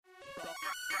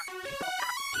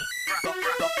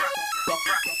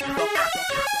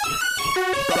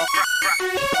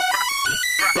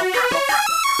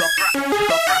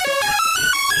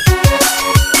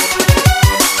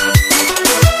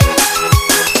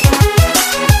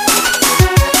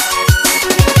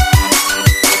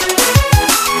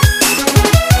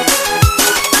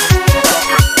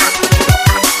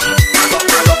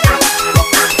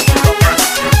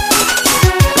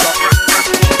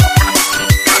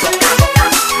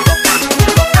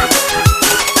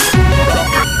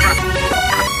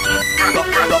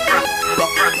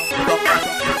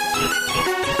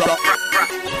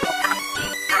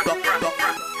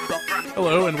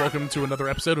To another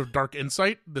episode of Dark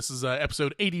Insight. This is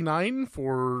episode 89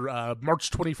 for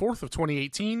March 24th of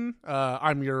 2018.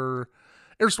 I'm your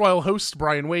erstwhile host,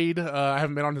 Brian Wade. I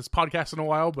haven't been on this podcast in a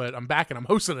while, but I'm back and I'm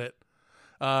hosting it.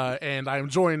 And I am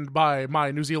joined by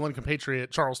my New Zealand compatriot,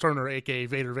 Charles Turner, aka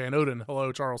Vader Van Oden.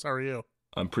 Hello, Charles. How are you?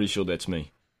 I'm pretty sure that's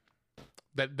me.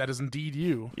 That is indeed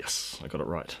you. Yes, I got it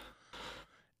right.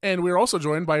 And we're also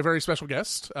joined by a very special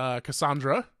guest,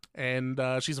 Kassandra. And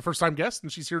she's a first-time guest,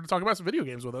 and she's here to talk about some video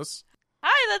games with us.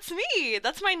 Hi, that's me.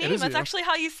 That's my name. That's actually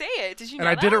how you say it. Did you know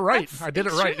that? And I did it right. That's I did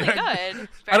it right. Good.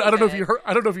 I don't know if you heard.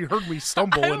 I don't know if you heard me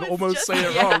stumble and almost say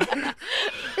it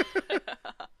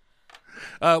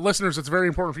wrong. Listeners, it's very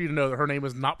important for you to know that her name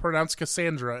is not pronounced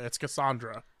Kassandra. It's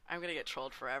Kassandra. I'm gonna get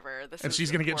trolled forever.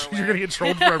 You're gonna get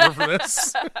trolled forever for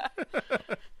this.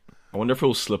 I wonder if it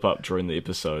will slip up during the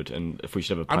episode, and if we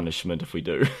should have a punishment if we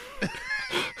do.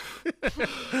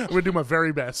 I'm gonna do my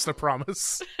very best. I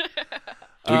promise.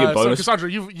 Do we get bonus? So,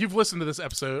 Kassandra, you've listened to this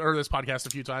episode or this podcast a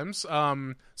few times,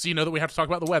 so you know that we have to talk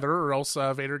about the weather, or else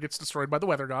Vader gets destroyed by the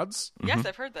weather gods. Yes,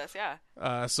 I've heard this.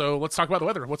 Yeah. So let's talk about the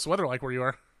weather. What's the weather like where you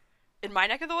are? In my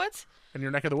neck of the woods? In your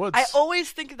neck of the woods. I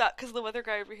always think of that because the weather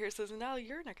guy over here says, "No,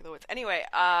 your neck of the woods." Anyway,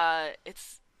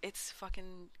 it's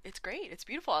great. It's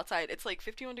beautiful outside. It's like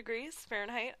 51 degrees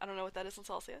Fahrenheit. I don't know what that is in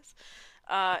Celsius.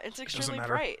 It's extremely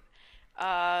bright.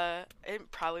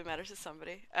 It probably matters to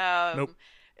somebody. Nope.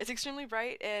 It's extremely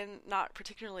bright and not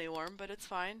particularly warm, but it's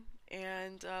fine.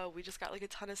 And we just got like a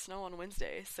ton of snow on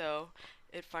Wednesday, so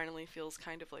it finally feels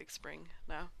kind of like spring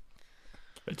now.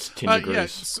 It's 10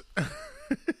 degrees.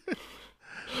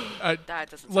 That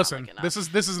doesn't listen, sound like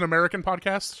enough. this is an American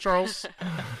podcast, Charles.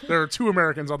 There are two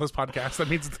Americans on this podcast. That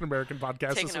means it's an American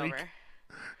podcast Taking this week.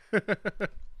 Over.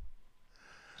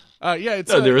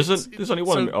 It's no, there isn't. There's only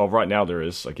one. Right now there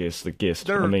is. I guess the guest.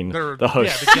 The host.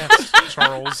 Yeah, the guest,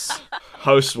 Charles.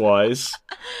 Host-wise.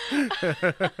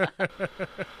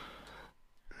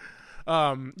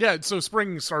 Yeah, so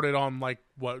spring started on like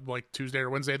Tuesday or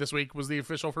Wednesday this week was the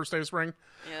official first day of spring.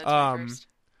 Yeah, 21st.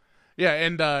 Yeah,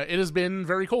 and it has been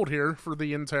very cold here for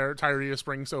the entirety of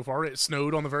spring so far. It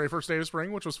snowed on the very first day of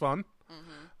spring, which was fun.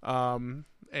 Mm-hmm.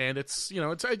 And it's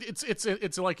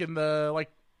like in the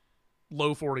like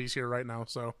low 40s here right now.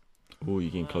 So, oh,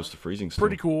 you're getting close to freezing. Still.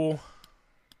 Pretty cool.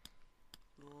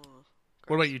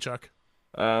 What about you, Chuck?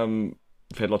 We've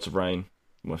had lots of rain.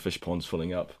 My fish pond's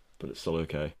filling up, but it's still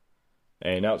okay.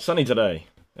 And now it's sunny today,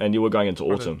 and we're going into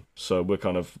autumn, so we're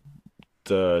kind of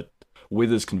the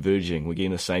weather's converging. We're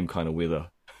getting the same kind of weather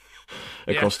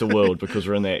across the world because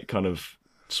we're in that kind of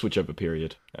switchover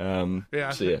period. So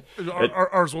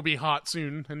ours will be hot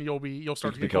soon, and you'll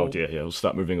start to get cold. Yeah, it'll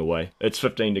start moving away. It's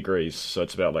 15 degrees, so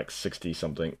it's about like 60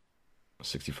 something,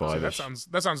 65.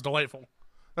 That sounds delightful.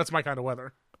 That's my kind of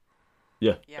weather.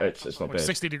 Yeah, it's not like bad.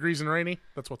 60 degrees and rainy.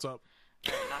 That's what's up.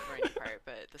 Not the rainy part,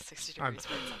 but the 60 degrees.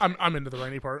 I'm into the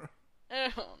rainy part.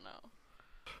 Oh no!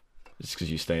 It's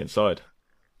because you stay inside.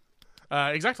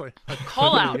 Exactly.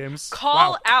 Call out.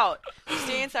 Call out. You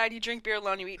stay inside, you drink beer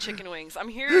alone, you eat chicken wings. I'm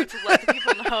here to let the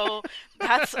people know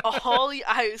that's all.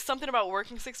 Something about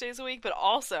working 6 days a week, but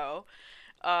also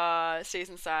stays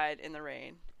inside in the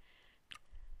rain.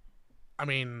 I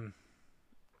mean,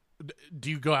 do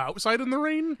you go outside in the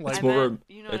rain? Like,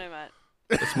 you know what I meant.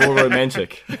 It's more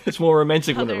romantic. It's more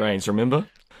romantic when it rains, remember?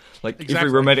 Like,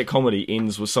 every romantic comedy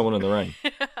ends with someone in the rain.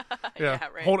 Yeah,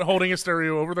 right. Holding a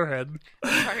stereo over their head.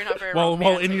 Sorry, not very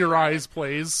while In Your Eyes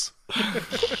plays.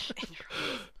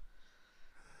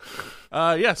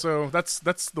 So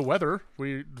that's the weather.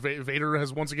 Vader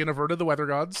has once again averted the weather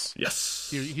gods. Yes.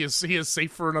 He is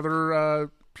safe for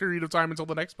another period of time until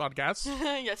the next podcast.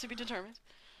 Yet to be determined.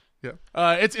 Yeah.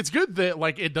 It's good that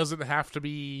like it doesn't have to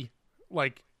be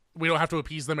like we don't have to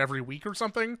appease them every week or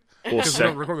something because we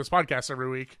don't record this podcast every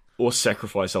week. Or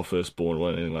sacrifice our firstborn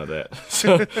or anything like that.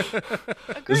 So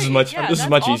this is much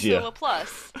also easier. A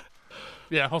plus.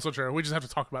 Yeah, also true. We just have to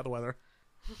talk about the weather.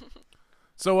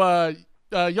 So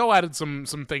y'all added some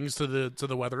things to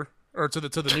the weather or to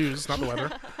the news, not the weather.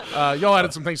 Y'all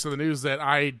added some things to the news that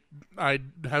I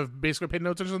have basically paid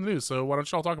no attention to the news. So why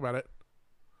don't y'all talk about it?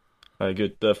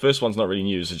 Good. The first one's not really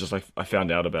news. It's just like I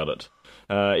found out about it.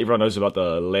 Everyone knows about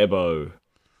the Labo,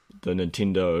 the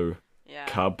Nintendo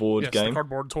cardboard game. The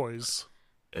cardboard toys.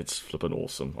 It's flipping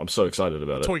awesome. I'm so excited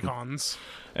about it. Toy cons.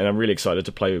 And I'm really excited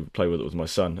to play with it with my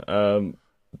son. I'm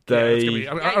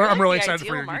really excited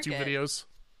for your YouTube videos.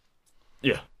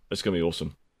 Yeah, it's going to be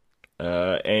awesome.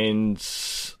 So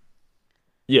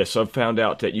I've found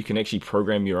out that you can actually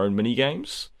program your own mini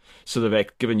games. So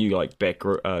they've given you like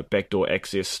backdoor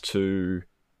access to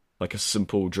like a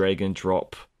simple drag and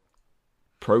drop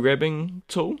programming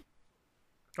tool.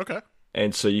 Okay.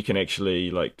 And so you can actually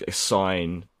like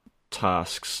assign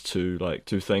tasks to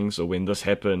things, or when this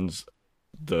happens,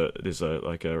 there's a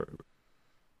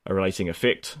relating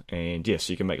effect, and yes,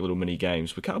 you can make little mini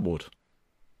games with cardboard.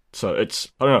 So it's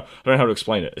I don't know how to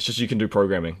explain it. It's just you can do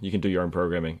programming. You can do your own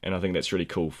programming, and I think that's really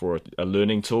cool for a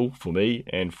learning tool for me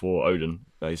and for Odin.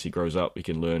 As he grows up, he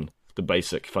can learn the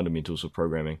basic fundamentals of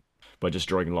programming by just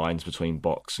drawing lines between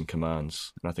blocks and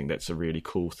commands. And I think that's a really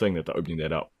cool thing that they're opening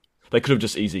that up. They could have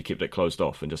just easily kept it closed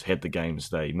off and just had the games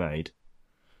they made,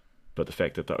 but the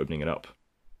fact that they're opening it up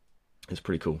is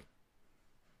pretty cool.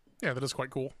 Yeah, that is quite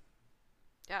cool.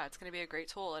 Yeah, it's going to be a great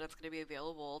tool, and it's going to be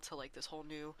available to like this whole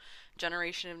new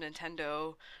generation of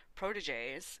Nintendo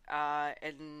proteges,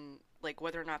 and like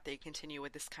whether or not they continue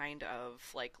with this kind of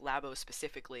like Labo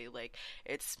specifically, like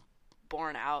it's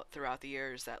borne out throughout the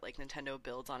years that like Nintendo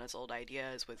builds on its old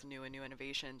ideas with new and new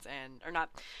innovations, or not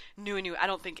new and new. I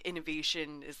don't think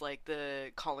innovation is like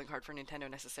the calling card for Nintendo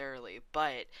necessarily,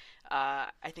 but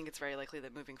I think it's very likely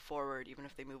that moving forward, even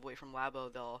if they move away from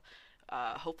Labo, they'll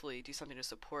hopefully do something to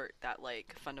support that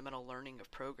like fundamental learning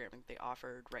of programming they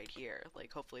offered right here.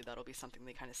 Like hopefully that'll be something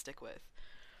they kind of stick with.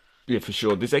 Yeah, for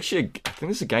sure. There's actually I think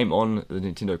there's a game on the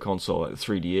Nintendo console, like the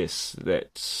 3DS,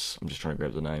 that's I'm just trying to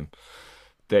grab the name,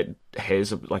 that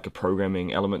has a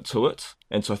programming element to it.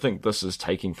 And so I think this is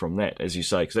taking from that, as you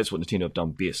say, because that's what Nintendo have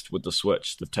done best with the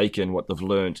Switch. They've taken what they've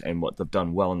learned and what they've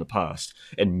done well in the past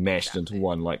and mashed into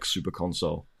one like super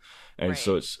console. And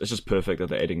so it's just perfect that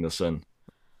they're adding this in.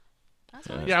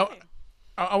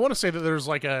 I want to say that there's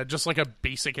like a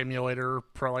basic emulator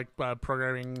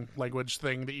programming language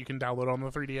thing that you can download on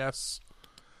the 3DS,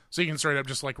 so you can straight up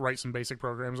just like write some basic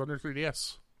programs on your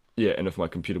 3DS. Yeah, and if my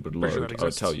computer would load, I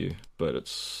would tell you, but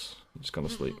it's kind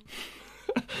of asleep.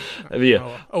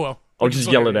 Yeah. Oh well. I'll just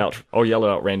yell it out. I'll yell it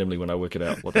out randomly when I work it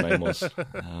out what the name was.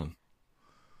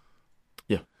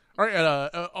 Yeah. All right.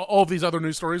 All of these other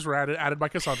news stories were added by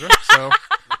Kassandra. So.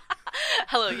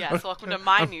 Hello, yes. Welcome to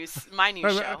my news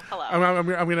show. Hello. I'm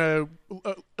going to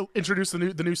introduce the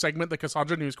new segment, the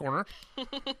Kassandra News Corner,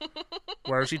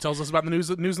 where she tells us about the news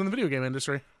in the video game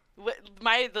industry.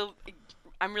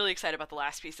 I'm really excited about the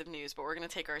last piece of news, but we're going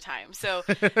to take our time. So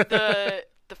the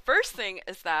first thing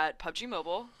is that PUBG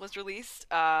Mobile was released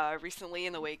recently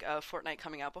in the wake of Fortnite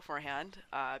coming out beforehand,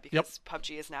 because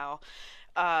PUBG is now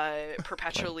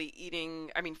perpetually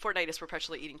eating. I mean, Fortnite is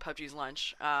perpetually eating PUBG's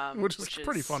lunch, which is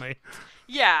pretty funny.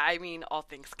 Yeah, I mean, all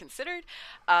things considered.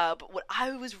 But what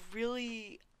I was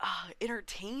really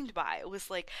entertained by was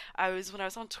like when I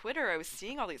was on Twitter, I was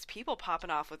seeing all these people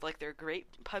popping off with like their great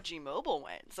PUBG Mobile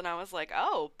wins, and I was like,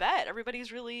 oh, bet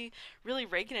everybody's really really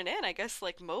raking it in. I guess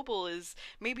like mobile is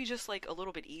maybe just like a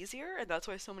little bit easier, and that's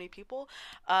why so many people.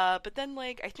 But then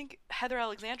like I think Heather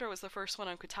Alexandra was the first one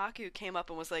on Kotaku who came up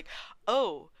and was like,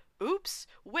 oh, oops,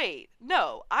 wait,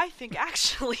 no, I think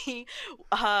actually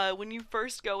when you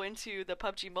first go into the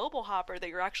PUBG Mobile hopper that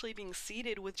you're actually being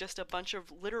seeded with just a bunch of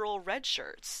literal red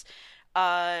shirts.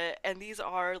 And these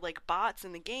are like bots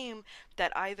in the game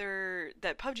that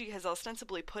PUBG has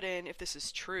ostensibly put in, if this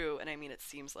is true, and I mean it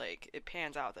seems like it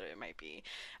pans out that it might be,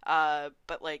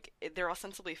 but like they're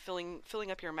ostensibly filling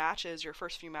up your matches, your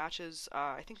first few matches,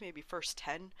 I think maybe first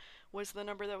 10 was the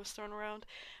number that was thrown around,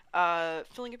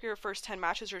 filling up your first 10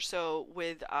 matches or so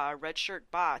with red shirt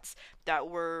bots that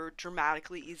were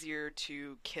dramatically easier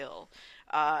to kill.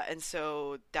 And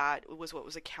so that was what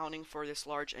was accounting for this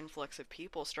large influx of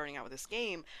people starting out with this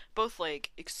game, both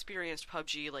like experienced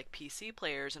PUBG like PC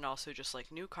players and also just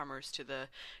like newcomers to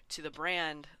the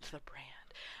brand.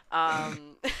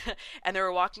 And they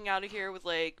were walking out of here with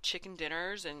like chicken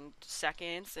dinners and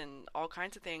seconds and all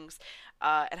kinds of things.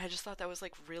 And I just thought that was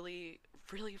like really,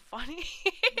 really funny.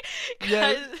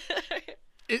 Yeah.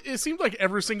 It seemed like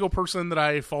every single person that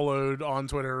I followed on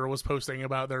Twitter was posting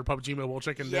about their PUBG Mobile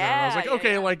chicken dinner. And I was like,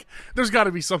 okay, like, there's got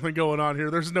to be something going on here.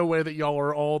 There's no way that y'all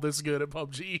are all this good at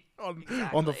PUBG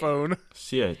on the phone.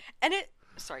 Yeah. And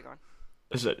sorry, go on.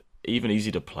 Is it even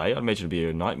easy to play? I imagine it'd be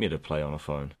a nightmare to play on a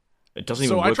phone. It doesn't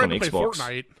even work on Xbox.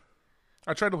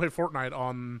 I tried to play Fortnite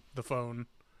on the phone,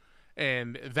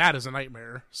 and that is a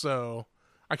nightmare. So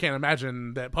I can't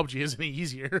imagine that PUBG is any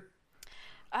easier.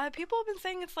 People have been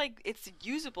saying it's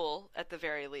usable at the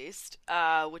very least,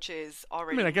 which is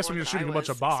already. I mean, I guess more when you're than shooting I a bunch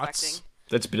was of bots, expecting.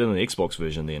 That's better than the Xbox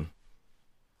version then.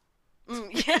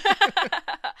 Yeah,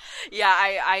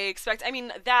 yeah. I expect. I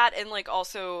mean that, and like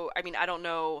also. I mean, I don't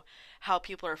know how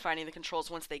people are finding the controls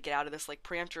once they get out of this like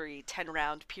preemptory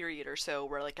 10-round period or so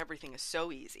where like everything is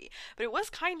so easy. But it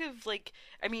was kind of like,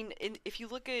 I mean, if you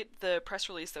look at the press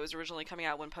release that was originally coming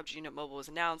out when PUBG Mobile was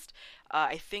announced,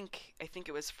 I think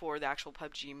it was for the actual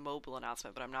PUBG Mobile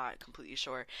announcement, but I'm not completely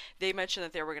sure. They mentioned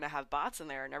that they were going to have bots in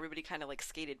there, and everybody kind of like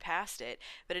skated past it.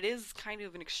 But it is kind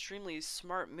of an extremely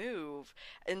smart move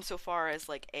insofar as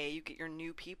like you get your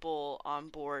new people on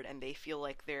board and they feel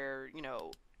like they're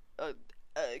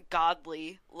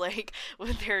godly, like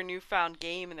with their newfound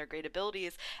game and their great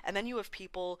abilities, and then you have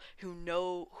people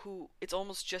who it's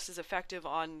almost just as effective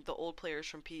on the old players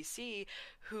from PC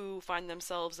who find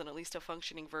themselves in at least a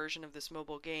functioning version of this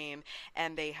mobile game,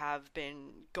 and they have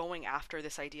been going after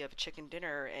this idea of a chicken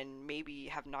dinner and maybe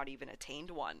have not even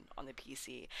attained one on the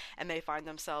PC, and they find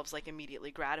themselves like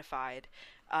immediately gratified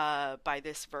by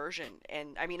this version,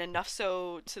 and I mean enough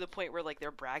so to the point where like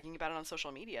they're bragging about it on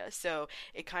social media. So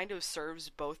it kind of serves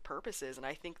both purposes, and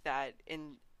I think that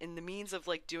in the means of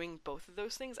like doing both of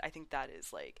those things, I think that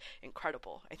is like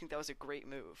incredible. I think that was a great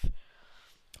move.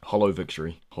 Hollow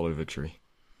victory.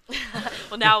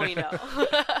 Well, now we know.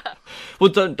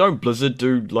 Well, don't Blizzard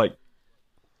do like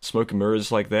smoke and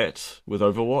mirrors like that with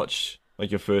Overwatch?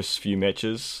 Like your first few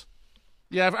matches.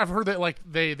 Yeah, I've heard that like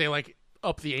they like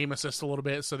up the aim assist a little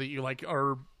bit so that you like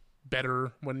are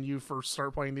better when you first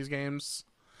start playing these games,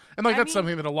 and like that's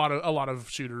something that a lot of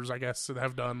shooters, I guess,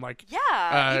 have done. Like,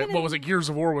 yeah, was it? Gears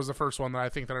of War was the first one that I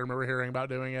think that I remember hearing about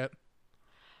doing it.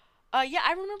 Yeah,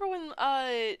 I remember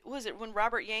when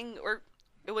Robert Yang, or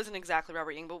it wasn't exactly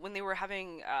Robert Yang, but when they were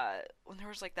having when there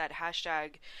was like that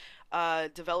hashtag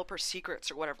developer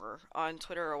secrets or whatever on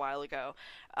Twitter a while ago.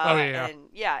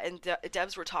 And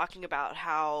devs were talking about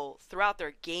how throughout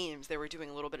their games they were doing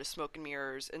a little bit of smoke and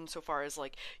mirrors insofar as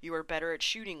like you were better at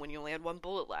shooting when you only had one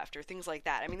bullet left or things like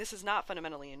that. I mean, this is not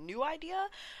fundamentally a new idea,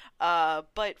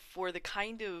 but for the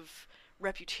kind of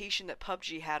reputation that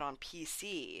PUBG had on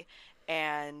PC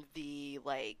and the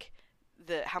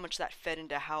how much that fed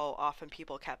into how often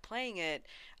people kept playing it,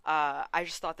 I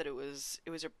just thought that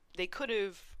they could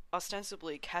have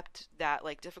ostensibly kept that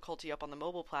like difficulty up on the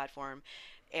mobile platform,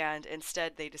 and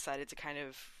instead they decided to kind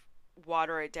of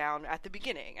water it down at the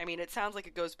beginning. I mean, it sounds like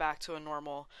it goes back to a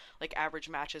normal like average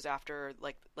matches after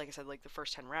like I said, like the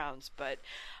first 10 rounds, but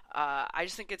I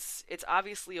just think it's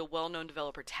obviously a well-known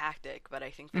developer tactic, but I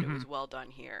think that it was well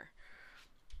done here.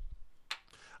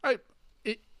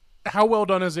 How well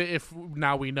done is it if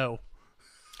now we know?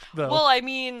 Though? Well, I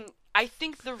mean, I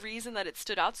think the reason that it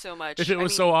stood out so much... If it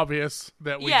was so obvious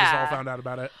that we just all found out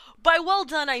about it. By well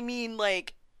done, I mean,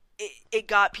 like, it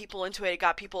got people into it. It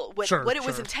got people... What it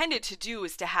was intended to do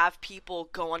is to have people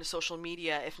go onto social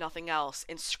media, if nothing else,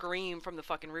 and scream from the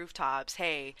fucking rooftops,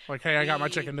 hey... Like, hey, I got my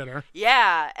chicken dinner.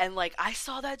 Yeah, and, like, I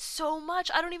saw that so much.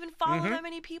 I don't even follow that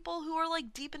many people who are,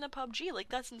 like, deep into PUBG. Like,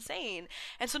 that's insane.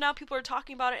 And so now people are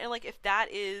talking about it, and, like, if that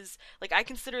is... Like, I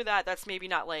consider that's maybe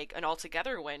not, like, an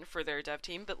altogether win for their dev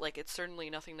team, but, like, it's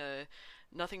certainly nothing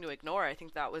to ignore. I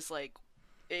think that was, like...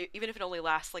 Even if it only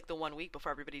lasts like the 1 week before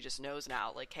everybody just knows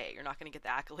now, like, hey, you're not going to get the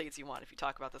accolades you want if you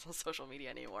talk about this on social media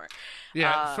anymore.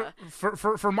 Yeah,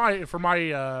 for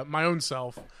my own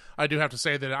self, I do have to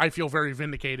say that I feel very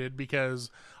vindicated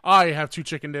because I have 2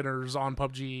 chicken dinners on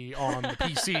PUBG on the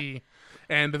PC,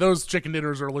 and those chicken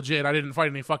dinners are legit. I didn't fight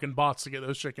any fucking bots to get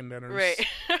those chicken dinners. Right.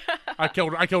 I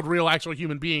killed real, actual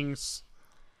human beings.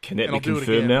 Can that be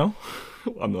confirmed now?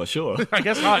 I'm not sure. I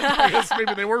guess not. I guess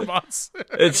maybe they were bots.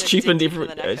 It's cheapened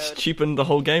the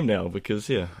whole game now because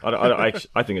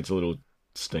I think it's a little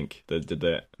stink that did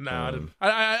that. No,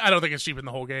 I don't think it's cheapened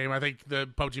the whole game. I think the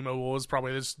PUBG Mobile is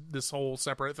probably this whole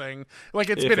separate thing.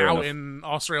 Like it's been out in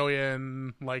Australia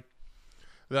and like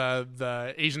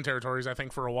the Asian territories, I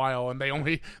think, for a while, and they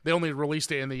only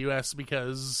released it in the US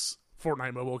because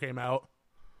Fortnite Mobile came out.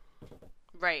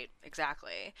 Right,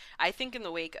 exactly. I think in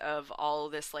the wake of all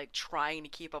of this, like, trying to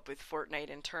keep up with Fortnite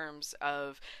in terms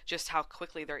of just how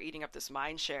quickly they're eating up this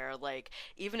mindshare, like,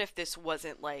 even if this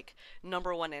wasn't, like,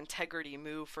 number one integrity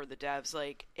move for the devs,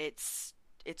 like, it's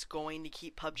going to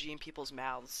keep PUBG in people's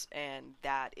mouths, and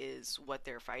that is what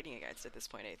they're fighting against at this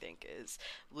point, I think, is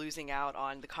losing out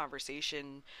on the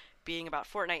conversation being about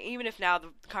Fortnite. Even if now the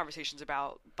conversation's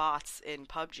about bots in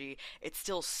PUBG, it's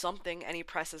still something. Any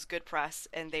press is good press,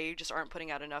 and they just aren't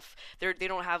putting out enough. They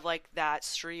don't have like that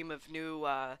stream of new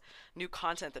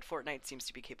content that Fortnite seems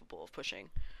to be capable of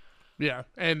pushing. Yeah,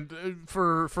 and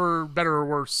for better or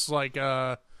worse, like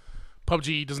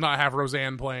PUBG does not have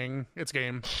Roseanne playing its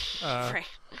game. Right.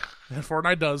 And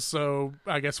Fortnite does, so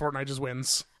I guess Fortnite just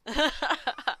wins.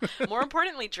 More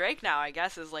importantly, Drake now, I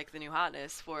guess, is like the new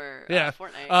hotness for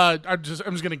Fortnite. I'm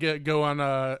just gonna go on.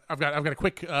 I've got a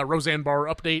quick Roseanne Barr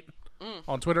update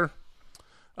on Twitter.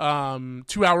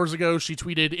 2 hours ago, she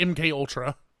tweeted MK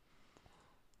Ultra.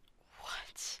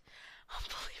 What?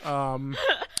 Unbelievable.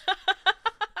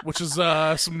 Which is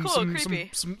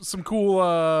some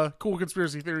cool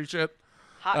conspiracy theory shit.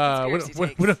 Hot conspiracy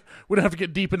takes. We don't have to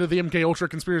get deep into the MK Ultra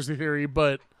conspiracy theory,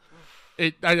 but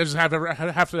I just have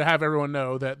to have everyone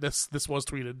know that this was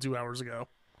tweeted 2 hours ago.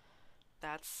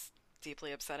 That's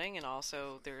deeply upsetting, and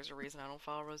also there's a reason I don't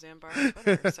follow Roseanne Barr on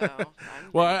Twitter. So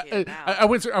well, I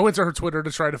went to her Twitter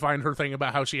to try to find her thing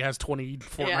about how she has 20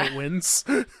 Fortnite wins.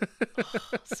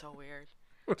 So weird.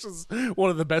 Which is one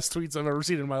of the best tweets I've ever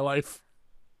seen in my life.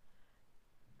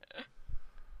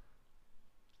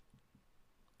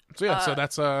 So yeah, so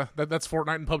that's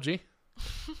Fortnite and PUBG.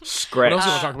 Scratch. What else do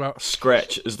you want to talk about?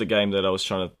 Scratch is the game that I was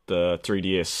trying to the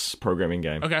 3DS programming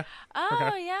game. Okay.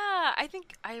 Yeah, I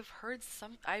think I've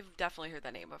definitely heard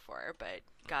that name before, but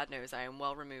God knows I am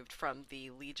well removed from the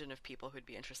legion of people who'd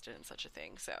be interested in such a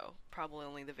thing. So probably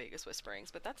only the Vegas whisperings,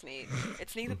 but that's neat.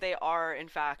 It's neat that they are in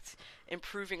fact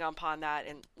improving upon that,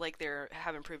 and like they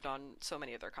have improved on so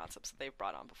many of their concepts that they've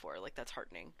brought on before. Like that's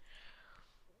heartening.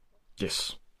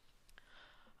 Yes.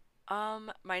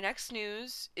 My next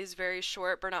news is very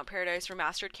short. Burnout Paradise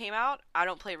Remastered came out. I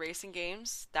don't play racing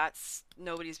games. That's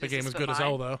nobody's business. The game is good mine. as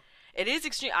hell, though. It is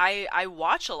extreme. I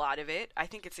watch a lot of it. I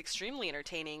think it's extremely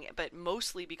entertaining, but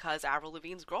mostly because Avril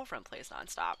Lavigne's girlfriend plays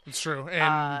nonstop. It's true,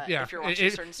 and if you're watching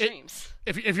certain streams,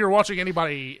 if you're watching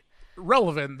anybody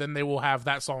relevant, then they will have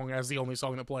that song as the only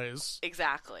song that plays.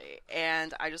 Exactly,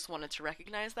 and I just wanted to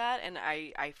recognize that, and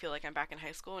I feel like I'm back in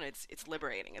high school, and it's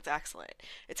liberating. It's excellent.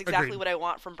 It's exactly Agreed. what I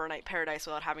want from Burnout Paradise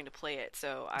without having to play it.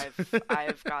 So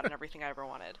I've gotten everything I ever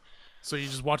wanted. So you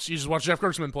just watch Jeff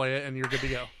Gerstmann play it, and you're good to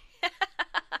go.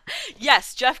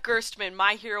 Yes, Jeff Gerstmann,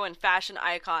 my hero and fashion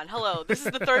icon. Hello, this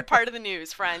is the third part of the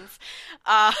news, friends.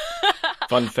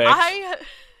 Fun fact.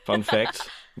 Fun fact.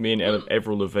 Me and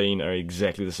Avril Lavigne are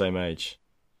exactly the same age.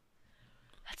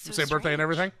 That's so same strange. birthday and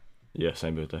everything? Yeah,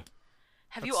 same birthday.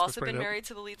 Have you also been married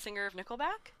to the lead singer of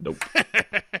Nickelback? Nope.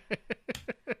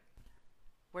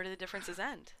 Where do the differences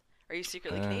end? Are you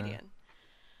secretly Canadian?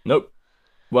 Nope.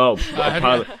 Well, part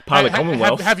of the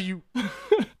Commonwealth. Have you,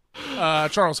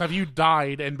 Charles? Have you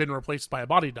died and been replaced by a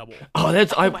body double? Oh,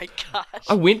 my gosh!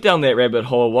 I went down that rabbit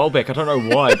hole a while back. I don't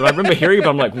know why, but I remember hearing about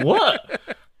it. I'm like, what?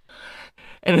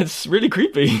 And it's really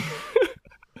creepy.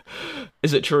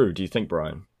 Is it true? Do you think,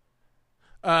 Brian?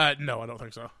 No, I don't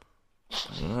think so.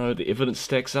 I don't know. The evidence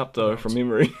stacks up though, from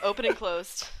memory. Open and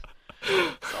closed.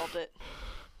 Solved it.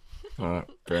 All right,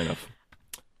 fair enough.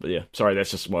 But yeah, sorry,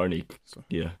 that's just my only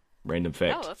random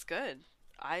fact. Oh, that's good.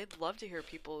 I'd love to hear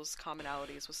people's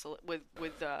commonalities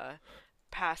with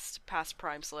past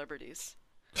prime celebrities.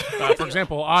 For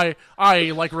example, I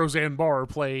like Roseanne Barr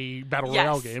play battle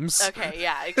royale games. Okay,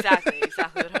 yeah, exactly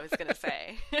what I was gonna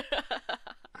say.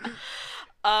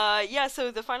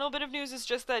 So the final bit of news is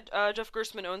just that Jeff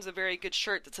Gerstmann owns a very good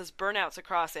shirt that says Burnouts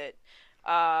across it.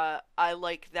 I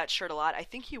like that shirt a lot. I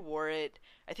think he wore it.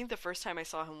 I think the first time I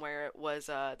saw him wear it was,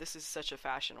 this is such a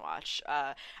fashion watch.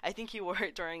 I think he wore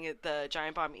it during the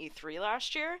Giant Bomb E3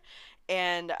 last year,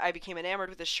 and I became enamored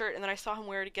with the shirt, and then I saw him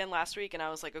wear it again last week, and I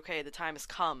was like, okay, the time has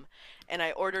come, and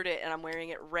I ordered it, and I'm wearing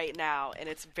it right now, and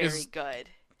it's very good.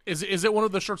 Is it one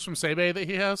of the shirts from Sebe that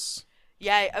he has?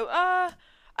 Yeah,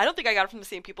 I don't think I got it from the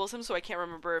same people as him, so I can't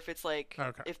remember if it's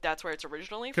if that's where it's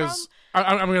originally from. Because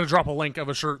I'm going to drop a link of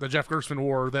a shirt that Jeff Gerstmann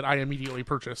wore that I immediately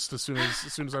purchased as soon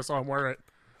as I saw him wear it.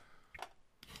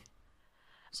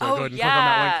 So go ahead and click on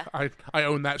that link. I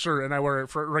own that shirt and I wear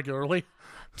it regularly.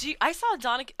 I saw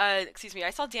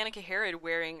Danica Harrod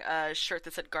wearing a shirt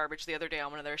that said garbage the other day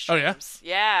on one of their streams. Oh,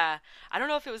 yeah? I don't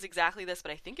know if it was exactly this,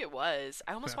 but I think it was.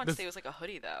 I almost want to say it was like a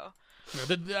hoodie, though.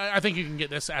 I think you can get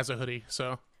this as a hoodie,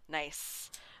 so. Nice.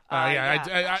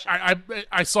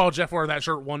 I saw Jeff wear that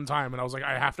shirt one time, and I was like,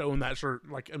 I have to own that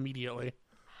shirt, like, immediately.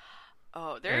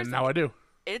 Oh, and now I do.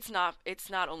 It's not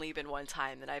only been one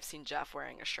time that I've seen Jeff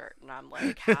wearing a shirt, and I'm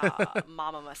like,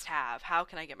 Mama must have. How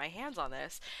can I get my hands on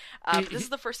this? But this is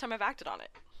the first time I've acted on it.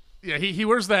 Yeah, he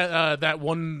wears that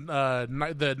one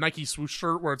the Nike swoosh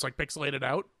shirt where it's like pixelated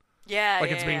out. Yeah,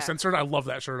 like it's being censored. I love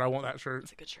that shirt. I want that shirt.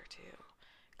 It's a good shirt too.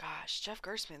 Gosh, Jeff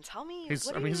Gerstmann, tell me. He's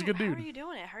a good dude. How are you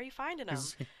doing it? How are you finding him?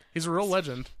 He's a real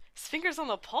legend. His fingers on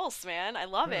the pulse, man. I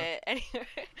love it. Anyway,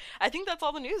 I think that's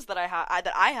all the news that I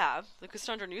have. The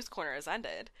Kassandra News Corner has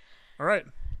ended. All right.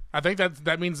 I think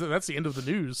that means that's the end of the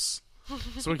news.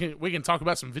 So we can talk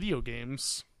about some video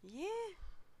games.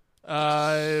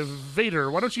 Yeah.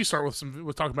 Vader, why don't you start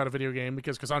with talking about a video game,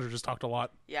 because Kassandra just talked a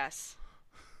lot. Yes.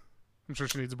 I'm sure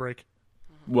she needs a break.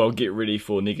 Well, get ready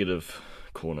for negative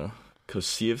corner, because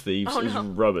Sea of Thieves is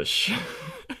rubbish.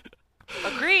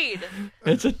 Agreed.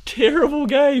 It's a terrible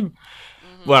game.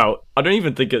 Well, I don't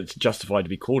even think it's justified to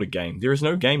be called a game. There is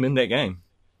no game in that game.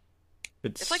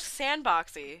 It's like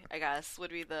sandboxy, I guess, would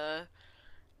be the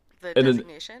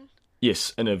designation.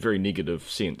 Yes, in a very negative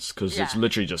sense, because it's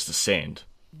literally just the sand.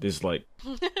 There's like...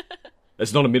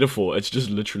 it's not a metaphor, it's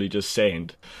just literally just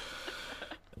sand.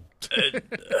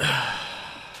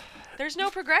 There's no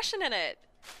progression in it.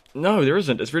 No, there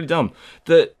isn't. It's really dumb.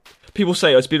 People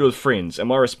say, it's better with friends, and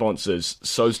my response is,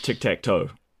 so's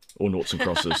tic-tac-toe. Or noughts and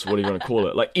crosses, what are you going to call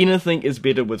it? Like, anything is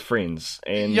better with friends.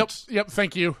 And Yep,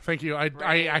 thank you.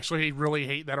 I actually really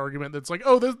hate that argument that's like,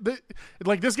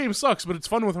 this game sucks, but it's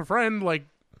fun with a friend. Like,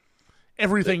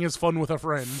 everything is fun with a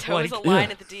friend. So like, is a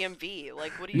line at the DMV.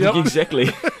 Like, what are you talking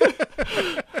Exactly.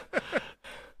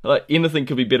 Like, anything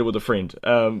could be better with a friend.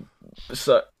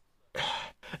 So,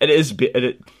 it is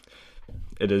better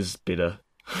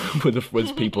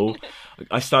with people.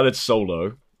 I started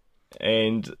solo,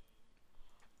 and...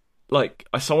 like,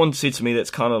 someone said to me that's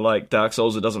kind of like Dark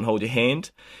Souls, it doesn't hold your hand,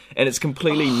 and it's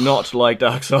completely not like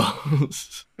Dark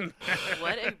Souls.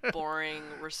 What a boring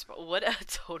response. What a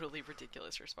totally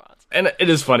ridiculous response. And it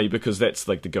is funny, because that's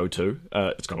like the go-to.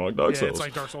 It's kind of like Dark Souls. It's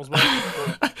like Dark Souls.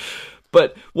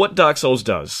 But what Dark Souls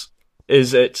does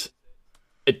is it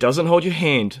doesn't hold your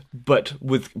hand, but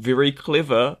with very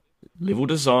clever level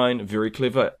design, very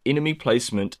clever enemy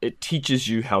placement, it teaches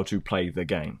you how to play the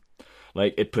game.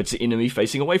 Like, it puts the enemy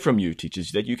facing away from you,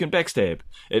 teaches you that you can backstab.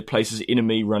 It places the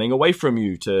enemy running away from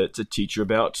you to teach you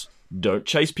about don't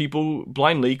chase people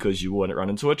blindly because you want to run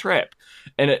into a trap.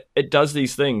 And it does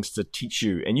these things to teach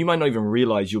you, and you might not even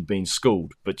realize you're being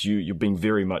schooled, but you're being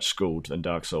very much schooled in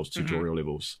Dark Souls tutorial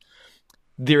levels.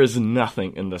 There is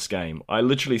nothing in this game. I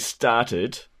literally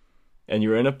started, and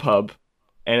you're in a pub,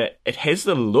 and it has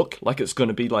the look like it's going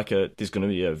to be like there's going to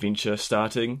be an adventure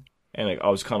starting. And I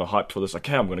was kind of hyped for this.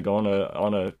 Okay, I'm going to go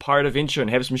on a pirate adventure and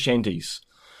have some shanties.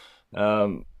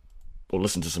 Or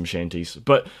listen to some shanties.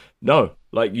 But no,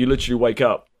 like, you literally wake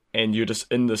up and you're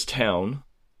just in this town.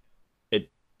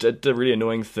 It did the really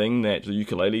annoying thing that the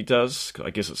ukulele does. I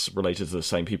guess it's related to the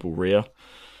same people, Rare.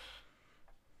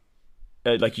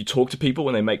 Like, you talk to people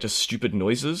and they make just stupid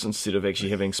noises instead of actually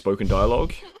having spoken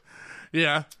dialogue.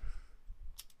 Yeah.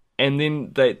 And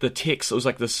then the text, it was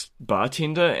like this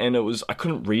bartender, and I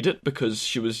couldn't read it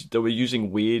because they were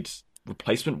using weird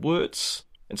replacement words,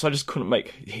 and so I just couldn't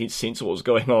make sense of what was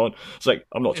going on. It's like,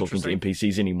 I'm not talking to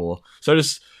NPCs anymore. So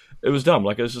it was dumb.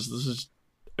 Like, it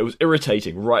was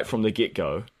irritating right from the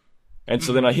get-go. And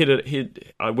so then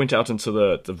I went out into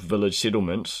the village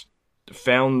settlement,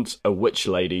 found a witch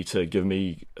lady to give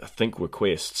me, I think,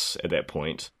 requests at that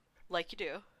point. Like you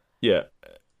do. Yeah.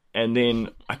 And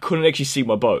then I couldn't actually see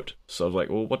my boat. So I was like,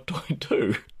 well, what do I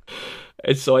do?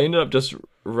 And so I ended up just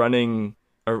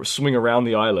swimming around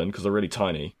the island, because they're really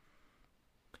tiny.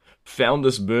 Found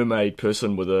this mermaid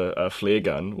person with a flare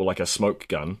gun, or like a smoke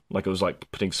gun. Like, it was like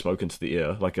putting smoke into the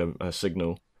air, like a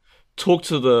signal. Talked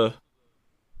to the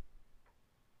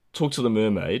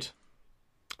mermaid.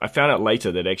 I found out later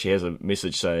that it actually has a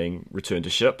message saying, return to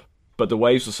ship. But the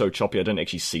waves were so choppy, I didn't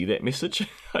actually see that message.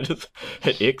 I just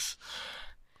hit X.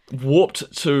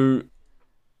 Warped to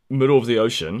middle of the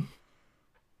ocean.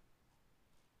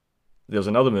 There was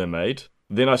another mermaid.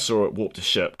 Then I saw it warp to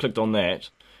ship. Clicked on that.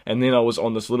 And then I was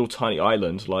on this little tiny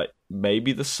island, like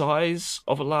maybe the size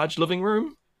of a large living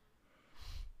room.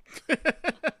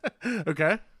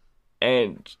 Okay.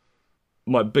 And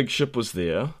my big ship was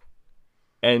there.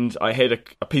 And I had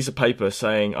a piece of paper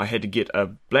saying I had to get a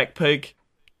black pig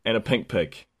and a pink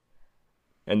pig.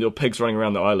 And there were pigs running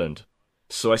around the island.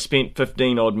 So I spent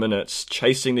 15 odd minutes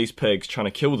chasing these pigs, trying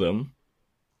to kill them.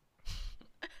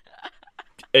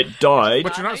 It died.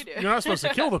 But you're not supposed to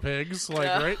kill the pigs,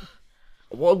 right?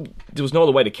 Well, there was no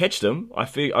other way to catch them. I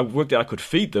worked out I could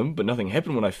feed them, but nothing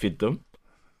happened when I fed them.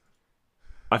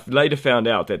 I later found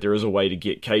out that there is a way to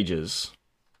get cages.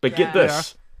 But get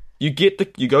this. You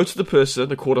go to the person,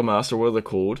 the quartermaster, whatever they're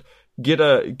called, get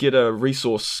a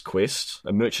resource quest,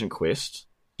 a merchant quest.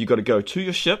 You got to go to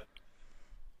your ship,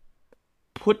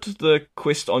 put the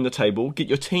quest on the table, get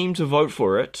your team to vote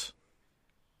for it,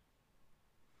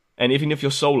 and even if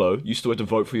you're solo, you still have to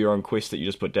vote for your own quest that you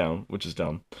just put down, which is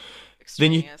dumb.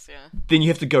 Then you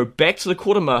have to go back to the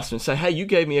quartermaster and say, hey, you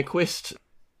gave me a quest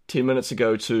 10 minutes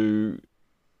ago to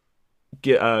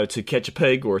get to catch a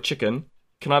pig or a chicken.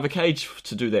 can I have a cage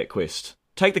to do that quest?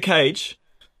 Take the cage,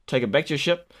 take it back to your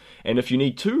ship, and if you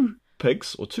need 2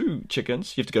 pigs or 2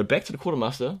 chickens, you have to go back to the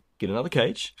quartermaster, get another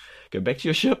cage, go back to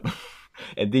your ship,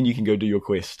 and then you can go do your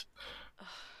quest.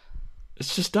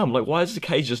 It's just dumb. Like, why is the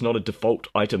cage just not a default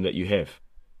item that you have?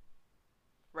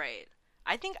 Right.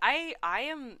 I think I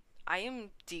am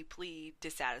deeply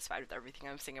dissatisfied with everything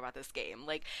I'm seeing about this game.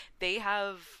 Like, they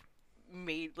have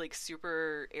made like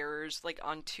super errors like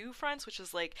on 2 fronts, which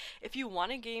is like, if you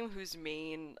want a game whose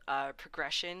main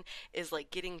progression is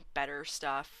like getting better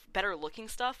looking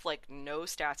stuff, like no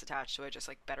stats attached to it, just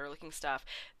like better looking stuff,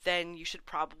 then you should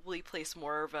probably place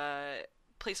more of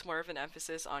an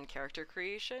emphasis on character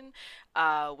creation,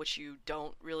 which you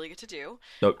don't really get to do.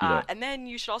 Nope, you don't. And then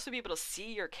you should also be able to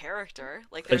see your character.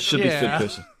 Like, It should be third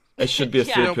person. It should be a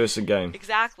third-person game.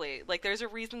 Exactly. Like, there's a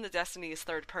reason the Destiny is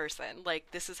third person. Like,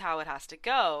 this is how it has to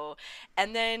go.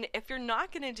 And then, if you're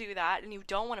not going to do that, and you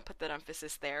don't want to put that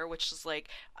emphasis there, which is, like,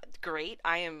 great,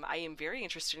 I am very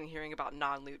interested in hearing about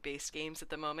non-loot-based games at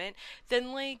the moment,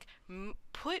 then, like,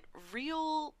 put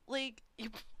real, like, you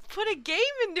put a game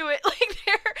into it. Like,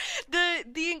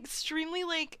 the extremely,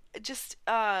 like, just,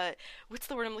 what's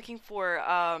the word I'm looking for?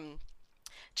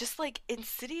 Just, like,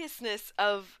 insidiousness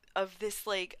of this,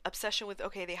 like, obsession with,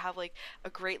 okay, they have, like, a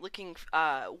great looking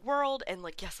world, and,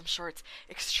 like, yes, I'm sure it's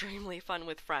extremely fun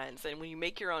with friends, and when you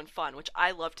make your own fun, which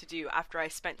I love to do after I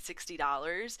spent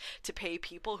 $60 to pay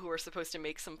people who are supposed to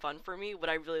make some fun for me, what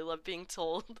I really love being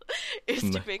told is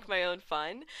to make my own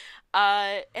fun,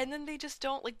 and then they just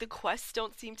don't, like, the quests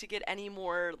don't seem to get any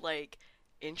more, like,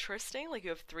 interesting. Like, you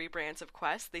have 3 brands of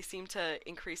quests. They seem to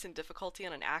increase in difficulty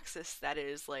on an axis that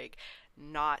is, like,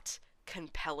 not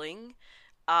compelling.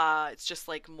 It's just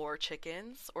like more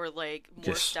chickens or like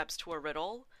more steps to a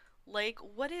riddle. Like,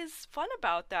 what is fun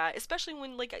about that? Especially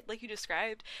when, like you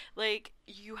described, like,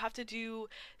 you have to do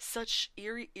such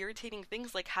irritating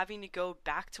things, like having to go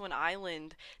back to an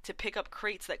island to pick up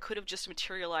crates that could have just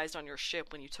materialized on your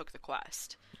ship when you took the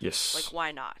quest. Yes. Like,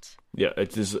 why not? Yeah,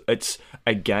 it's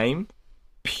a game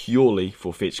purely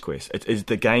for fetch quest.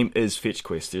 The game is fetch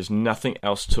quest. There's nothing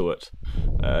else to it.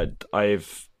 I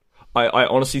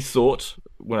honestly thought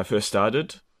when I first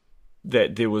started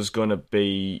that there was going to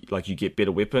be, like, you get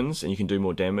better weapons and you can do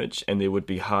more damage, and there would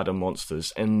be harder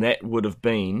monsters, and that would have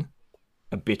been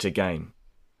a better game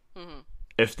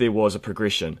if there was a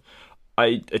progression.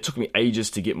 It took me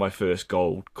ages to get my first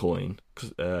gold coin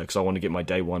because I wanted to get my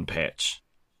day 1 patch.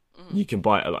 You can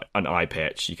buy an eye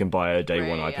patch. You can buy a day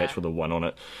 1 eye patch with a 1 on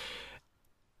it.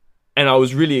 And I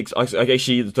was really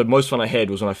actually, the most fun I had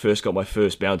was when I first got my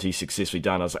first bounty successfully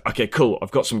done. I was like, okay, cool,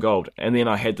 I've got some gold. And then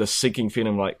I had this sinking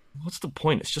feeling like, what's the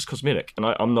point? It's just cosmetic. And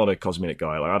I'm not a cosmetic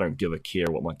guy. Like, I don't give a care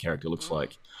what my character looks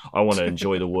like. I want to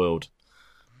enjoy the world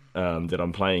that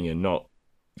I'm playing in. I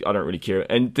don't really care.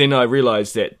 And then I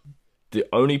realized that the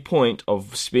only point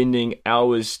of spending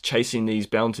hours chasing these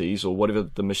bounties or whatever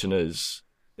the mission is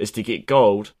to get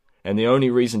gold. And the only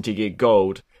reason to get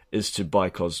gold is to buy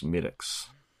cosmetics.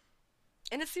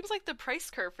 And it seems like the price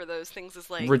curve for those things is,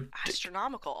 like,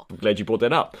 astronomical. I'm glad you brought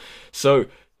that up. So,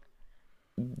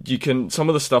 some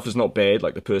of the stuff is not bad,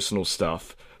 like the personal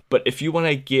stuff, but if you want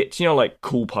to get, like,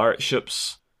 cool pirate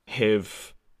ships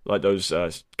have, like, those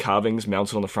carvings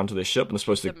mounted on the front of their ship, and they're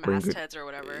supposed to bring mastheads or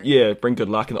whatever. Yeah, bring good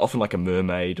luck, and often like a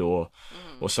mermaid or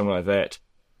something like that.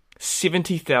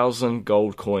 70,000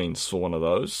 gold coins for one of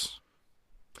those.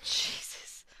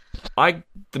 Jesus.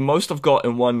 The most I've got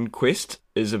in one quest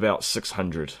is about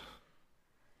 600.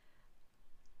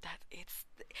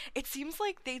 It seems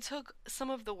like they took some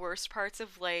of the worst parts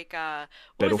of, like,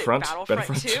 Battlefront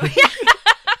 2.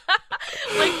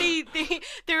 Like,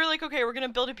 they were like, okay, we're gonna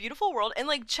build a beautiful world, and,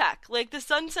 like, check, like, the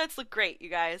sunsets look great, you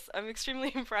guys. I'm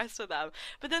extremely impressed with them.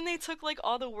 But then they took, like,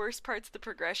 all the worst parts of the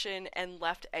progression and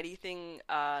left anything.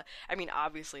 I mean,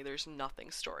 obviously there's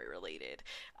nothing story related,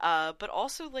 but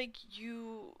also, like,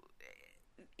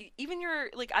 even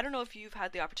like, I don't know if you've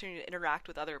had the opportunity to interact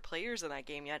with other players in that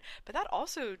game yet, but that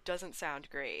also doesn't sound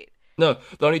great. No,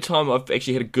 the only time I've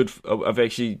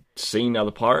actually seen other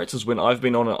pirates is when I've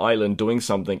been on an island doing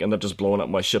something and they've just blown up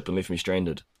my ship and left me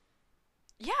stranded.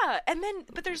 Yeah, and then,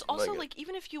 but there's also, like,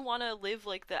 even if you want to live,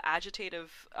 like, the agitative,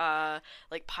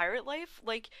 like, pirate life,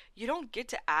 like, you don't get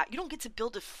to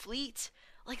build a fleet.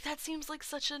 Like, that seems like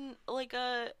such a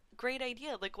great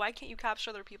idea. Like, why can't you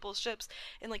capture other people's ships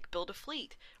and, like, build a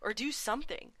fleet or do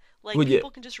something? Like,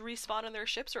 people can just respawn on their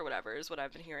ships or whatever is what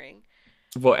I've been hearing.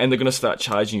 Well, and they're going to start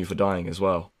charging you for dying as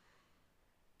well.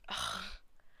 Ugh,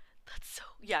 that's so...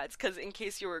 Yeah, it's because in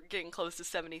case you were getting close to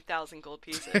 70,000 gold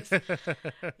pieces, you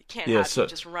can't have you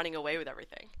just running away with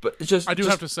everything. But I do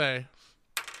have to say,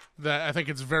 that I think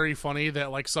it's very funny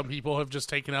that like some people have just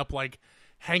taken up like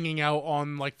hanging out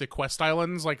on like the quest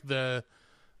islands, like the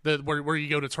where you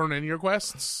go to turn in your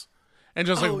quests, and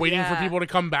just like waiting for people to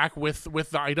come back with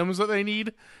the items that they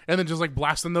need, and then just like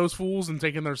blasting those fools and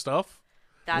taking their stuff.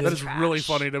 That is really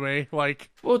funny to me.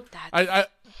 Like, well,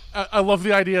 I love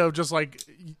the idea of just like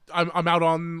I'm out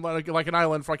on like an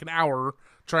island for like an hour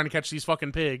trying to catch these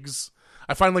fucking pigs.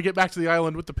 I finally get back to the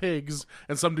island with the pigs,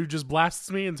 and some dude just blasts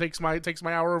me and takes my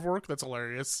hour of work. That's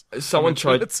hilarious. Someone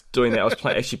tried doing that. I was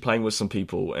actually playing with some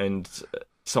people, and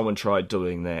someone tried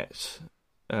doing that.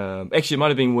 Actually, it might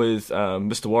have been with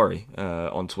Mr. Worry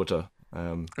on Twitter.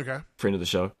 Friend of the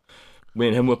show. Me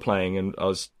and him were playing, and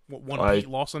Pete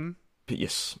Lawson.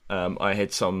 Yes, I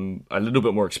had a little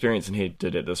bit more experience than he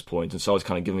did at this point, and so I was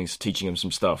kind of teaching him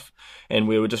some stuff, and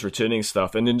we were just returning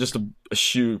stuff, and then just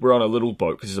we're on a little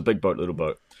boat, because it's a big boat, little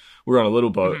boat. We're on a little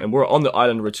boat, and we're on the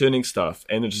island returning stuff,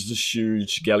 and then just this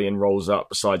huge galleon rolls up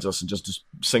beside us and just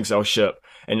sinks our ship,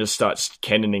 and just starts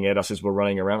cannoning at us as we're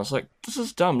running around. It's like, this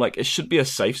is dumb. Like, it should be a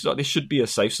safe zone. There should be a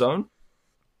safe zone.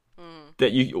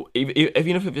 That you,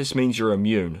 even if it just means you're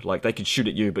immune, like they could shoot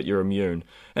at you, but you're immune.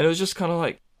 And it was just kind of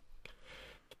like,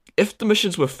 if the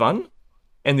missions were fun,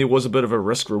 and there was a bit of a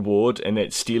risk reward, and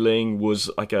that stealing was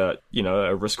like a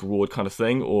risk reward kind of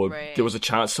thing, or there was a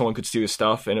chance someone could steal your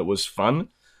stuff and it was fun,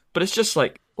 but it's just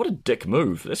like, what a dick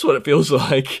move. That's what it feels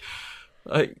like.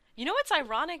 You know what's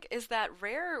ironic is that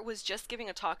Rare was just giving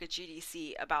a talk at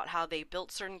GDC about how they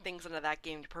built certain things into that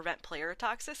game to prevent player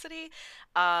toxicity.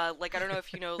 Like, I don't know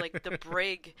if you know, like, the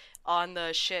brig on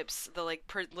the ships, the, like,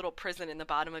 little prison in the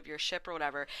bottom of your ship or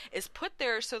whatever, is put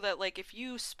there so that, like, if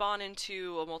you spawn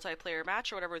into a multiplayer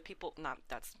match or whatever with people,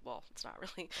 it's not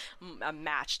really a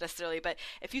match necessarily, but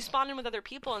if you spawn in with other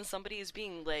people and somebody is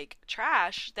being, like,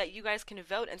 trash, that you guys can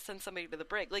vote and send somebody to the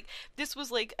brig. Like, this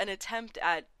was, like, an attempt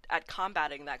at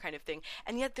combating that kind of thing,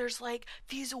 and yet there's like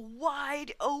these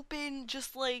wide open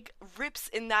just like rips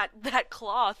in that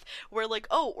cloth where like,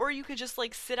 or you could just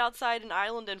like sit outside an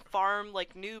island and farm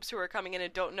like noobs who are coming in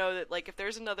and don't know that like if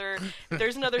there's another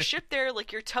ship there,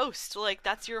 like you're toast, like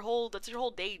that's your whole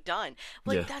day done.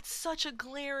 Like that's such a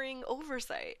glaring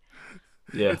oversight.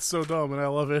 Yeah, it's so dumb and I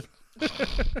love it.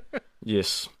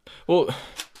 Yes, well,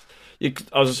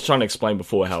 I was just trying to explain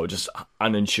before how just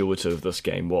unintuitive this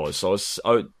game was. So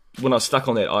when I was stuck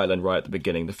on that island right at the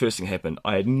beginning, the first thing happened,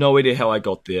 I had no idea how I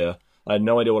got there. I had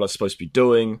no idea what I was supposed to be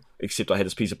doing, except I had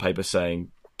this piece of paper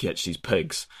saying, catch these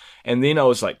pigs. And then I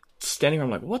was like, standing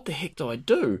around like, what the heck do I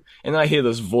do? And then I hear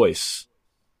this voice,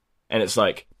 and it's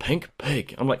like, pink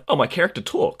pig. I'm like, oh, my character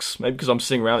talks. Maybe because I'm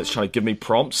sitting around, it's trying to give me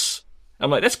prompts.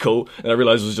 I'm like, that's cool. And I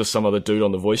realized it was just some other dude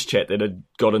on the voice chat that had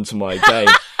got into my game.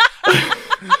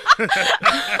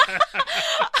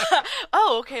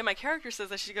 Oh, okay, my character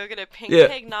says I should go get a pink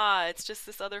pig. Nah, it's just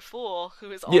this other fool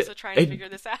who is also trying to figure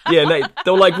this out. Yeah, and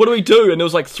they were like, what do we do? And there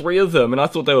was like 3 of them, and I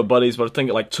thought they were buddies, but I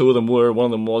think like 2 of them were, one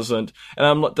of them wasn't.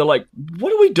 And they're like,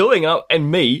 what are we doing?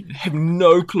 And me have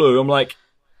no clue. I'm like,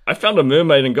 I found a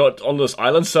mermaid and got on this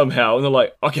island somehow. And they're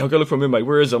like, okay, I'll go look for a mermaid.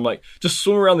 Where is it? I'm like, just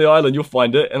swim around the island, you'll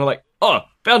find it. And I'm like, oh,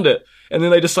 found it. And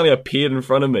then they just suddenly appeared in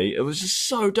front of me. It was just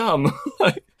so dumb.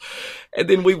 And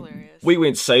then we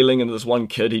went sailing, and this one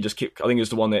kid, he just kept, I think he was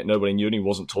the one that nobody knew, and he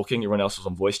wasn't talking. Everyone else was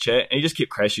on voice chat, and he just kept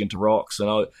crashing into rocks. And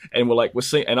I was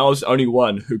the only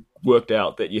one who worked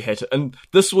out that you had to, and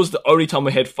this was the only time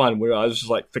I had fun where I was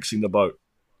just like fixing the boat,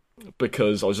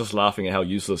 because I was just laughing at how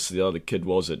useless the other kid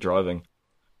was at driving.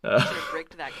 You should have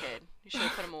bricked that kid. You should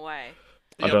have put him away.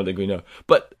 I don't think we know.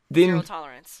 But then 0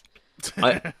 tolerance.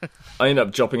 I ended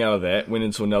up dropping out of that, went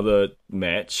into another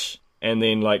match, and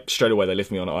then like straight away they left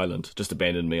me on an island, just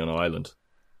abandoned me on an island.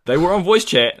 They were on voice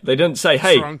chat. They didn't say,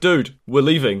 hey, dude, we're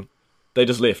leaving. They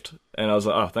just left. And I was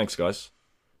like, oh, thanks, guys.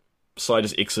 So I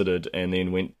just exited and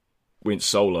then went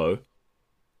solo.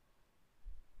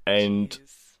 And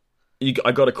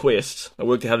I got a quest. I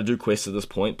worked out how to do quests at this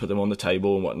point, put them on the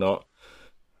table and whatnot.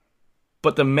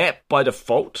 But the map, by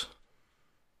default,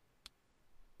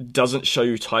 doesn't show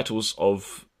you titles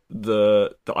of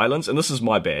the islands, and this is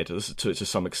my bad. This is to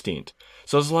some extent.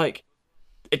 So I was like,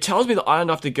 it tells me the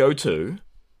island I have to go to.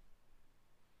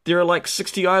 There are like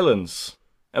 60 islands.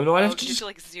 And I have to just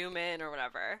like zoom in or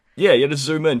whatever. Yeah, you have to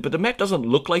zoom in, but the map doesn't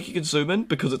look like you can zoom in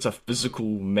because it's a physical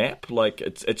map. Like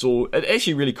it's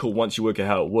actually really cool once you work out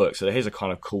how it works. It has a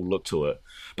kind of cool look to it.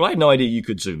 But I had no idea you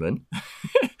could zoom in.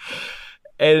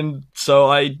 And so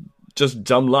I just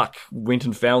dumb luck went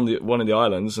and found one of the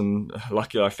islands, and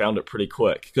luckily I found it pretty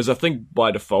quick, because I think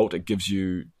by default it gives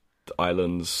you the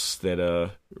islands that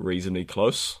are reasonably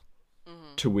close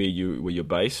to where you're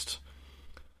based.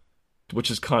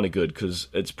 which is kind of good because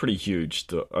it's pretty huge.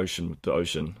 The ocean.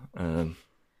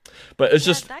 But it's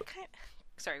just that kind.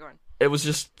 Sorry, go on.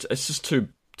 it's just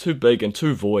too big and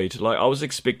too void. Like I was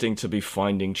expecting to be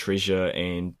finding treasure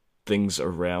and things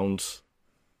around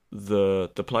the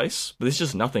place, but there's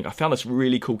just nothing. I found this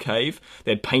really cool cave.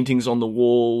 They had paintings on the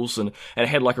walls, and it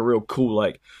had like a real cool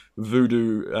like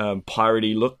voodoo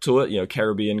piratey look to it,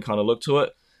 Caribbean kind of look to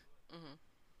it. Mm-hmm.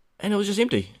 And it was just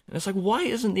empty. And it's like, why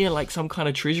isn't there like some kind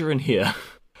of treasure in here?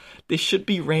 There should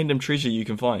be random treasure you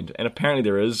can find, and apparently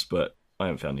there is, but I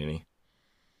haven't found any.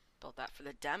 Built that for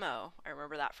the demo. I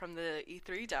remember that from the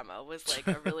E3 demo was like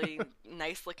a really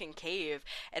nice looking cave,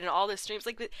 and in all the streams,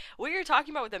 like what you're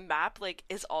talking about with the map, like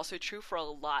is also true for a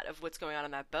lot of what's going on in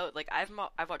that boat. Like I've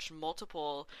watched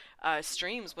multiple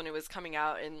streams when it was coming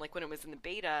out and like when it was in the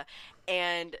beta,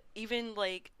 and even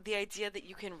like the idea that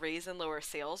you can raise and lower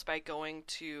sails by going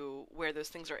to where those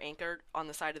things are anchored on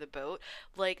the side of the boat.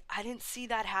 Like I didn't see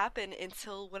that happen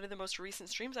until one of the most recent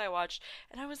streams I watched,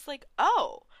 and I was like,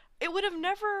 oh. It would have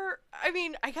never. I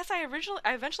mean, I guess I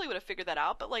eventually would have figured that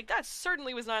out, but like that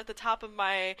certainly was not at the top of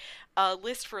my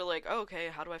list for like, oh, okay,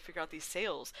 how do I figure out these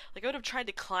sails? Like I would have tried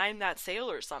to climb that sail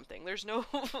or something. There's no,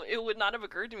 it would not have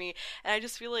occurred to me. And I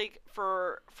just feel like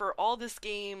for all this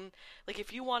game, like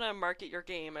if you want to market your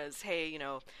game as, hey,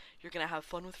 you're gonna have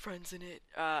fun with friends in it.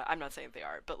 I'm not saying they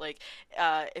are, but like,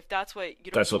 if that's what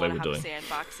you don't want to have a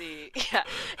sandboxy, yeah.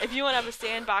 If you want to have a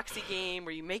sandboxy game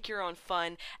where you make your own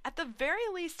fun, at the very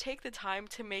least, take the time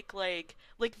to make like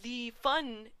the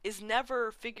fun is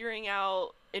never figuring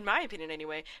out, in my opinion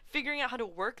anyway, figuring out how to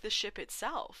work the ship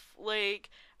itself. Like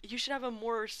you should have a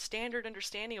more standard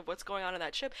understanding of what's going on in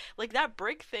that ship. Like that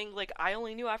brig thing, like I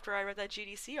only knew after I read that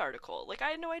GDC article. Like I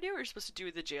had no idea what you're supposed to do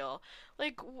with the jail.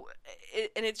 Like,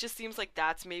 and it just seems like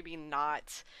that's maybe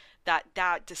not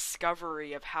that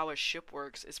discovery of how a ship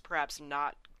works is perhaps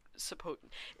not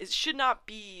it should not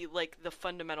be like the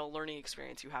fundamental learning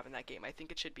experience you have in that game. I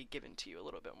think it should be given to you a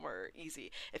little bit more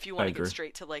easy if you want to get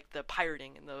straight to like the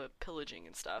pirating and the pillaging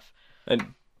and stuff.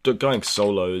 And going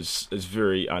solo is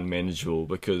very unmanageable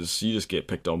because you just get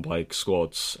picked on by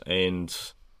squads, and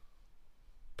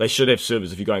they should have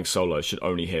servers. If you're going solo, should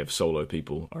only have solo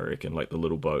people, I reckon, like the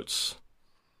little boats.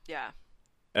 Yeah.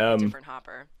 Different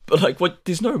hopper. But like, what?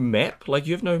 There's no map. Like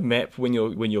you have no map when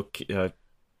you're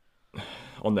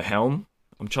on the helm.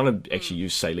 I'm trying to actually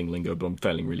use sailing lingo, but I'm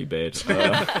failing really bad.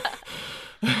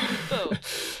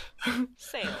 Boats.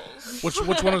 Sails. Which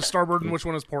one is starboard and which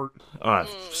one is port?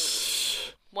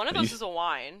 One of those is a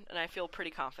wine, and I feel pretty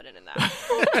confident in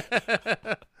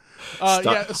that.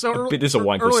 Yeah, so I bet there's a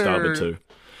wine called starboard too.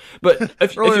 But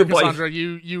if you're Kassandra,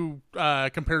 you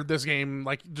compared this game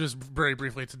like just very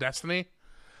briefly to Destiny,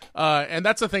 and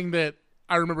that's a thing that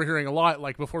I remember hearing a lot.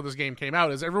 Like before this game came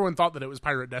out, is everyone thought that it was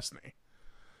Pirate Destiny.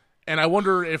 And I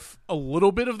wonder if a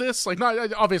little bit of this, like,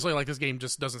 not obviously, like, this game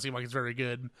just doesn't seem like it's very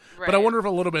good. Right. But I wonder if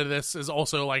a little bit of this is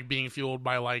also, like, being fueled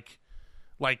by, like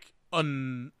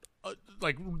having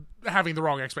the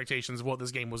wrong expectations of what this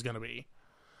game was going to be.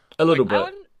 A little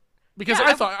bit. Because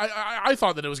yeah, I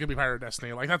thought that it was going to be Pirate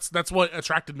Destiny. Like, that's what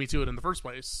attracted me to it in the first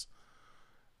place.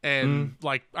 And,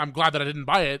 like, I'm glad that I didn't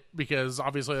buy it, because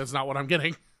obviously that's not what I'm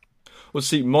getting. Well,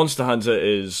 see, Monster Hunter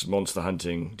is Monster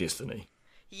Hunting Destiny.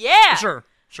 Yeah! Sure.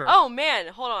 Oh man,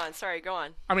 hold on. Sorry, go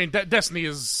on. I mean, Destiny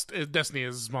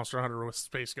is Monster Hunter with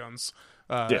space guns,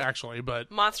 actually.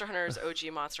 But Monster Hunter is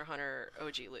OG Monster Hunter,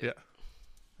 OG loot. Yeah,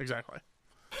 exactly.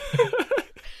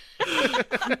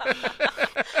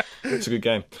 It's a good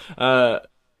game. Yeah,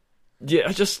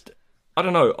 I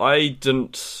don't know. I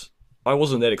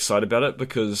wasn't that excited about it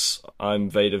because I'm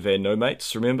Vita Van No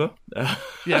Mates. Remember?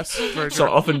 Yes, very true. So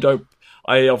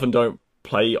I often don't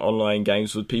play online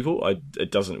games with people. It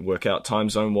doesn't work out time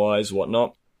zone wise,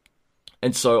 whatnot.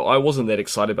 And so I wasn't that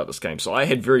excited about this game. So I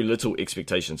had very little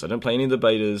expectations. I didn't play any of the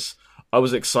betas. I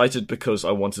was excited because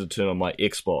I wanted to turn on my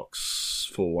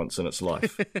Xbox for once in its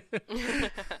life.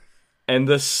 And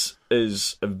this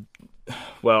is,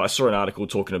 I saw an article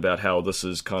talking about how this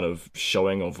is kind of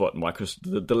showing of what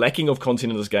the lacking of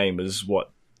content in this game is what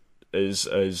is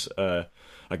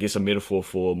I guess a metaphor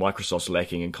for Microsoft's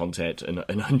lacking in content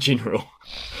in general.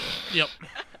 Yep.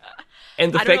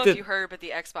 And I don't know if you heard, but the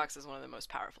Xbox is one of the most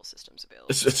powerful systems available.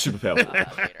 It's super powerful.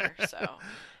 Later, so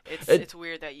it's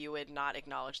weird that you would not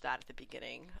acknowledge that at the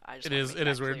beginning. It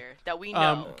is weird that we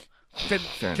know.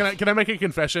 Can I make a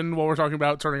confession while we're talking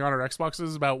about turning on our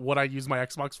Xboxes about what I use my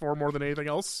Xbox for more than anything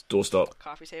else? Doorstop.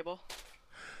 Coffee table.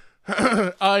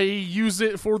 I use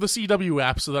it for the CW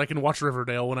app so that I can watch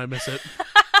Riverdale when I miss it.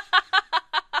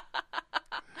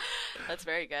 That's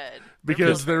very good.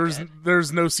 Because there's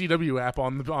no CW app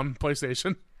on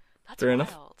PlayStation. That's fair wild.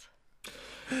 enough.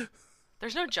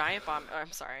 There's no giant bomb. Oh,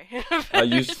 I'm sorry.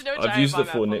 I've used it for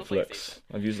Netflix.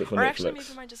 I've used it for Netflix. Or actually, maybe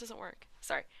mine just doesn't work.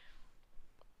 Sorry.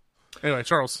 Anyway,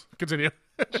 Charles, continue.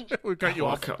 We cut you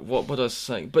off. What was I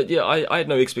saying? But yeah, I had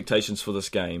no expectations for this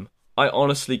game. I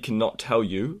honestly cannot tell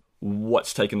you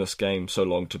what's taken this game so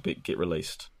long to get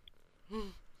released.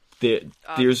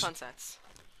 There's Sunsets.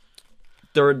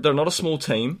 They're not a small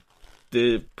team.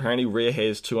 Apparently Rare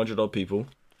has 200 odd people,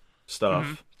 staff.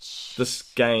 Mm-hmm. This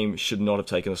game should not have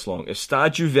taken this long. If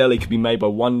Stardew Valley could be made by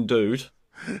one dude.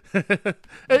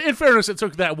 In fairness, it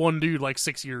took that one dude like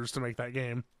 6 years to make that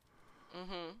game.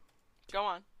 Mm-hmm. Go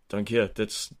on. Don't care.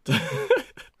 That's. I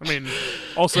mean,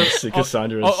 also,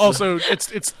 Kassandra.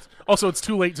 Also, it's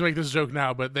too late to make this joke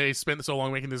now. But they spent so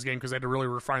long making this game because they had to really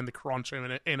refine the crunch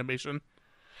animation.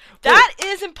 That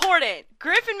is important.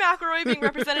 Griffin McElroy being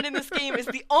represented in this game is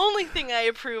the only thing I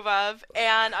approve of,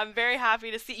 and I'm very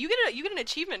happy to see you get an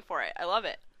achievement for it. I love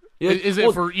it. Yeah, is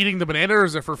it for eating the banana, or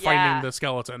is it for finding the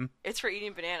skeleton? It's for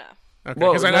eating banana. Okay,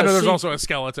 because I know there's also a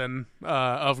skeleton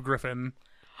of Griffin.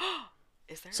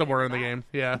 Is there somewhere in the game?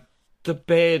 Yeah. The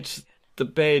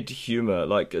bad humor,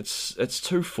 like it's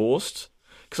too forced.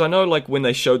 Because I know, like, when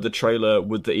they showed the trailer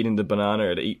with the eating the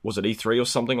banana was it E3 or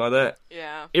something like that?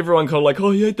 Yeah. Everyone kind of like,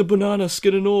 oh, you ate the banana,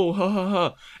 skin and all, ha ha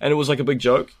ha. And it was like a big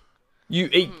joke. You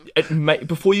eat it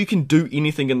before you can do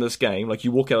anything in this game. Like,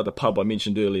 you walk out of the pub I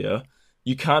mentioned earlier,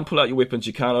 you can't pull out your weapons,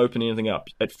 you can't open anything up.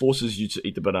 It forces you to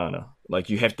eat the banana. Like,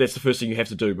 that's the first thing you have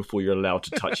to do before you're allowed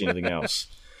to touch anything else.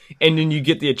 And then you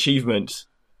get the achievement,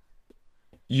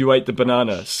 you ate the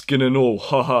banana, skin and all,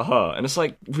 ha ha ha. And it's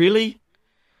like, really?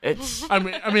 It's. I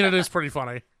mean, it is pretty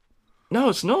funny. No,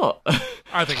 it's not.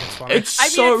 I think it's funny.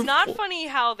 It's not funny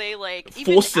how they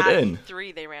even forced it at in.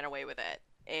 E3 they ran away with it,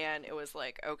 and it was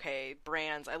like, okay,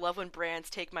 brands. I love when brands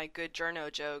take my good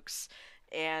journo jokes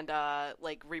and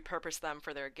repurpose them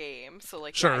for their game. So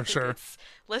like, sure. It's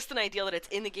less than ideal that it's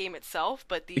in the game itself,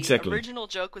 but the original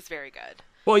joke was very good.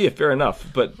 Well, yeah, fair enough.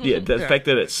 But yeah, the fact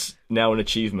that it's now an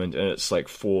achievement and it's like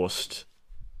forced.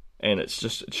 And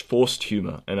it's forced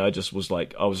humor, and I was just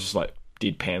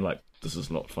deadpan, like, this is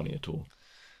not funny at all.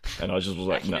 And I just was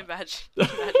like, no. I can imagine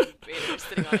Vader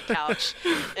sitting on a couch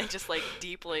and just like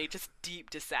deep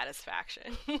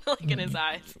dissatisfaction, like in his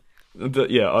eyes.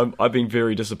 I've been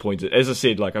very disappointed. As I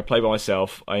said, like, I play by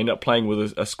myself. I end up playing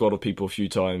with a squad of people a few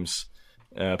times,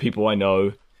 people I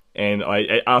know. And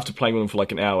after playing with them for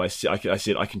like an hour, I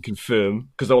said I can confirm,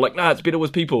 because they were like, nah, it's better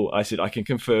with people. I said I can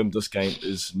confirm this game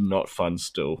is not fun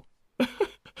still.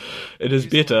 It is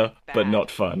better, but not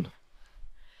fun.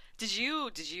 Did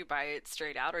you buy it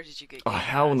straight out, or did you get? Oh,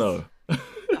 hell no.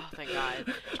 Oh, thank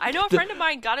God. I know a friend of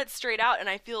mine got it straight out, and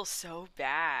I feel so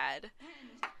bad.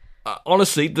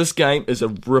 Honestly, this game is a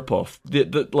rip-off.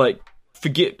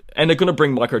 Forget, and they're going to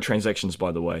bring microtransactions,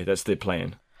 by the way. That's their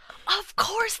plan. Of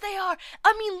course they are.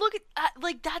 I mean, look at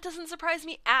that doesn't surprise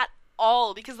me at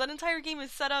all, because that entire game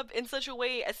is set up in such a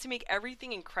way as to make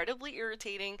everything incredibly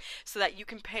irritating, so that you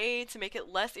can pay to make it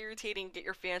less irritating, get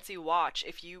your fancy watch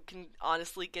if you can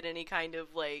honestly get any kind of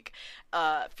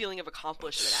feeling of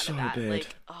accomplishment out of that. Bad.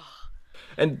 Like, ugh.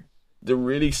 And the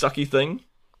really sucky thing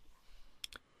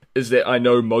is that I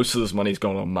know most of this money's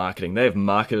gone on marketing. They have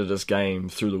marketed this game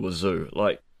through the wazoo.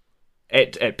 Like,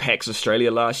 at PAX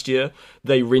Australia last year,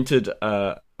 they rented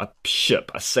a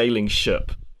sailing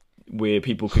ship, where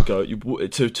people could go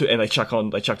to and they chucked on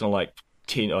like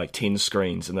 10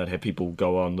 screens, and they'd have people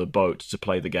go on the boat to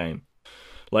play the game.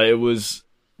 Like,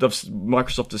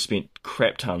 Microsoft has spent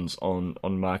crap tons on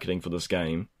marketing for this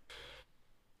game,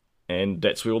 and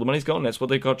that's where all the money's gone. That's what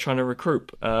they got trying to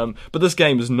recruit. But this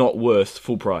game is not worth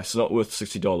full price. It's not worth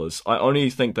 $60. I only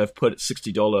think they've put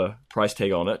 $60 price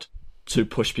tag on it to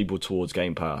push people towards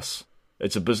Game Pass.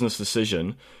 It's a business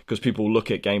decision, because people look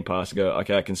at Game Pass and go,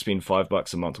 okay, I can spend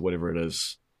 $5 a month or whatever it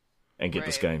is and get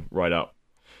this game right up.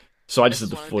 So I just did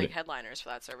the 40 big headliners for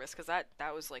that service, because that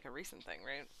was like a recent thing,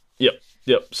 right?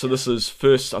 Yep. So this is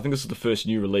the first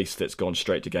new release that's gone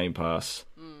straight to Game Pass,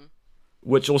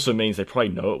 which also means they probably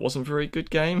know it wasn't a very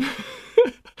good game.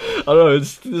 I don't know.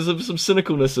 There's some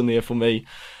cynicalness in there for me,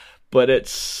 but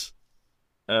it's.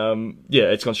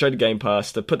 It's gone straight to Game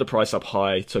Pass. They put the price up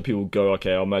high, so people go,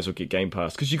 okay, I might as well get Game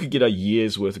Pass, because you could get a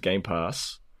year's worth of Game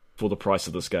Pass for the price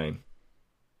of this game.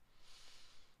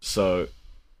 So,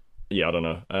 yeah, I don't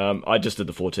know. I just did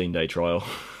the 14-day trial.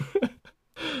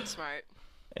 Smart.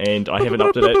 And I haven't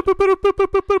up to date.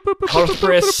 Hot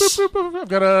press. I've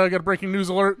got a breaking news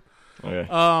alert. Okay.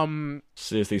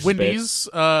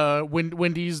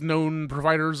 Wendy's, known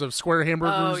providers of square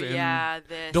hamburgers and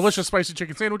delicious spicy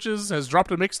chicken sandwiches, has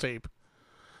dropped a mixtape.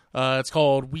 It's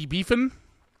called We Beefin'.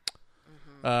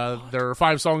 There are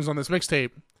 5 songs on this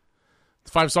mixtape.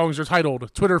 The 5 songs are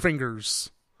titled Twitter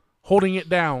Fingers, Holding It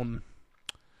Down,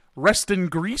 Rest in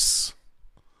Grease,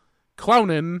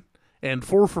 Clownin', and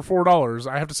 4 for $4.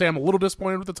 I have to say I'm a little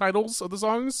disappointed with the titles of the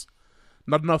songs.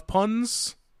 Not enough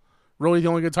puns. Really, the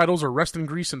only good titles are Rest in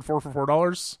Grease and 4 for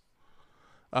 $4.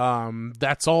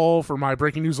 That's all for my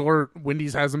breaking news alert.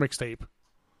 Wendy's has a mixtape.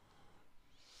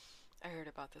 I heard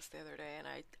about this the other day, and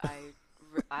I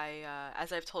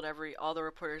as I've told all the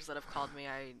reporters that have called me,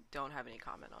 I don't have any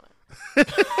comment on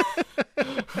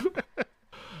it.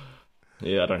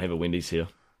 Yeah, I don't have a Wendy's here.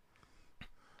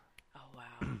 Oh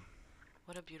wow,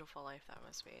 what a beautiful life that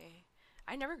must be.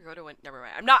 I never go to never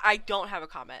mind. I don't have a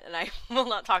comment, and I will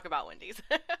not talk about Wendy's.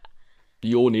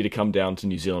 You all need to come down to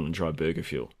New Zealand and try Burger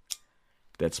Fuel.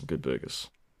 That's some good burgers.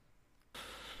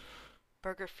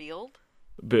 Burger Field?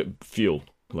 Fuel.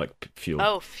 Like fuel.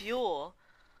 Oh, fuel.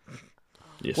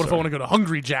 Yes, what if I want to go to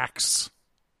Hungry Jack's?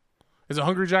 Is it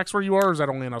Hungry Jack's where you are, or is that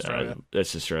only in Australia?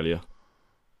 That's Australia.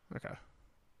 Okay.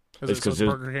 Is it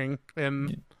Burger King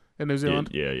in New Zealand?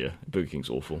 Yeah. Burger King's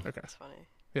awful. Okay. That's funny.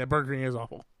 Yeah, Burger King is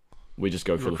awful. We just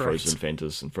go for the correct. frozen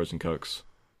Fantas and frozen Cokes.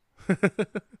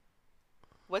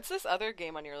 What's this other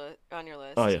game on your list?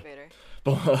 Oh, yeah. Vader?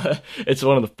 It's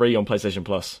one of the free on PlayStation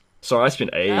Plus. So I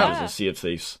spent ages Ah. in Sea of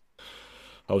Thieves.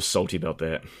 I was salty about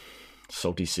that.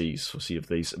 Salty seas for Sea of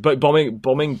Thieves. But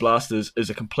Bombing Blasters is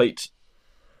a complete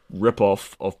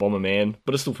rip-off of Bomberman,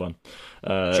 but it's still fun.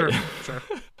 Sure.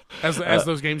 As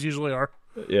those games usually are.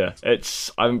 Yeah, I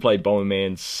haven't played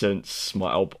Bomberman since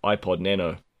my iPod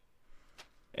Nano.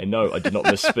 And no, I did not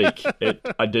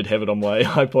misspeak. I did have it on my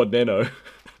iPod Nano.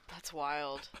 That's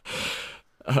wild.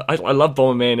 I loved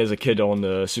Bomberman as a kid on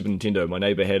the Super Nintendo. My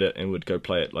neighbor had it and would go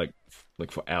play it like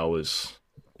for hours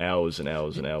and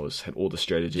hours and hours. Had all the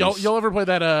strategies. Y'all ever play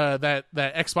that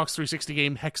Xbox 360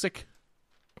 game Hexic?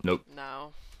 Nope.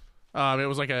 No. It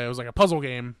was like a puzzle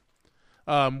game,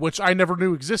 which I never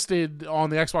knew existed on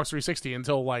the Xbox 360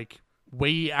 until like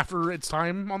way after its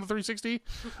time on the 360.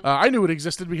 I knew it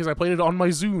existed because I played it on my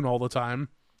Zune all the time.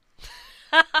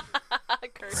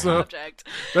 Cursed object.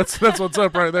 That's what's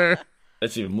up right there.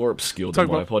 That's even more obscure than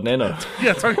my iPod Nano.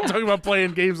 Yeah, talking about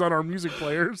playing games on our music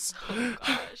players. Oh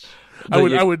gosh.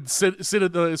 I would sit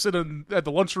at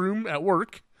the lunchroom at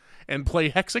work and play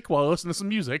Hexic while I listen to some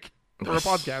music or a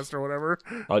podcast or whatever.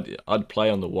 I'd play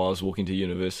on the while I was walking to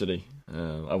university.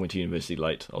 I went to university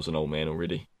late. I was an old man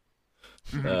already.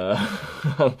 But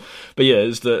yeah,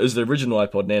 it's the original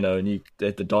iPod Nano, and you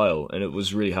had the dial, and it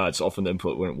was really hard. So often the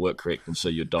input wouldn't work correct, and so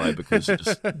you'd die because it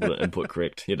just wouldn't input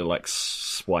correct. You had to like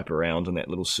swipe around in that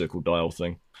little circle dial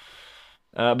thing.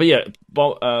 But yeah,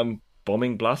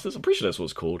 Bombing Blasters. I'm pretty sure that's what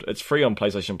it's called. It's free on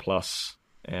PlayStation Plus.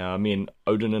 Me and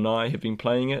Odin and I have been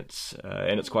playing it,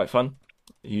 and it's quite fun.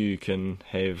 You can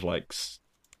have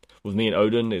with me and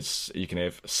Odin, you can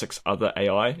have 6 other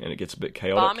AI, and it gets a bit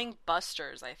chaotic. Bombing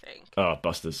Busters, I think. Oh,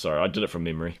 Busters. Sorry, I did it from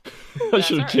memory. I That's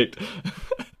should have alright. checked.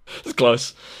 It's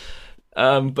close.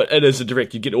 But it is a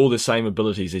direct. You get all the same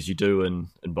abilities as you do in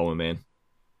Bomberman,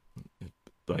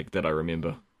 like that I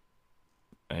remember.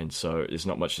 And so there's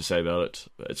not much to say about it.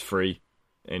 It's free,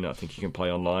 and I think you can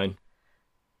play online.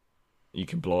 You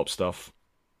can blow up stuff.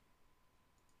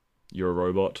 You're a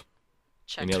robot.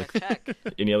 Check.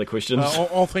 Any other questions?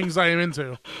 All things I am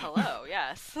into. Hello,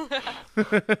 yes.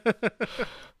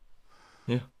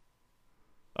 Yeah.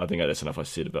 I think that's enough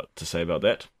to say about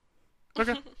that.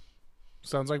 Okay.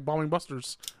 Sounds like Bombing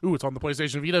Busters. Ooh, it's on the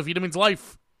PlayStation Vita. Vita means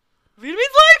life. Vita means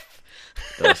life!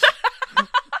 Yes.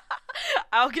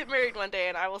 I'll get married one day,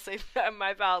 and I will say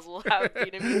my vows will have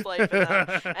Vita means life in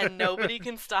them, and nobody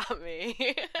can stop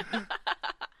me.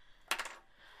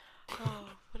 Oh,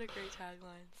 what a great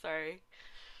tagline. Sorry.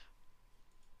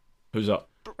 Who's up?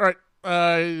 All right.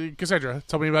 Kassandra,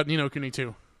 tell me about Ni no Kuni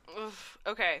 2. Oof.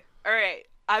 Okay. All right.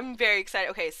 I'm very excited.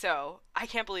 Okay, so I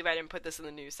can't believe I didn't put this in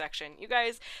the news section. You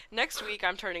guys, next week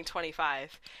I'm turning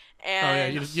 25,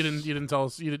 and you didn't tell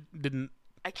us. You didn't.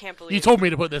 I can't believe You told me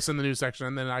to put this in the news section,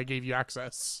 and then I gave you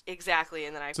access exactly,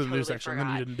 and then I to the totally news section, forgot. and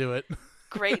then you didn't do it.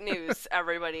 Great news,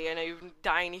 everybody, and I'm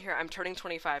dying to hear. I'm turning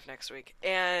 25 next week,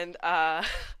 and as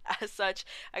such,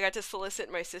 I got to solicit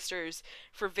my sisters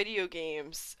for video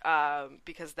games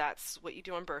because that's what you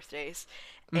do on birthdays.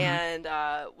 Mm-hmm. And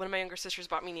one of my younger sisters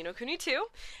bought me Ni no Kuni 2,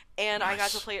 and nice. I got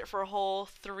to play it for a whole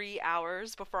 3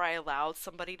 hours before I allowed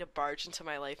somebody to barge into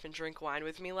my life and drink wine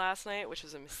with me last night, which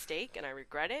was a mistake, and I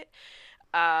regret it.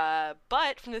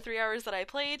 But from the 3 hours that I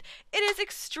played, it is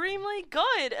extremely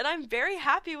good, and I'm very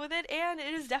happy with it, and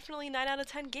it is definitely 9 out of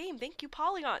 10 game. Thank you,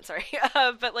 Polygon. Sorry.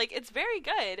 But, like, it's very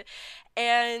good.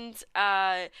 And,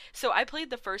 so I played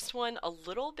the first one a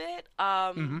little bit,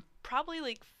 probably,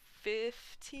 like,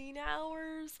 15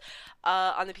 hours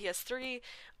on the PS3,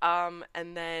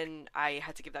 and then I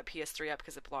had to give that PS3 up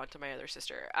because it belonged to my other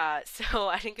sister, so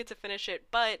I didn't get to finish it,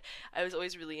 but I was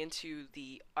always really into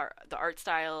the art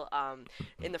style.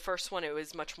 In the first one, it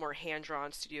was much more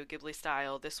hand-drawn Studio Ghibli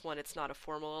style. This one, it's not a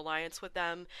formal alliance with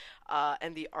them,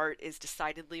 and the art is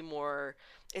decidedly more,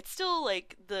 it's still,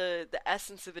 like, the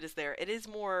essence of it is there. It is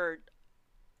more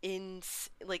in,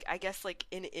 like, I guess, like,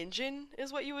 in engine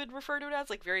is what you would refer to it as,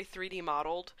 like, very 3D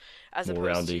modeled as More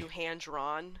opposed roundy. to hand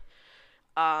drawn.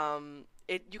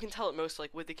 You can tell it most,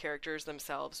 like, with the characters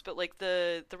themselves, but, like,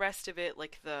 the rest of it,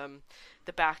 like, the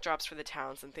backdrops for the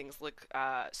towns and things look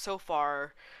so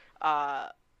far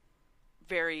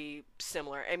very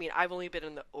similar. I mean, I've only been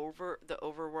in the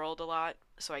overworld a lot,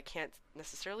 so I can't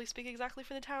necessarily speak exactly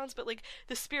for the towns, but, like,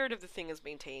 the spirit of the thing is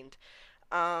maintained.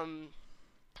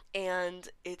 And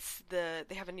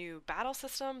they have a new battle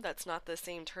system that's not the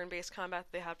same turn-based combat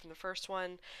they had from the first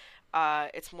one.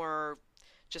 It's more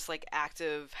just like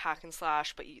active hack and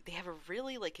slash, but they have a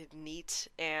really, like, neat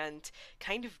and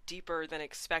kind of deeper than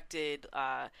expected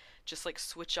just like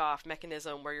switch off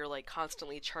mechanism where you're, like,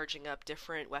 constantly charging up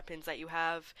different weapons that you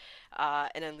have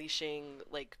and unleashing,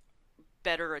 like,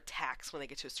 better attacks when they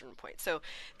get to a certain point. So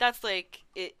that's, like,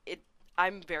 it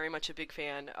I'm very much a big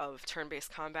fan of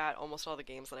turn-based combat. Almost all the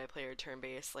games that I play are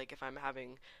turn-based, like, if I'm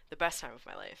having the best time of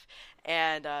my life.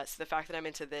 And so the fact that I'm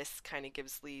into this kind of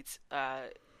gives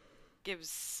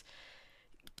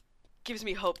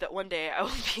me hope that one day I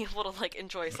will be able to, like,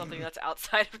 enjoy something that's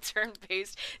outside of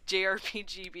turn-based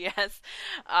JRPG BS.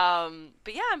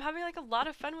 But yeah, I'm having, like, a lot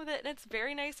of fun with it, and it's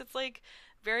very nice. It's, like,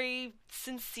 very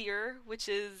sincere, which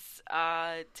is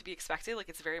to be expected. Like,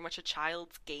 it's very much a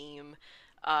child's game.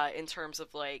 In terms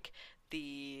of, like,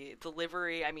 the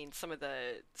delivery. I mean, some of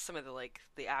the like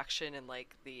the action and,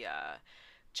 like, the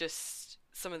just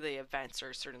some of the events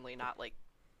are certainly not, like,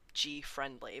 G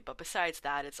friendly, but besides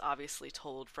that, it's obviously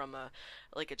told from a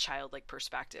childlike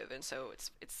perspective, and so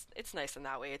it's nice in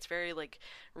that way. It's very, like,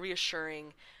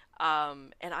 reassuring,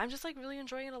 and I'm just, like, really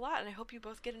enjoying it a lot, and I hope you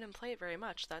both get in and play it very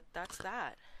much. That's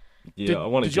that. Yeah, I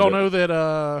want to. Did y'all know that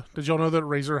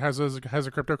Razer has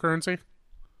a cryptocurrency?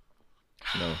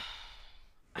 No.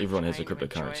 Everyone has a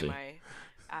cryptocurrency.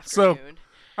 So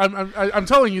I'm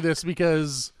telling you this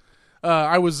because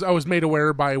I was made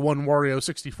aware by one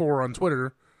Wario64 on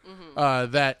Twitter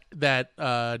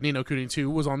that Ni no Kuni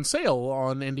 2 was on sale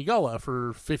on Indiegogo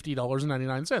for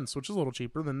 $50.99, which is a little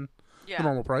cheaper than the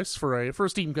normal price for a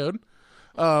Steam code.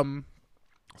 So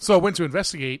I went to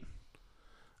investigate,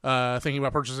 thinking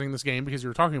about purchasing this game because you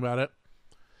were talking about it.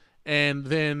 And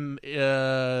then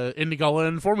Indiegogo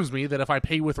informs me that if I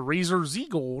pay with Razer Z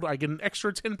Gold, I get an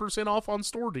extra 10% off on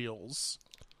store deals.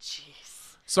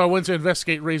 Jeez. So I went to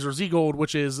investigate Razer Z Gold,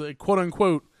 which is,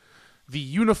 quote-unquote, the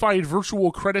unified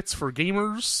virtual credits for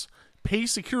gamers. Pay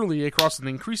securely across an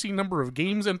increasing number of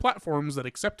games and platforms that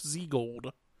accept Z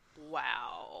Gold.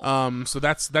 Wow. So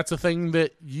that's a thing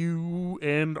that you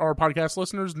and our podcast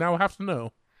listeners now have to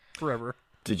know forever.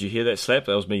 Did you hear that slap?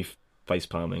 That was me face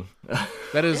palming.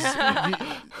 That is,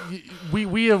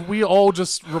 we all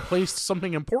just replaced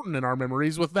something important in our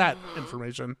memories with that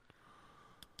information.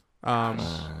 But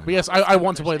yes, I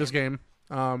want to play this game.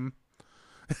 I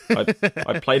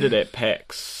played it at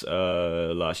PAX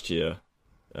last year.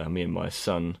 Me and my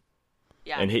son.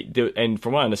 Yeah. And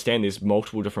from what I understand, there's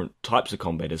multiple different types of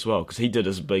combat as well, because he did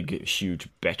his big, huge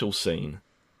battle scene,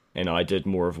 and I did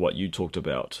more of what you talked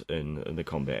about in the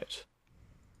combat.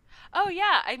 Oh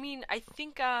yeah, I mean, I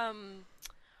think I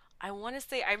want to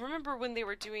say I remember when they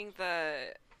were doing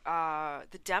the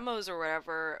demos or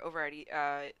whatever over at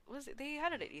they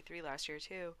had it at E3 last year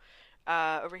too.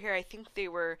 Over here, I think they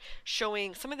were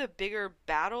showing some of the bigger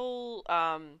battle.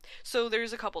 So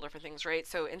there's a couple different things, right?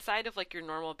 So inside of, like, your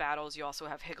normal battles, you also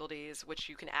have higgledies, which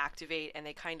you can activate, and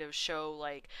they kind of show,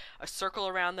 like, a circle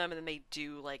around them, and then they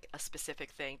do, like, a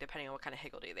specific thing depending on what kind of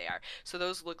higgledy they are. So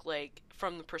those look like,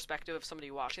 from the perspective of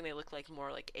somebody watching, they look like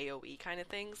more like AoE kind of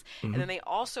things. Mm-hmm. And then they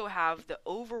also have the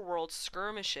overworld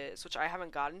skirmishes, which I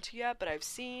haven't gotten to yet, but I've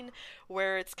seen,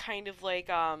 where it's kind of like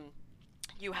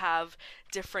you have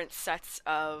different sets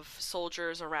of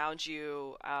soldiers around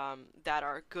you that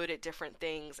are good at different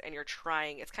things, and you're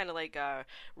trying. It's kind of like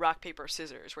rock paper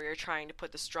scissors, where you're trying to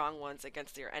put the strong ones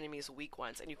against your enemy's weak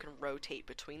ones, and you can rotate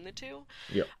between the two.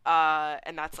 Yep.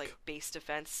 And that's like base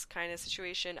defense kind of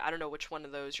situation. I don't know which one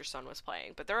of those your son was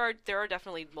playing, but there are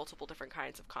definitely multiple different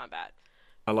kinds of combat.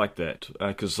 I like that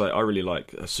because I really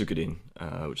like Suikoden,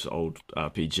 which is an old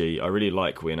RPG. I really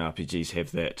like when RPGs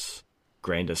have that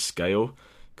grander scale,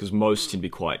 because most can be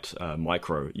quite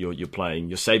micro.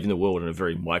 You're saving the world on a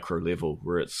very micro level,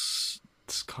 where it's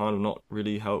kind of not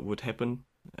really how it would happen.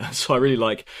 So I really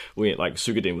like when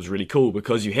Suikoden was really cool,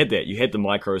 because you had the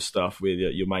micro stuff where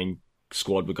your main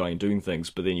squad were going and doing things,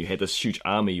 but then you had this huge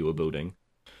army you were building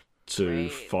to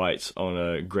fight on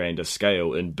a grander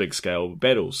scale in big scale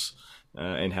battles.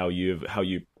 And how you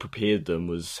prepared them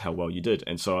was how well you did.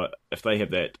 And so if they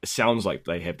have that, it sounds like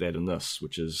they have that in this,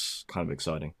 which is kind of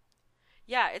exciting.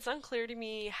 Yeah, it's unclear to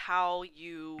me how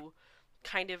you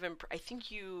kind of I think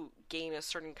you gain a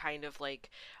certain kind of like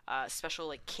special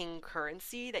like king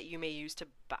currency that you may use to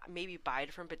maybe buy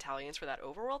different battalions for that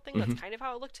overworld thing. That's kind of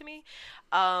how it looked to me.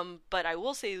 But I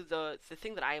will say the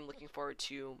thing that I am looking forward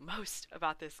to most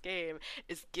about this game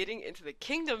is getting into the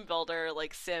kingdom builder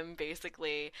like sim,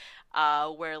 basically,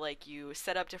 where like you're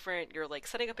like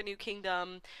setting up a new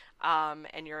kingdom,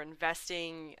 and you're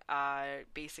investing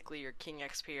basically your king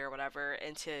XP or whatever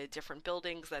into different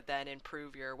buildings that then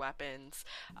improve your weapons,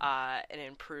 and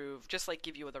improve, just like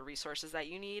give you the resources that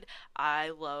you need.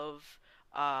 I love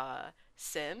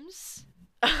Sims.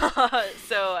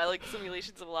 So I like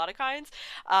simulations of a lot of kinds.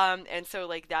 And so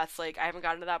like that's like, I haven't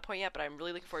gotten to that point yet, but I'm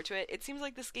really looking forward to it. It seems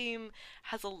like this game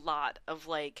has a lot of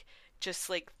like just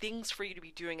like things for you to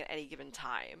be doing at any given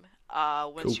time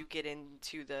once you get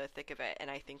into the thick of it.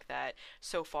 And I think that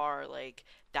so far, like,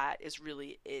 that is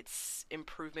really its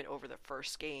improvement over the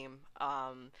first game.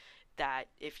 That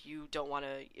if you're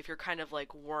kind of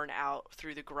like worn out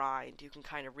through the grind, you can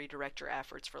kind of redirect your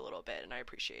efforts for a little bit, and I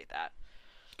appreciate that.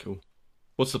 Cool.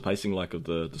 What's the pacing like of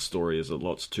the story? Is it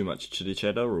lots too much chitty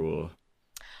chatter, or?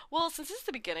 Well, since it's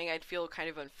the beginning, I'd feel kind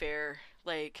of unfair,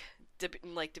 like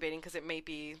debating, because it may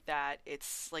be that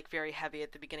it's like very heavy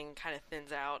at the beginning and kind of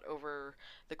thins out over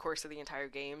the course of the entire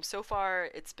game. So far,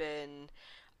 it's been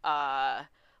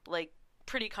like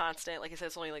pretty constant. Like I said,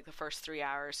 it's only like the first 3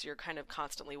 hours, so you're kind of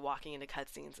constantly walking into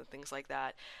cutscenes and things like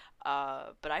that.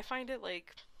 But I find it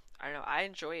like, I don't know, I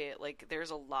enjoy it. Like there's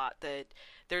a lot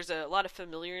of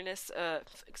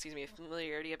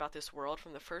familiarity about this world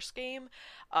from the first game.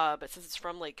 But since it's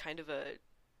from like kind of a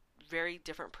very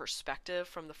different perspective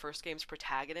from the first game's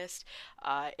protagonist,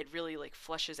 it really like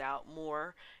fleshes out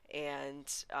more,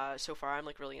 and so far I'm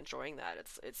like really enjoying that.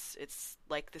 It's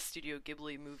like the Studio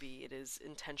Ghibli movie it is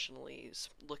intentionally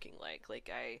looking like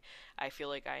I feel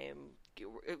like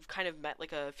I've kind of met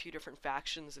like a few different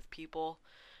factions of people,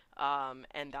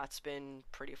 and that's been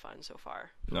pretty fun so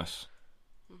far. Nice.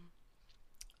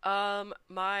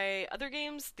 My other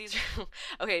games, these are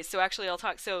okay, so actually I'll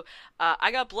talk. So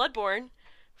I got Bloodborne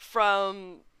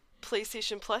from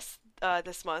PlayStation Plus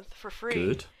this month for free.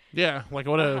 Good. Yeah, like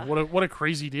what a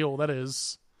crazy deal that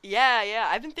is. Yeah.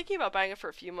 I've been thinking about buying it for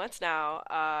a few months now,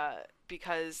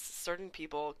 because certain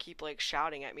people keep like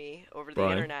shouting at me over the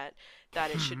internet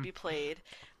that it should be played.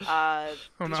 I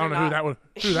don't know who that might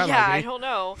be. I don't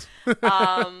know.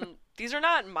 These are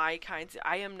not my kinds.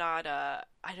 I am not a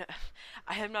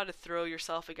throw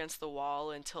yourself against the wall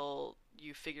until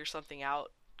you figure something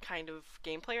out kind of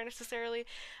game player necessarily.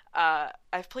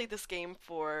 I've played this game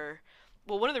for,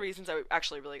 well, one of the reasons I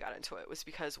actually really got into it was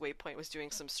because Waypoint was doing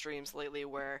some streams lately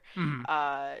where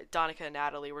Donica and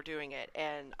Natalie were doing it,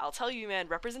 and I'll tell you, man,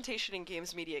 representation in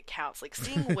games media counts. Like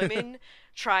seeing women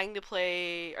trying to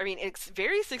play, I mean, it's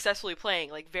very successfully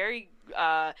playing, like very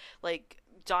like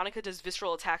Donica does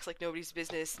visceral attacks like nobody's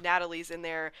business. Natalie's in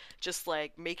there just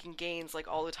like making gains like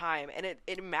all the time, and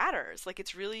it matters. Like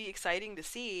it's really exciting to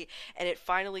see, and it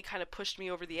finally kind of pushed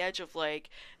me over the edge of like,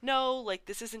 no, like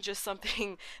this isn't just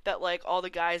something that like all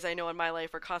the guys I know in my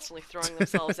life are constantly throwing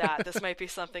themselves at. This might be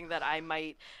something that I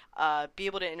might be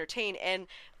able to entertain. And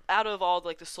out of all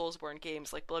like the Soulsborne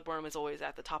games, like Bloodborne was always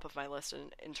at the top of my list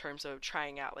in terms of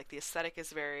trying out. Like the aesthetic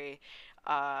is very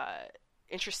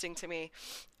interesting to me,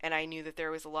 and I knew that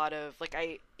there was a lot of like,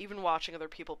 I even watching other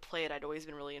people play it, I'd always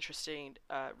been really interested in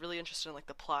like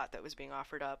the plot that was being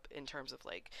offered up in terms of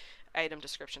like item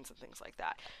descriptions and things like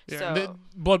that. Yeah, so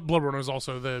Bloodborne is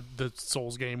also the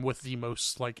Souls game with the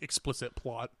most like explicit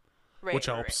plot, which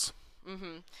helps.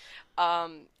 Right.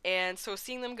 And so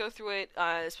seeing them go through it,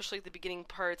 especially the beginning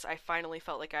parts, I finally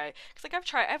felt like because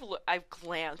like I've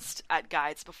glanced at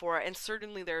guides before, and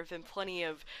certainly there have been plenty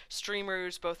of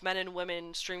streamers, both men and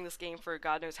women, streaming this game for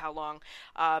God knows how long.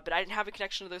 But I didn't have a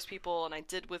connection to those people, and I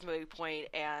did with Waypoint,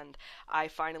 and I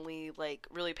finally like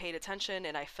really paid attention,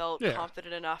 and I felt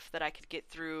confident enough that I could get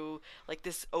through like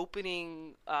this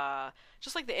opening,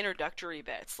 just like the introductory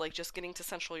bits, like just getting to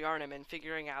Central Yharnam and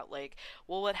figuring out like,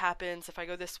 well, what happens if I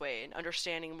go this way, and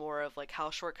understanding more of like how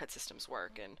shortcut systems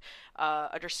work, and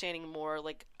understanding more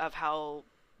like of how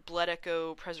blood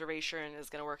echo preservation is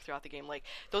going to work throughout the game. Like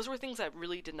those were things that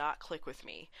really did not click with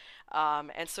me,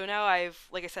 and so now I've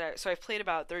played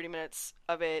about 30 minutes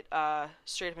of it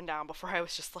straight up and down before I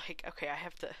was just like, okay,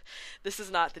 this is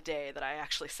not the day that I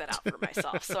actually set out for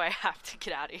myself, so I have to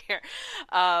get out of here.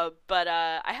 But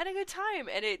I had a good time,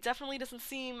 and it definitely doesn't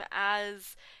seem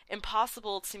as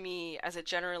impossible to me as it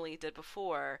generally did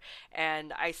before,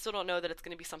 and I still don't know that it's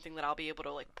going to be something that I'll be able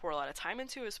to like pour a lot of time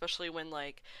into, especially when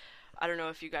like, I don't know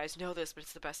if you guys know this, but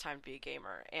it's the best time to be a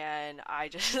gamer. And I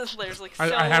just, there's like so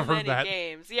I have many heard that.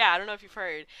 games. Yeah, I don't know if you've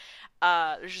heard.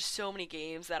 There's just so many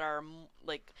games that are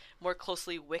like more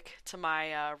closely wick to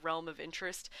my realm of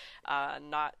interest.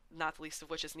 Not the least of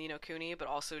which is Ni no Kuni, but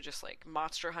also just like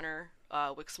Monster Hunter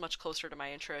wicks much closer to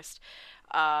my interest.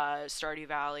 Stardew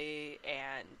Valley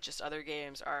and just other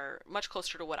games are much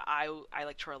closer to what I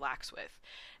like to relax with.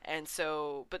 And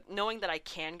so, but knowing that I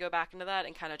can go back into that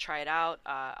and kind of try it out,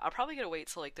 I'll probably gonna wait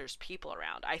till like there's people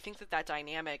around. I think that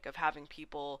dynamic of having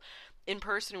people in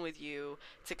person with you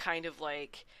to kind of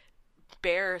like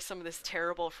bear some of this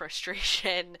terrible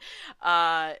frustration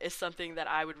is something that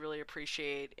I would really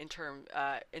appreciate in terms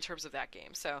of that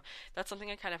game. So that's something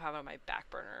I kind of have on my back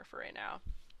burner for right now.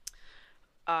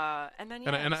 And then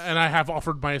and I have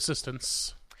offered my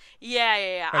assistance.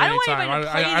 Yeah. I don't want anybody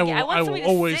to play the game. I will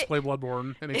always play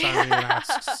Bloodborne anytime anyone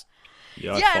asks.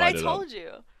 And I told you.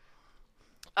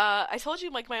 I told you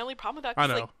like my only problem with that. I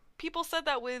know. Like, people said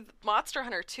that with Monster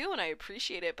Hunter 2, and I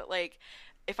appreciate it, but like,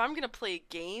 if I'm gonna play a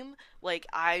game, like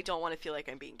I don't want to feel like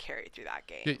I'm being carried through that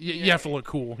game. You have to look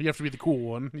cool. You have to be the cool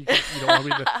one. You don't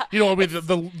want to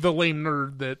be the lame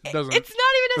nerd that doesn't. It's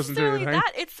not even necessarily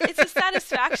that. It's the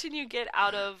satisfaction you get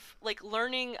out of like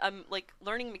learning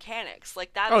mechanics.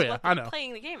 Like that is what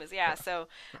playing the game is. Yeah. So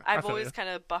I've always kind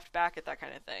of buffed back at that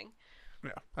kind of thing.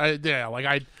 Yeah.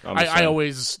 I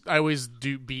always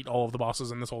do beat all of the bosses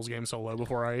in this whole game solo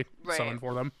before I summon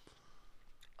for them.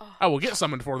 I will get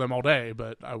summoned for them all day,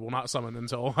 but I will not summon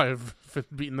until I've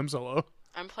beaten them solo.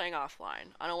 I'm playing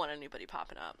offline. I don't want anybody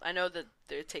popping up. I know that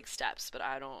it takes steps, but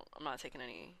I'm not taking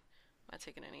any.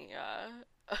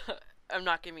 I'm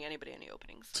not giving anybody any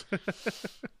openings.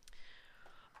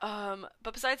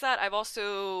 But besides that, I've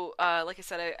also, like I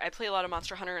said, I play a lot of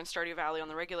Monster Hunter and Stardew Valley on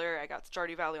the regular. I got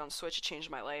Stardew Valley on Switch. It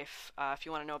changed my life. If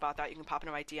you want to know about that, you can pop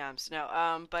into my DMs.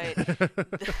 No, but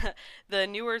the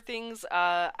newer things,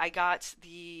 I got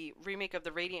the remake of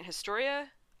the Radiant Historia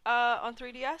on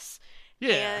 3DS.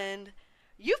 Yeah. And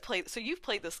you've played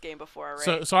this game before,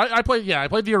 right? So I played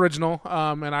the original,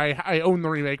 and I own the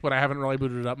remake, but I haven't really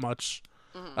booted it up much.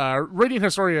 Mm-hmm. Radiant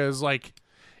Historia is like,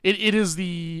 It is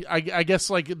the I guess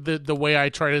like the way I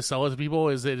try to sell it to people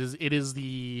is it is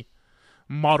the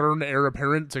modern heir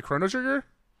apparent to Chrono Trigger.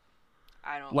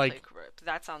 I don't like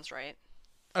that sounds right.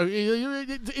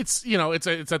 It's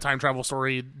it's a time travel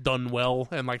story done well,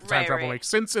 and like the time travel makes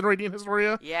sense in Radiant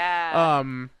Historia. Yeah.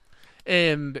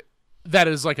 And that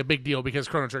is like a big deal because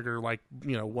Chrono Trigger, like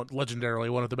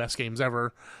legendarily one of the best games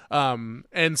ever.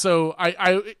 And so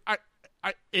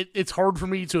it's hard for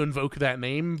me to invoke that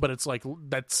name, but it's like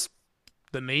that's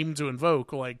the name to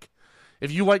invoke. Like,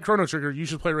 if you like Chrono Trigger, you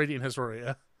should play Radiant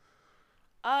Historia.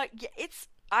 Yeah,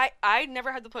 I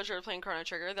never had the pleasure of playing Chrono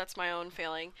Trigger. That's my own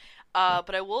failing.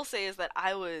 But I will say is that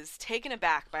I was taken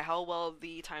aback by how well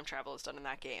the time travel is done in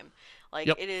that game. Like,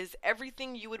 It is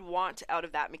everything you would want out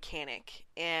of that mechanic,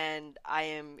 and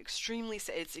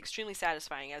it's extremely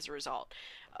satisfying as a result.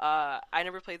 I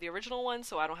never played the original one,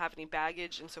 so I don't have any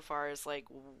baggage insofar as like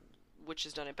which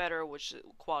has done it better, which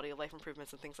quality of life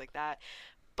improvements and things like that.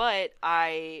 But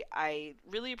I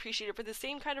really appreciate it for the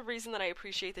same kind of reason that I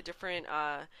appreciate the different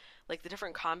the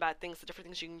different combat things, the different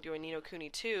things you can do in Ni no Kuni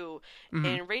 2. Mm-hmm.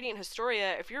 In Radiant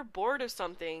Historia, if you're bored of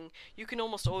something, you can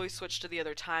almost always switch to the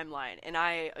other timeline, and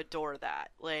I adore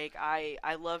that. Like, I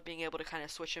love being able to kind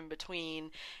of switch in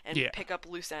between and pick up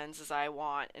loose ends as I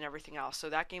want and everything else. So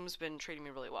that game's been treating me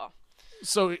really well.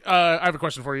 So I have a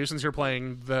question for you. Since you're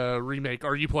playing the remake,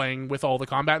 are you playing with all the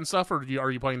combat and stuff, or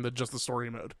are you playing just the story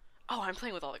mode? Oh, I'm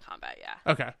playing with all the combat, yeah.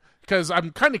 Okay. Because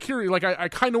I'm kind of curious, like, I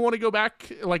kind of want to go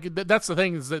back, like, that's the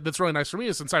thing that's really nice for me,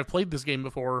 is since I've played this game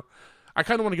before, I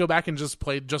kind of want to go back and just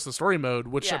play just the story mode,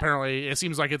 which apparently, it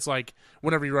seems like it's like,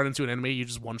 whenever you run into an enemy, you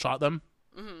just one-shot them.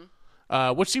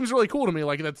 Which seems really cool to me,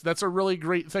 like, that's a really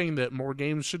great thing that more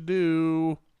games should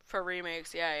do. For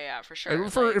remakes, yeah, for sure.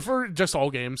 For just all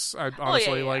games,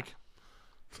 honestly, like...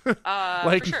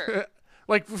 like, for sure.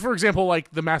 Like, for example,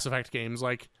 like, the Mass Effect games,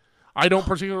 like, I don't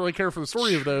particularly care for the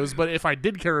story of those, but if I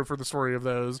did care for the story of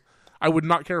those, I would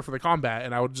not care for the combat,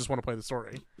 and I would just want to play the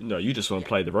story. No, you just want to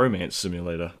play the romance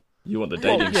simulator. You want the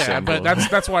dating sim. But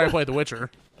that's why I play The Witcher.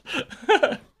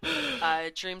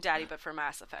 Dream Daddy, but for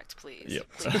Mass Effect, please. Yep.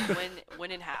 Please.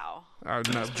 When and how? No,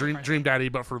 Dream Daddy,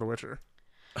 but for The Witcher.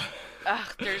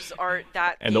 There's art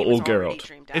that and the old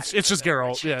Geralt. It's just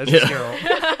Geralt. Yeah, it's just Geralt.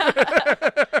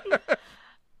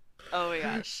 Oh my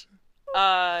gosh.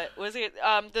 Was it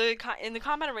in the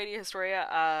Combat and Radio Historia?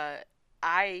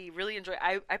 I really enjoy.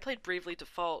 I played Bravely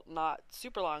Default not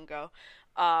super long ago,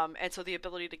 and so the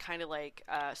ability to kind of like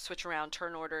switch around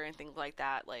turn order and things like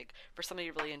that, like for somebody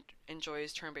who really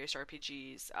enjoys turn-based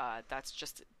RPGs, that's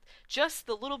just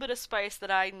the little bit of spice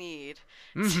that I need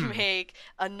to make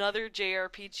another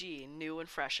JRPG new and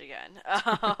fresh again.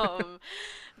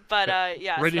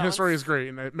 Yeah, Radio Historia is great,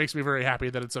 and it makes me very happy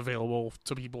that it's available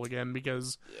to people again,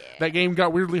 because that game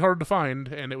got weirdly hard to find,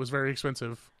 and it was very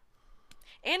expensive.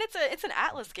 And it's an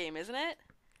Atlas game, isn't it?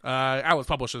 Atlas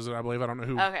publishes it, I believe. I don't know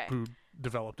who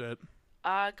developed it.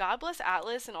 God bless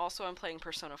Atlas, and also I'm playing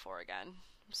Persona 4 again.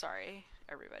 I'm sorry,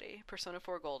 everybody. Persona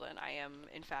 4 Golden. I am,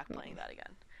 in fact, playing that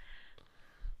again.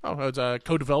 Oh, it's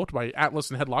co-developed by Atlas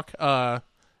and Headlock.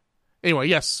 Anyway,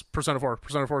 yes, Persona 4.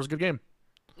 Persona 4 is a good game.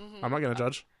 Mm-hmm. I'm not going to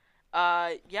judge.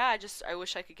 I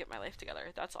wish I could get my life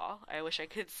together. That's all. I wish I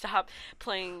could stop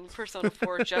playing Persona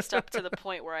 4 just up to the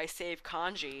point where I save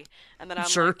kanji, and then I'm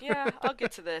like, yeah, I'll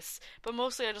get to this. But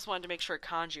mostly I just wanted to make sure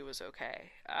kanji was okay.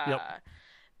 But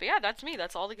yeah, that's me.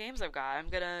 That's all the games I've got. I'm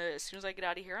gonna, as soon as I get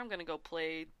out of here, I'm gonna go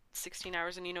play 16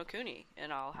 hours of Ni no Kuni,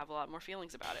 and I'll have a lot more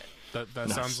feelings about it. That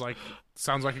nice.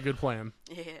 sounds like a good plan.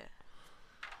 Yeah.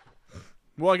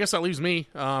 Well, I guess that leaves me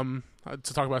to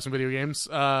talk about some video games.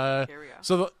 Here we go.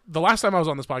 So the last time I was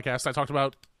on this podcast, I talked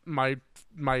about my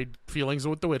feelings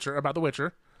with The Witcher, about The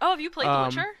Witcher. Oh, have you played The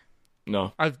Witcher?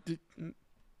 No.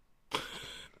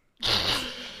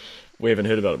 We haven't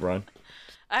heard about it, Brian.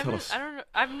 I don't know.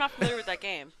 I'm not familiar with that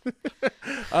game.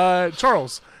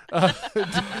 Charles,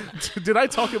 did I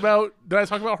talk about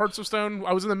Hearts of Stone?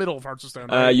 I was in the middle of Hearts of Stone.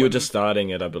 Right? You were just starting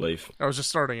it, I believe. I was just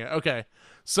starting it. Okay.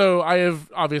 So I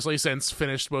have obviously since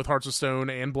finished both Hearts of Stone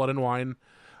and Blood and Wine,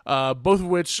 both of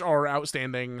which are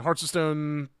outstanding. Hearts of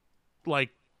Stone,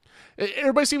 like,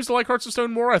 everybody seems to like Hearts of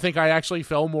Stone more. I think I actually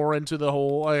fell more into the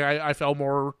whole. I fell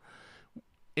more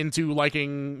into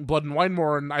liking Blood and Wine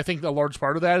more, and I think a large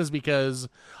part of that is because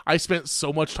I spent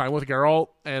so much time with Geralt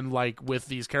and like with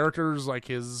these characters, like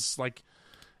his like.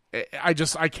 I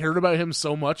cared about him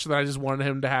so much that I just wanted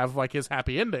him to have like his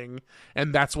happy ending,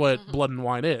 and that's what Blood and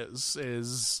Wine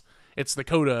is it's the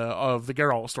coda of the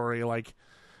Geralt story. Like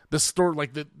the story,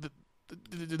 like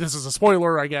this is a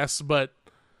spoiler, I guess, but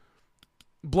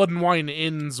Blood and Wine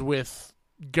ends with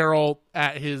Geralt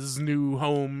at his new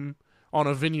home on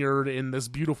a vineyard in this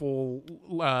beautiful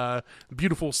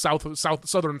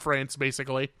southern France,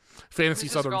 basically fantasy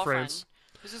southern France.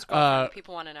 Who's his girlfriend?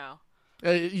 People want to know.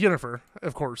 Yennefer,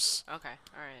 of course. Okay,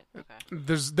 all right, okay.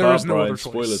 There is no Brian, other choice.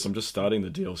 Spoilers, I'm just starting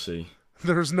the DLC.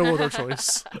 There's no other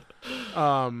choice.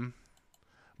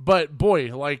 But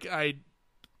boy, like I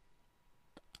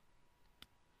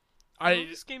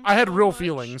had real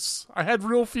feelings. I had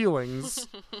real feelings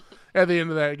at the end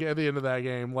of that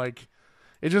game. Like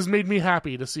it just made me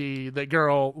happy to see that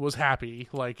Geralt was happy.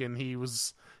 Like, and he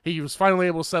was finally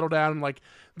able to settle down. And like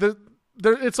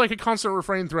it's like a constant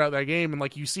refrain throughout that game, and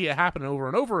like you see it happen over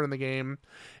and over in the game,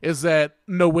 is that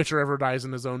no Witcher ever dies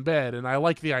in his own bed, and I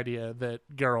like the idea that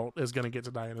Geralt is going to get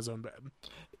to die in his own bed.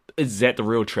 Is that the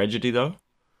real tragedy, though?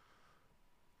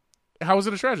 How is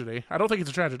it a tragedy? I don't think it's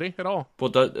a tragedy at all.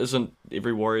 Well, isn't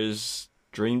every warrior's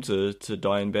dream to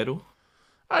die in battle?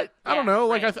 I don't know.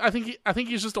 Like right. I think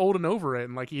he's just old and over it,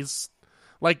 and like he's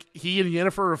like he and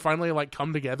Yennefer have finally like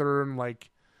come together, and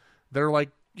like they're like.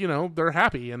 You know, they're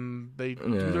happy and they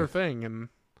do their thing, and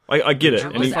I get it. I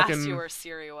almost asked you where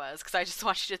Ciri was because I just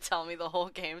want you to tell me the whole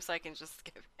game so I can just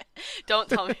skip it. Don't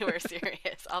tell me where Ciri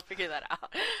is. I'll figure that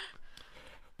out.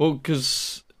 Well,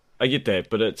 because I get that,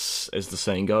 but it's as the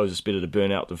saying goes, it's better to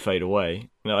burn out than fade away.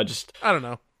 You know, I don't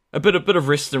know. A bit of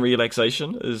rest and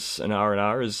relaxation is an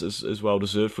R&R is well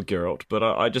deserved for Geralt, but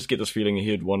I just get this feeling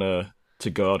he'd want to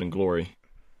go out in glory.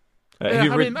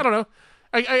 I mean, I don't know.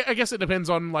 I guess it depends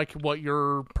on like what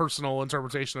your personal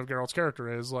interpretation of Geralt's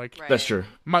character is. Like That's true.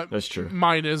 That's true.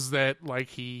 Mine is that like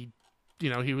he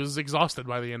was exhausted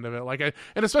by the end of it. Like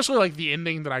and especially like the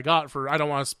ending that I got for I don't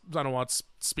want to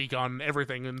speak on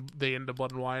everything in the end of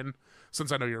Blood and Wine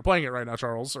since I know you're playing it right now,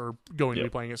 Charles, or going to be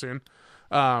playing it soon.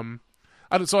 So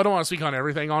I don't want to speak on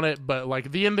everything on it, but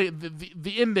like the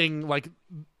ending, like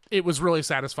it was really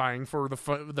satisfying for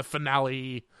the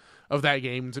finale of that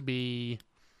game to be.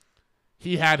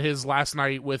 He had his last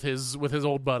night with his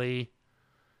old buddy,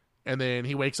 and then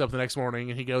he wakes up the next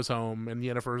morning and he goes home and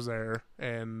Yennefer's there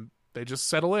and they just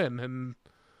settle in and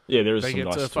there's they some get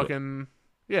nice to fucking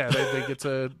they get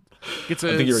to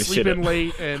sleep in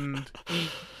late and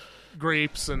eat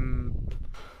grapes and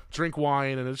drink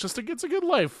wine, and it's a good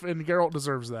life, and Geralt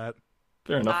deserves that.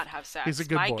 Fair enough. Not have sex. He's a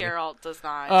good My boy. Geralt does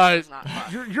not.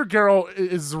 Your Geralt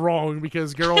is wrong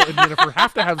because Geralt and Yennefer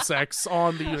have to have sex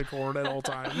on the unicorn at all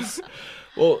times.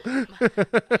 Well,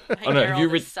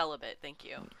 Geralt is celibate. Thank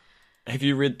you. Have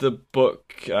you read the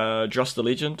book Just the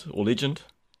Legend or Legend?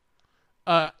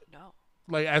 No.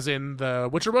 Like as in the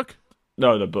Witcher book?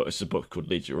 No, the book. It's a book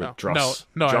called Legend. Or Just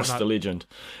the Legend.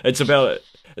 It's about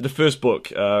the first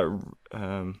book.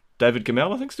 David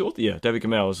Gemmell, I think, is the author. Yeah, David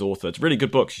Gemmell is the author. It's really good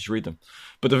books. You should read them.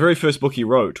 But the very first book he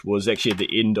wrote was actually at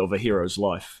the end of a hero's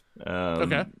life.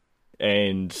 Okay.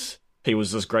 And he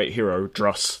was this great hero,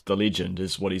 Druss, the Legend,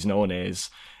 is what he's known as.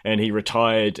 And he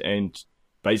retired, and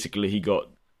basically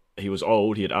he was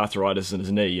old. He had arthritis in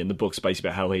his knee, and the book's basically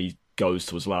about how he goes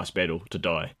to his last battle to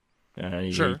die.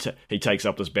 And he takes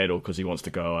up this battle because he wants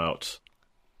to go out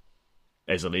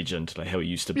as a legend, like how he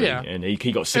used to be. Yeah. And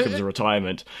he got sick of his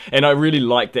retirement. And I really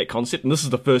like that concept. And this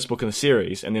is the first book in the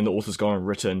series, and then the author's gone and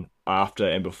written after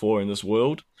and before in this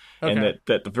world. Okay. And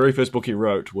that the very first book he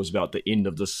wrote was about the end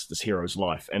of this hero's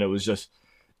life. And it was just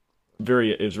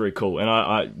very cool. And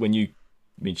I when you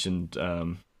mentioned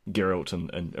Geralt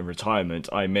and retirement,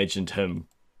 I imagined him,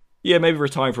 maybe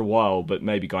retiring for a while, but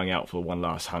maybe going out for one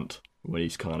last hunt when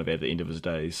he's kind of at the end of his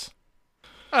days.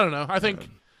 I don't know. I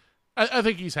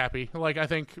think he's happy. Like I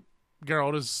think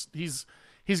Geralt is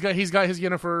he's got his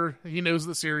Yennefer. He knows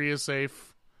that Ciri is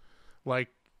safe. Like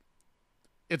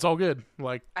it's all good.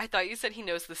 Like I thought you said he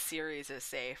knows the series is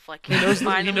safe. Like he knows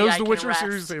the Witcher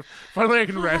series is safe. Finally, I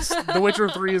can rest. The Witcher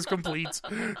 3 is complete.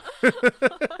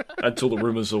 Until the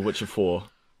rumors of Witcher 4.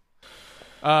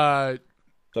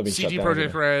 CD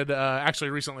Projekt Red actually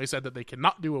recently said that they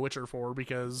cannot do a Witcher 4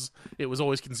 because it was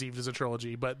always conceived as a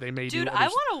trilogy, but they may do. Dude, I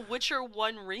want a Witcher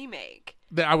 1 remake.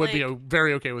 I would be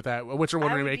very okay with that. A Witcher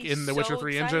 1 remake in the Witcher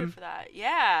 3 engine. For that.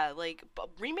 Yeah, like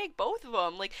remake both of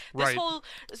them. Like this whole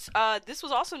this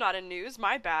was also not in news,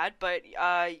 my bad, but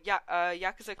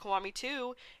Yakuza Kiwami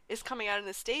 2 is coming out in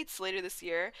the States later this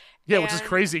year. Yeah, which is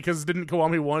crazy because didn't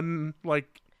Kiwami 1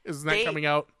 isn't that coming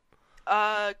out?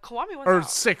 Kiwami 1 or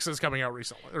 6 is coming out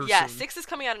recently. Yeah, soon. 6 is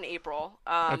coming out in April.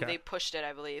 They pushed it,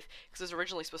 I believe, because it was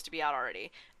originally supposed to be out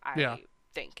already. I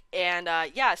think. And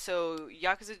so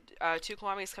Yakuza 2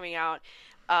 Kiwami is coming out.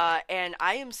 And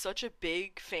I am such a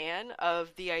big fan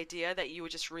of the idea that you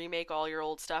would just remake all your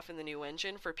old stuff in the new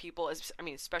engine for people.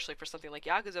 Especially for something like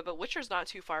Yakuza, but Witcher's not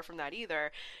too far from that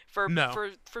either. For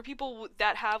people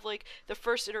that have like the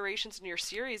first iterations in your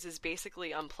series is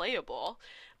basically unplayable.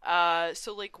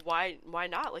 So like why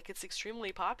not? Like it's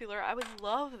extremely popular. I would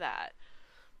love that.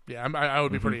 Yeah, I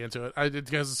would be pretty into it.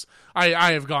 Because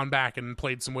I have gone back and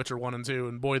played some Witcher 1 and 2,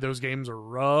 and boy, those games are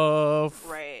rough.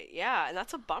 Right, yeah, and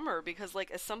that's a bummer, because,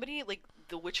 like, as somebody, like,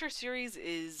 the Witcher series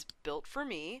is built for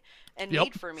me and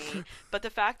made for me, but the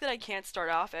fact that I can't start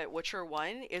off at Witcher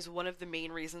 1 is one of the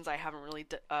main reasons I haven't really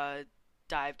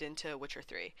dived into Witcher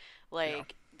 3.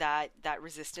 Like, that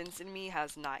resistance in me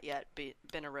has not yet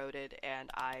been eroded,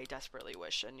 and I desperately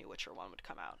wish a new Witcher 1 would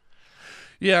come out.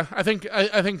 Yeah, I think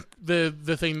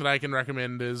the thing that I can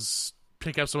recommend is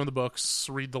pick up some of the books,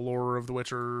 read the lore of The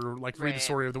Witcher, like read the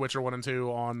story of The Witcher 1 and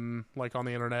 2 on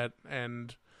the internet,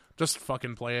 and just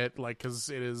fucking play it, like, because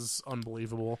it is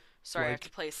unbelievable. Sorry, I have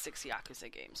to play 6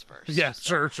 Yakuza games first. Yeah,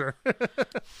 so. Sure.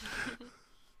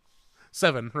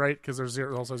 7, right? Because there's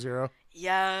also 0.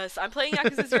 Yes, I'm playing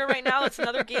Yakuza 0 right now. That's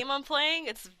another game I'm playing.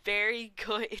 It's very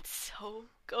good. It's so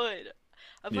good.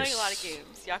 I'm playing a lot of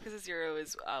games. Yakuza 0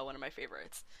 is one of my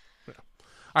favorites. Yeah.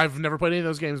 I've never played any of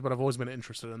those games, but I've always been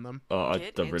interested in them.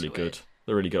 They're really good.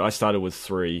 They're really good. I started with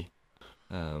 3.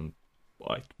 I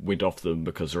went off them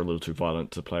because they're a little too violent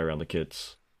to play around the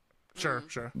kids. Sure.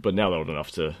 But now they're old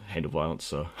enough to handle violence,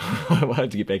 so I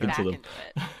had to get back into them.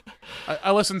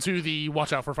 I listened to the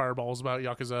Watch Out for Fireballs about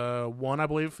Yakuza 1, I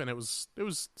believe, and it was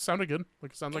sounded good.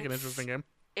 Like, it sounds like an interesting game.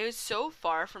 It was so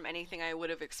far from anything I would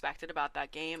have expected about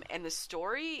that game, and the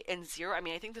story in Zero, I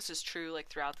mean, I think this is true like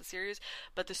throughout the series,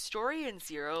 but the story in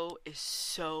Zero is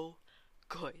so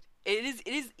good. It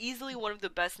is easily one of the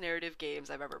best narrative games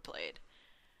I've ever played.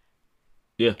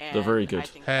 Yeah, And they're very I good.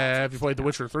 think Have you played The out.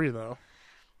 Witcher 3 though?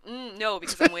 No,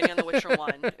 because I'm waiting on The Witcher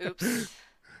 1. Oops.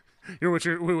 We're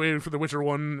waiting for The Witcher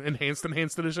 1 enhanced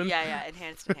edition? Yeah,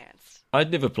 enhanced.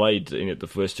 I'd never played any of the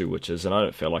first two Witches, and I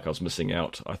don't feel like I was missing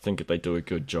out. I think they do a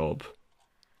good job.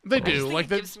 They I just do. think Like it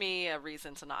they, gives me a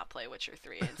reason to not play Witcher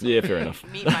 3. And Yeah, fair enough.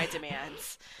 Meet my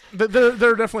demands. there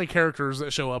are definitely characters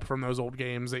that show up from those old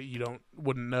games that you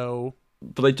wouldn't know.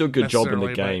 But they do a good job in the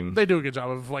necessarily, but game. They do a good job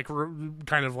of like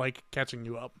kind of like catching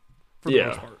you up for the Yeah.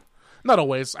 most part. Not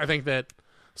always. I think that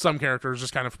some characters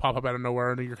just kind of pop up out of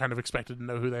nowhere and you're kind of expected to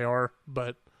know who they are,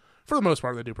 but for the most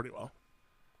part they do pretty well.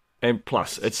 And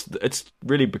plus, it's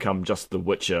really become just The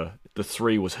Witcher. The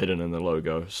 3 was hidden in the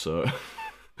logo, so...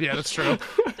 Yeah, that's true.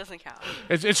 Doesn't count.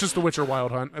 It's just The Witcher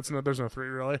Wild Hunt. There's no 3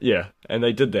 really. Yeah, and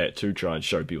they did that to try and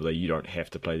show people that you don't have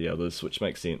to play the others, which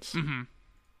makes sense. Mm-hmm.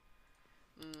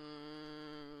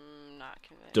 Not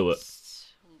convinced. Do it.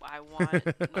 I want.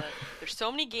 There's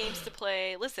so many games to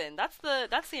play. Listen, that's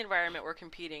the environment we're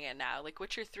competing in now. Like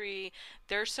Witcher 3,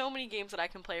 there's so many games that I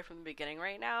can play from the beginning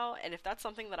right now, and if that's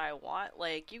something that I want,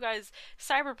 like you guys,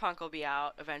 Cyberpunk will be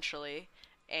out eventually,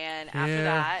 and after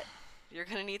that, you're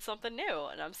gonna need something new.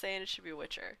 And I'm saying it should be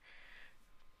Witcher.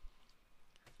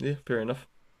 Yeah, fair enough.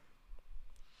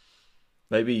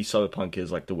 Maybe Cyberpunk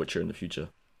is like The Witcher in the future.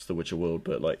 It's The Witcher world,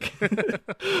 but like...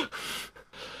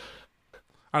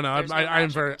 I know. There's no I'm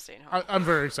magic, very I'm staying home. I'm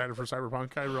very excited for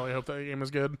Cyberpunk. I really hope that game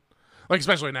is good. Like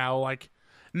especially now, like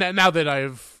now that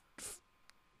I've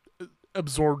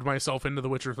absorbed myself into The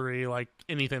Witcher 3, like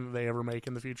anything that they ever make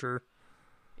in the future,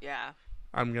 Yeah.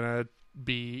 I'm gonna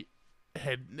be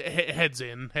head in,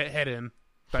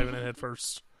 diving in head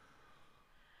first.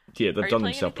 Yeah, they've Are you done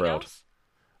playing themselves anything proud. else?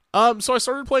 So I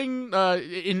started playing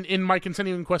in my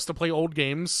continuing quest to play old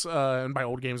games, and by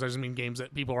old games I just mean games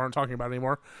that people aren't talking about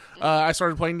anymore. I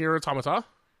started playing Nier Automata.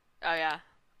 Oh yeah.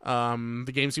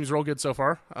 The game seems real good so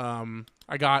far.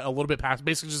 I got a little bit past,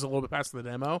 basically just a little bit past the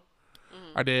demo.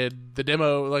 I did the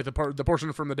demo, like the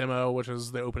portion from the demo, which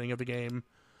is the opening of the game,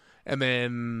 and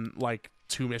then like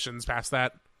 2 missions past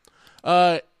that.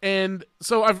 And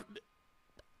so I've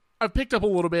picked up a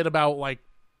little bit about like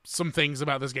some things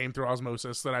about this game through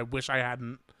osmosis that I wish I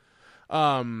hadn't.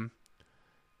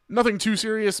 Nothing too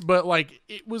serious, but like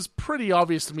it was pretty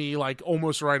obvious to me, like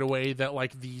almost right away, that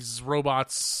like these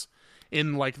robots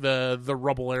in like the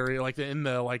rubble area, like in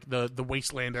the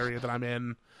wasteland area that I'm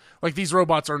in, like these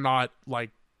robots are not like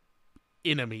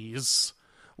enemies.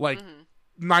 Like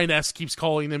 9S keeps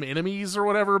calling them enemies or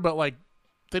whatever, but like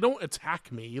they don't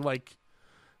attack me. Like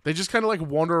they just kind of like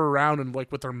wander around and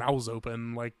like with their mouths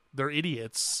open, like they're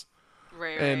idiots.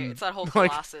 Right. And, It's that whole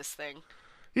like, Colossus thing.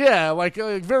 Yeah, like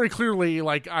very clearly,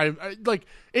 like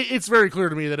it's very clear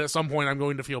to me that at some point I'm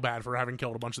going to feel bad for having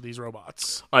killed a bunch of these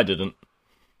robots. I didn't.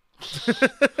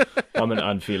 I'm an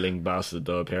unfeeling bastard,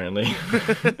 though, apparently.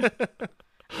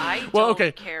 I don't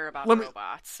okay. care about Let me-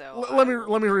 robots, so Let me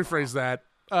rephrase that.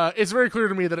 It's very clear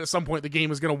to me that at some point the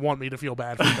game is going to want me to feel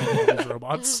bad for killing these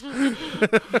robots. I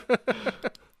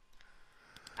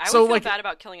So, would feel like- bad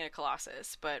about killing a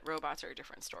Colossus, but robots are a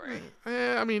different story.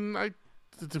 I mean, it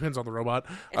depends on the robot.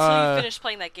 Until you finish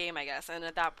playing that game, I guess, and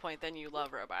at that point, then you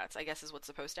love robots. I guess is what's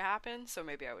supposed to happen. So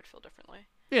maybe I would feel differently.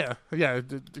 Yeah.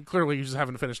 Clearly, you just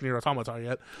haven't finished Nier Automata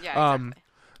yet. Yeah,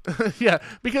 exactly. Yeah,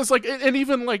 because like, and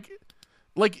even like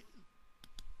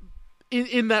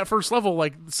in that first level,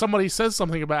 like somebody says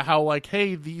something about how like,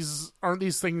 hey, these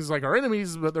things like our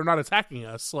enemies, but they're not attacking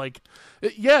us. Like,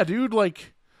 yeah, dude,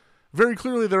 like very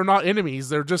clearly they're not enemies.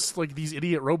 They're just like these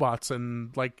idiot robots,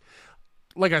 and like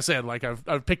I said, like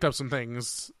I've picked up some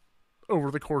things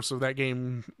over the course of that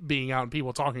game being out and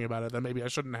people talking about it that maybe I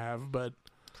shouldn't have, but.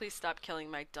 Please stop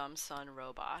killing my dumb son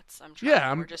robots. I'm trying.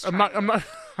 Yeah,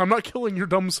 I'm not killing your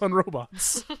dumb son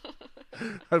robots.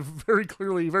 I'm very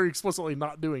clearly, very explicitly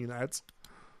not doing that.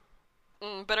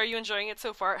 But are you enjoying it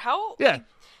so far? How? Yeah.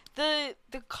 The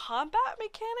combat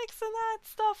mechanics and that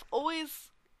stuff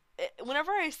always, whenever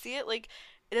I see it, like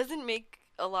it doesn't make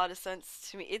a lot of sense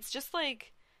to me. It's just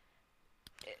like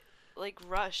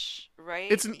Rush,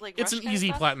 right? It's an like Rush kinda easy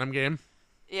stuff? platinum game.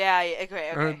 Yeah.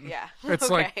 Okay. Yeah. It's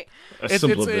okay. like A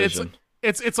simpler version.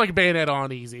 It's like Bayonetta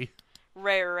on easy.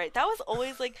 Right. That was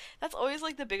always that's always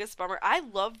like the biggest bummer. I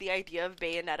love the idea of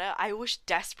Bayonetta. I wish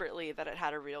desperately that it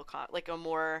had a real a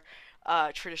more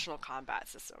traditional combat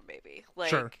system, maybe.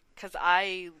 Sure. Because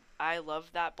I love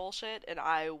that bullshit, and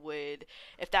I would,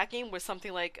 if that game was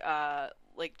something like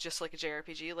like just like a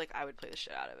JRPG, like I would play the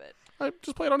shit out of it. I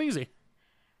just play it on easy.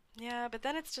 Yeah, but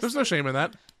then it's just There's no shame in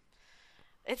that.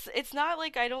 It's not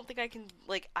like I don't think I can,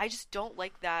 like, I just don't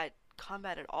like that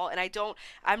combat at all, and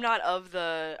I'm not of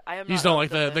the you just don't like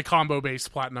the combo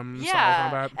based platinum style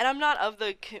combat. And I'm not of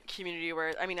the community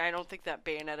where, I mean, I don't think that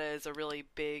Bayonetta is a really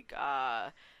big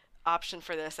option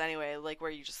for this anyway, like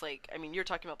where you just like, I mean, you're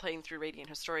talking about playing through Radiant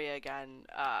Historia again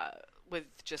with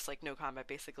just like no combat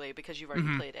basically because you've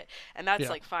already played it, and that's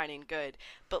like fine and good,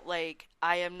 but like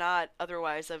I am not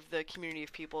otherwise of the community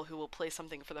of people who will play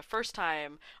something for the first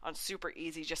time on super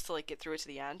easy just to like get through it to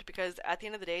the end, because at the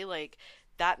end of the day, like,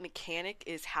 that mechanic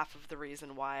is half of the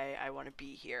reason why I want to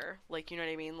be here. Like, you know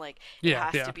what I mean? Like, it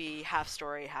has to be half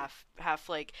story, half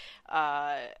like,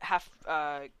 half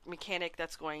mechanic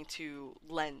that's going to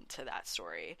lend to that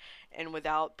story. And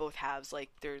without both halves, like,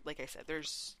 like I said,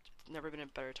 there's never been a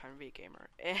better time to be a gamer.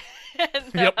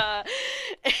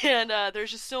 And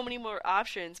there's just so many more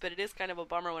options, but it is kind of a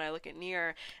bummer when I look at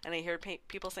Nier and I hear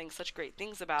people saying such great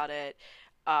things about it.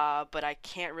 But I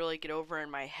can't really get over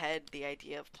in my head the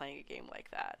idea of playing a game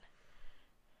like that.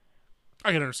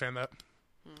 I can understand that.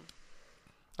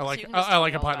 I like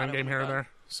a platinum game here and there.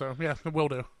 So yeah, we'll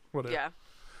do. Yeah.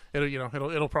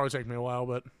 It'll probably take me a while,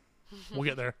 but we'll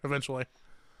get there eventually.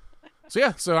 So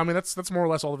yeah, I mean that's more or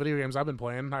less all the video games I've been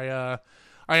playing. I'm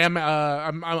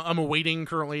awaiting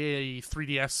currently a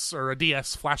 3DS or a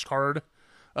DS flash card,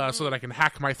 so that I can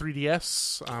hack my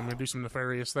 3DS. I'm gonna do some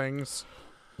nefarious things.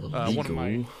 One of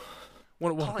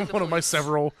my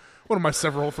several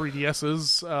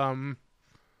 3DSs.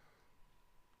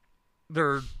 There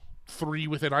are 3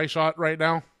 within eyeshot right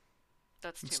now.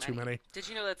 That's too many. Did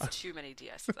you know that's too many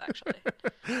DSs actually?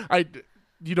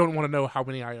 You don't want to know how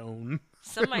many I own.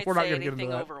 Some might say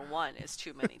anything over 1 is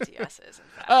too many DSs. In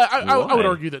fact, I would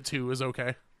argue that 2 is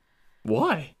okay.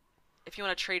 Why? If you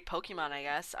want to trade Pokemon, I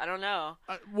guess. I don't know.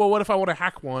 Well, what if I want to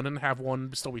hack one and have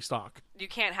one still be stock? You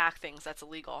can't hack things. That's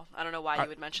illegal. I don't know why you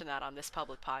would mention that on this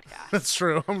public podcast. That's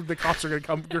true. The cops are going to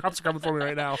come. Your cops are coming for me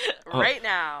right now. Right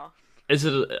now. Is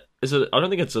it? I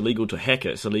don't think it's illegal to hack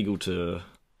it. It's illegal to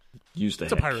use the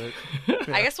hack. It's a pirate.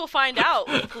 Yeah. I guess we'll find out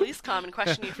when the police come and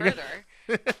question you further.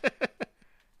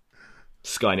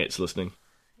 Skynet's listening.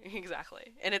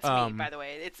 Exactly. And it's me, by the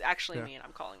way. It's actually me, and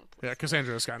I'm calling the police. Yeah,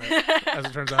 Kassandra is Skynet, as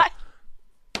it turns out.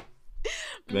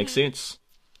 Makes sense.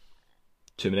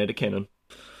 Terminator canon.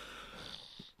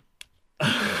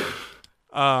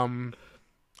 I'm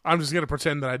just going to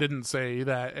pretend that I didn't say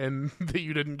that and that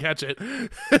you didn't catch it.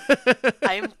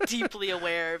 I am deeply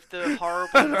aware of the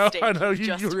horrible mistake I know.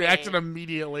 you reacted made.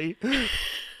 Immediately.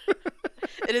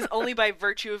 It is only by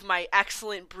virtue of my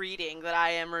excellent breeding that I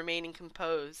am remaining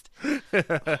composed.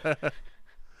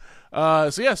 So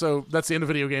that's the end of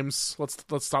video games. Let's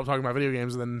stop talking about video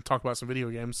games and then talk about some video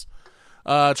games.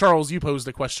 Charles, you posed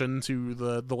a question to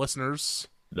the listeners.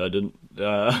 No, I didn't.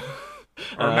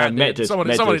 Matt did.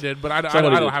 Somebody did, but I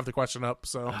don't have the question up.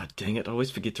 So dang it! I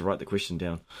always forget to write the question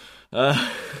down.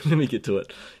 Let me get to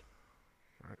it.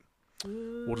 All right.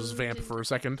 We'll just vamp for a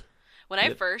second. When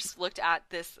I first looked at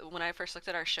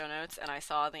our show notes and I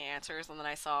saw the answers, and then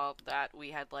I saw that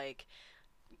we had like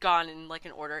gone in like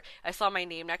an order, I saw my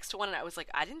name next to one, and I was like,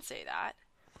 I didn't say that.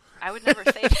 I would never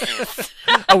say this.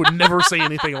 I would never say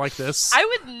anything like this. I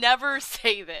would never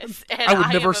say this. And I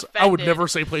would never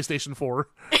say PlayStation 4.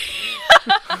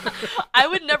 I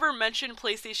would never mention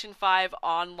PlayStation 5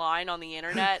 online on the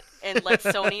internet and let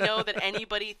Sony know that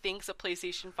anybody thinks a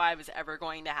PlayStation 5 is ever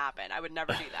going to happen. I would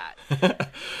never do that.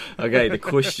 Okay, the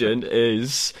question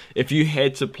is, if you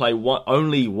had to play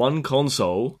only one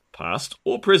console, past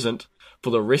or present,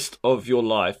 for the rest of your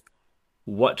life,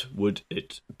 what would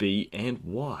it be and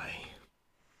why?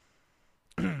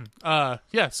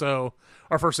 So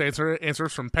our first answer is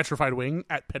from Petrified Wing,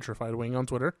 at Petrified Wing on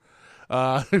Twitter,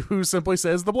 who simply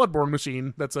says the Bloodborne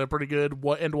machine. That's a pretty good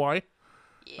what and why.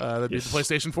 Yeah. That'd be the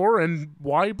PlayStation 4, and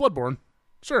why Bloodborne?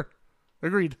 Sure.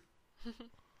 Agreed.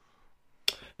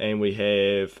 And we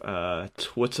have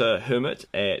Twitter Hermit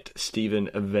at Stephen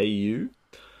Vayu.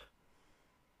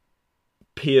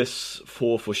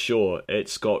 PS4 for sure.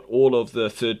 It's got all of the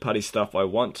third-party stuff I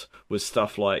want, with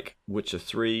stuff like Witcher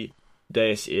 3,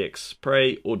 Deus Ex,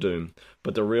 Prey, or Doom.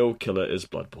 But the real killer is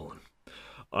Bloodborne.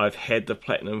 I've had the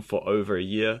platinum for over a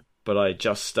year, but I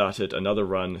just started another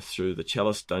run through the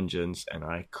Chalice dungeons, and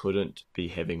I couldn't be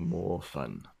having more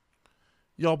fun.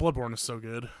 Y'all, Bloodborne is so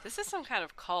good. This is some kind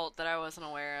of cult that I wasn't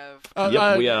aware of.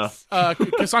 Yep, we are.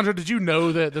 Kassandra, did you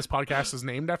know that this podcast is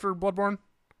named after Bloodborne?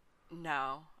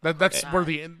 No. That's where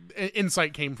the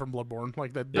insight came from Bloodborne.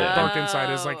 Like the dark insight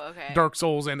is like Dark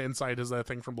Souls, and insight is a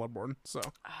thing from Bloodborne. So.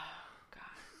 Oh God,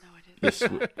 no, I Yes,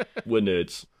 we're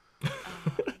nerds. Oh,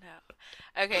 no.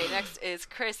 Okay, next is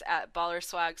Chris at Baller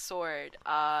Swag Sword.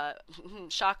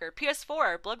 Shocker.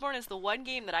 PS4. Bloodborne is the one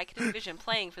game that I can envision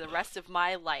playing for the rest of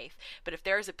my life. But if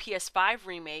there is a PS5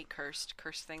 remake, cursed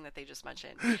thing that they just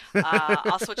mentioned,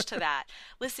 I'll switch to that.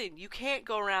 Listen, you can't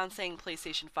go around saying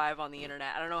PlayStation 5 on the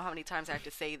internet. I don't know how many times I have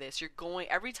to say this.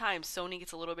 Every time Sony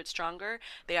gets a little bit stronger,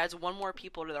 they add one more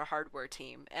people to their hardware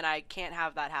team. And I can't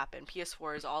have that happen.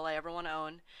 PS4 is all I ever want to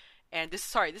own. And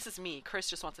this is me. Chris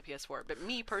just wants a PS4. But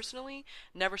me, personally,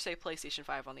 never say PlayStation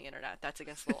 5 on the internet. That's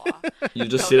against the law. You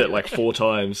just said it like 4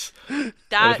 times. If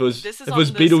it was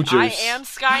Beetlejuice. I am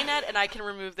Skynet, and I can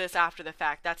remove this after the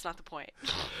fact. That's not the point.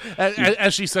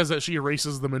 As she says that, she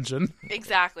erases the mention.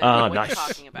 Exactly. What nice. you're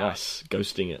talking about. Nice.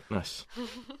 Ghosting it. Nice.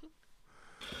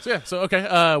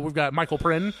 Okay. We've got Michael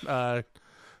Prin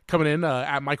coming in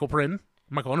at Michael Prin,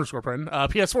 Michael_Prin.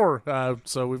 PS4.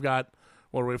 So we've got...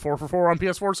 What are we, 4 for 4 on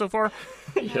PS4 so far?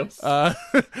 Yep.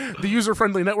 The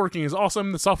user-friendly networking is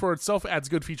awesome. The software itself adds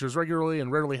good features regularly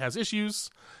and rarely has issues.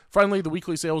 Finally, the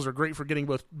weekly sales are great for getting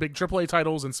both big AAA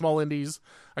titles and small indies.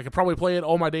 I could probably play it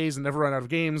all my days and never run out of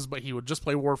games, but he would just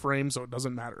play Warframe, so it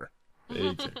doesn't matter.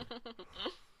 Because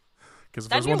if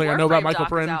there's one thing I know about Michael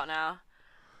Prin... out now.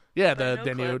 Yeah,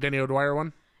 the Danny O'Dwyer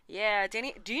one. Yeah,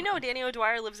 do you know Danny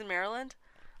O'Dwyer lives in Maryland?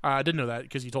 I didn't know that,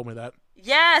 because you told me that.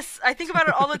 Yes, I think about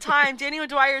it all the time. Danny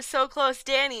O'Dwyer is so close.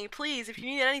 Danny, please, if you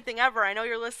need anything ever, I know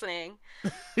you're listening.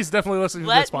 He's definitely listening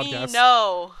to this podcast. Let me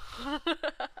know.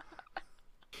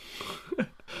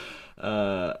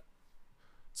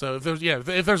 So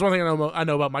if there's one thing I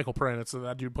know about Michael Prin, it's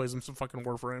that dude plays him some fucking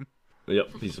Warframe.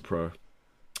 Yep, he's a pro.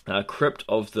 Crypt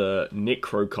of the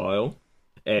Necrokyle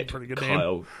at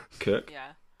Kyle name. Kirk.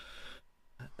 Yeah.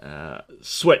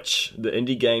 Switch. The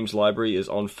indie games library is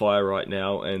on fire right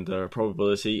now, and the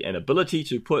probability and ability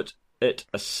to put it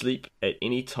asleep at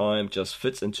any time just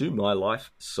fits into my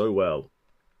life so well.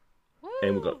 Woo.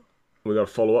 And we got a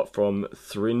follow up from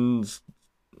Thrinza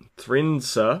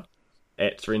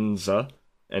at Thrinza,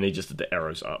 and he just did the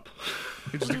arrows up.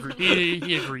 He just agreed.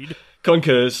 He agreed.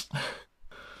 Concurs.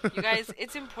 You guys,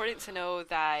 it's important to know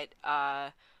that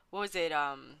what was it?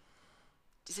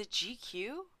 Is it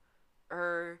GQ?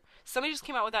 Or somebody just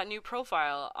came out with that new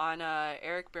profile on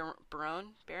Eric Barron,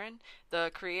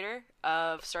 the creator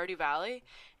of Stardew Valley,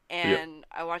 and yep.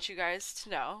 I want you guys to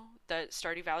know that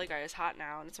Stardew Valley guy is hot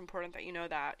now, and it's important that you know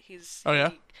that his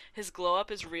glow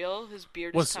up is real. His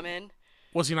beard has come in.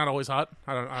 Was he not always hot?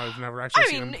 I've never actually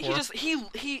seen him before.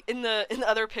 He in the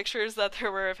other pictures that there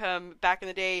were of him back in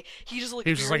the day, he just looked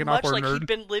like an much awkward like nerd.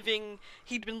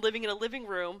 he'd been living in a living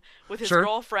room with his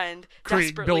girlfriend,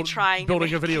 desperately trying building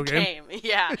to a video game.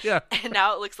 Yeah. Yeah. And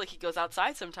now it looks like he goes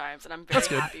outside sometimes, and I'm very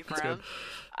happy for him.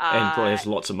 And probably has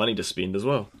lots of money to spend as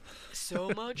well. So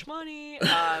much money.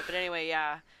 But anyway,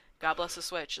 yeah. God bless the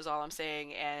Switch is all I'm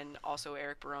saying, and also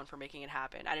Eric Barone for making it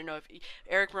happen. I don't know if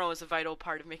Eric Barone was a vital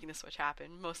part of making the Switch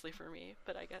happen, mostly for me,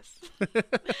 but I guess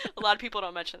a lot of people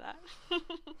don't mention that.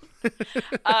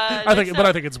 I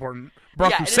think it's important.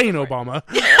 Barack Hussein Obama.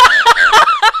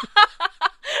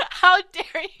 How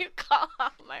dare you call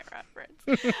out my reference?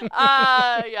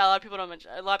 A lot of people don't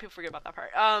mention. A lot of people forget about that part.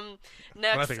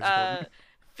 Next,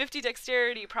 50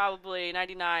 dexterity, probably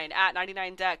 99 at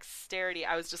 99 dexterity.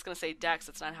 I was just gonna say dex.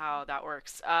 That's not how that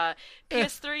works.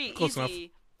 PS3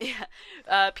 easy. Yeah,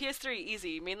 PS3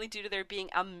 easy, mainly due to there being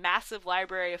a massive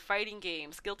library of fighting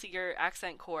games: Guilty Gear,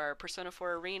 Accent Core, Persona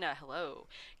 4 Arena,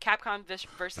 Capcom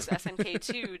vs SNK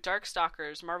 2,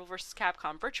 Darkstalkers, Marvel vs.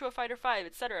 Capcom, Virtua Fighter 5,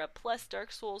 etc. Plus Dark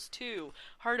Souls 2.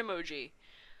 Heart emoji.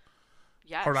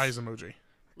 Yes. Heart eyes emoji.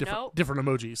 Different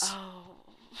emojis. Oh.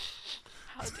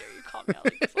 How dare you call me out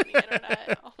like this on the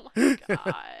internet? Oh my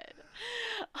god.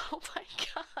 Oh my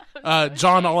god.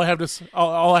 John, all I have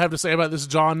to say about this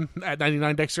John at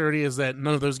 99 dexterity is that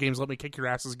none of those games let me kick your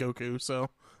ass as Goku, so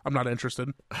I'm not interested.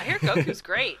 I hear Goku's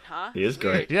great, huh? He is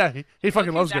great. Yeah, he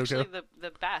fucking loves Goku. Actually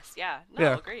the best, yeah.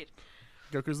 No, agreed.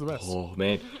 Goku's the best. Oh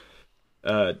man.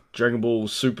 Dragon Ball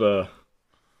Super,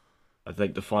 I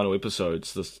think the final episode's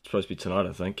supposed to be tonight,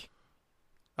 I think.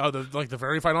 Oh, the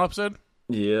very final episode?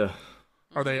 Yeah.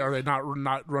 Are they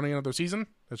not running another season?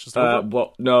 It's just over?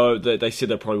 Well, no, they said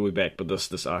they'll probably be back, but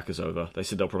this arc is over. They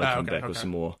said they'll probably come back with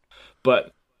some more.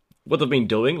 But what they've been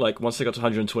doing, like once they got to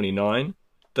 129,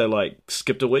 they like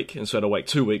skipped a week, and so they had to wait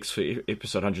 2 weeks for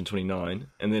episode 129,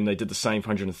 and then they did the same for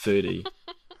 130.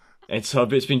 And so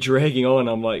it's been dragging on.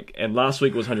 I'm like, and last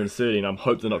week was 130, and I'm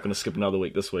hoping they're not going to skip another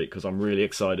week this week because I'm really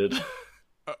excited.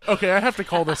 Okay, I have to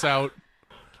call this out.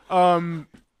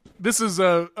 This is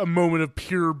a moment of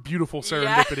pure, beautiful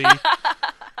serendipity. Yeah.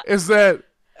 Is that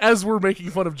as we're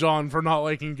making fun of John for not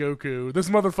liking Goku, this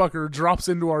motherfucker drops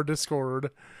into our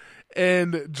Discord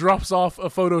and drops off a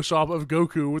Photoshop of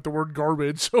Goku with the word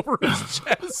garbage over his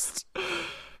chest.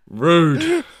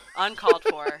 Rude. Uncalled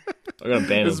for. I'm gonna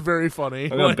ban him. It's very funny.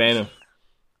 I'm gonna ban him.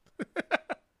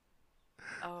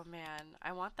 Oh man,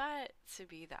 I want that to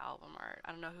be the album art.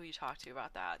 I don't know who you talked to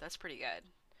about that. That's pretty good.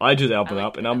 I do the album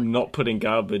up, and I'm not putting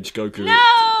garbage Goku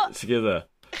together.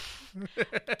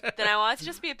 Then I want it to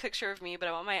just be a picture of me, but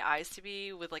I want my eyes to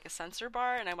be with like a censor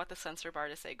bar, and I want the censor bar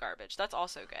to say garbage. That's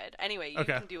also good. Anyway, you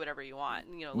can do whatever you want.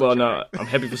 You know. Well, no, I'm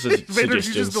happy for suggestions. Vader, did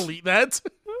you just delete that?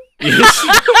 Yes.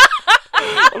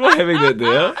 I'm not having that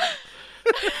there.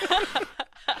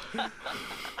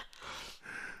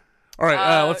 All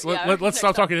right, let's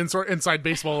stop talking inside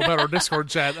baseball about our Discord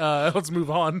chat. Let's move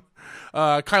on.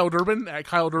 Kyle Durbin at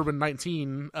Kyle Durbin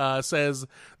 19 says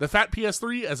the fat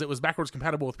PS3 as it was backwards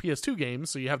compatible with PS2 games,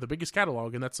 so you have the biggest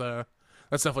catalog, and that's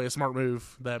definitely a smart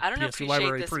move. That I don't PS2 appreciate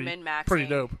library this pretty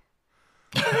dope.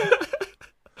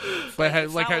 But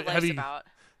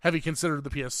have you considered the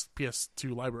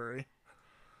PS2 library?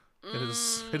 It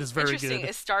is very good.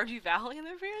 Is Stardew Valley in the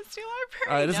PS2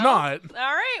 library? It is not. All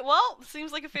right. Well,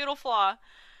 seems like a fatal flaw.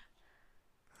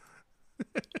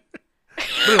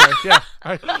 Anyway, yeah.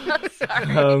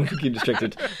 Get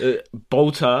distracted.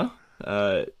 Bolter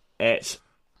at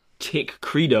Tech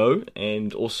Credo,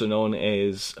 and also known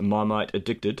as Marmite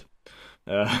Addicted.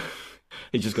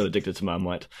 He just got addicted to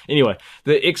Marmite. Anyway,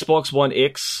 the Xbox One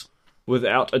X,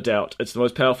 without a doubt, it's the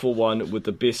most powerful one with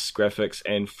the best graphics,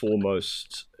 and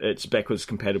foremost, it's backwards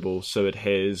compatible, so it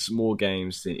has more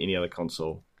games than any other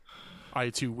console. I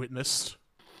too witnessed.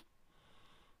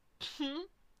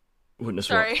 Witness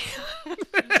Sorry.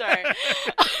 Sorry.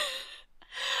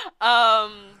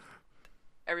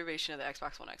 Everybody should know the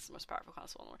Xbox One X is the most powerful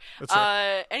console in the world. That's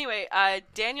right. Anyway,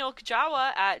 Daniel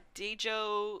Kajawa at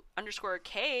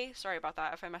Dejo_K. Sorry about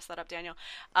that if I messed that up, Daniel.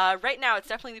 Right now, it's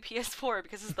definitely the PS4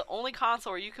 because it's the only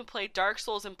console where you can play Dark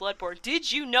Souls and Bloodborne.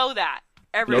 Did you know that,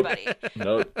 everybody?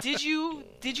 Nope. Did you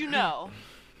know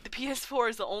the PS4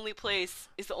 is the only place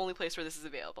where this is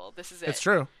available? This is it. It's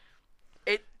true.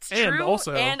 It's and true,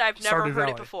 also, and I've never Stardew heard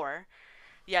Valley. it before.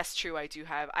 Yes, true, I do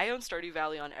have. I own Stardew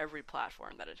Valley on every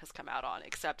platform that it has come out on,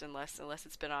 except unless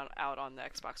it's been out on the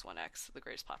Xbox One X, the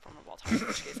greatest platform of all time, in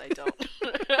which case I don't.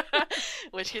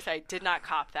 In which case I did not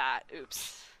cop that.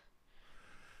 Oops.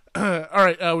 All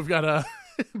right, we've got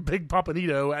Big Papa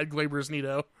Nito at Glaber's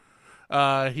Nito.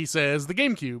 He says, the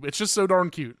GameCube, it's just so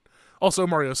darn cute. Also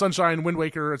Mario Sunshine, Wind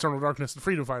Waker, Eternal Darkness, and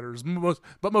Freedom Fighters,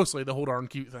 but mostly the whole darn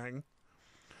cute thing.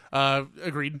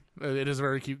 Agreed. It is a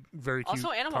very cute also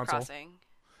Animal console. Crossing.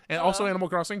 And also Animal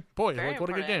Crossing. Boy, Very what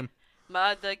a good game.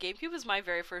 The GameCube was my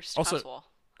very first console.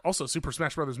 Also, Super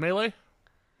Smash Bros. Melee.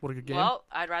 What a good game. Well,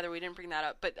 I'd rather we didn't bring that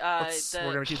up, but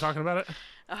we're gonna keep talking about it.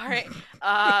 All right.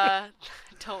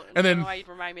 Don't know why you'd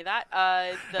remind me of that.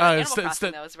 The Animal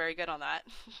Crossing though is very good on that.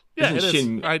 Yeah, it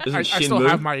is. I still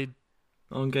have my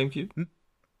on GameCube.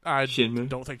 I Shenmue?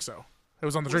 don't think so. It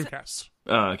was on the Dreamcast.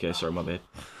 Oh, okay. Sorry, my bad.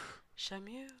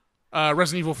 Shenmue.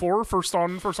 Resident Evil 4, first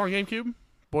on GameCube.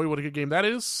 Boy, what a good game that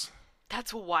is.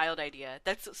 That's a wild idea.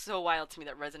 That's so wild to me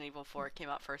that Resident Evil 4 came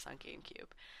out first on GameCube.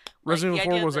 Resident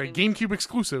Evil 4 was a GameCube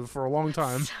exclusive for a long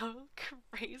time. So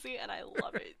crazy, and I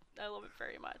love it. I love it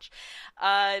very much.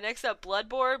 Next up,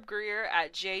 Bloodborne Greer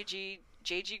at JG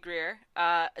Greer.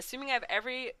 Assuming I have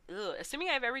every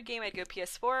game, I'd go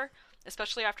PS4,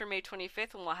 especially after May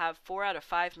 25th, when we'll have 4 out of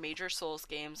 5 major Souls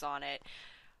games on it.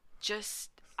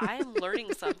 I am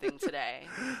learning something today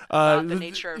about the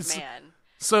nature of man.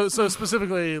 So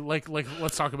specifically, like,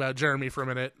 let's talk about Jeremy for a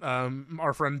minute.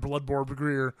 Our friend Bloodborne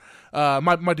Greer.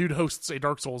 My dude hosts a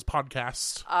Dark Souls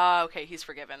podcast. Okay, he's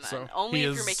forgiven then. So Only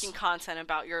if you're making content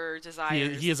about your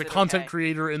desires. He is a content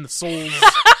creator in the Souls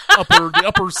the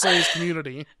upper Souls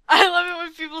community. I love it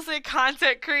when people say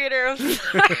content creator. I'm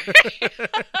sorry.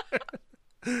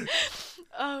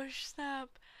 Oh snap!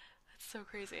 That's so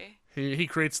crazy. He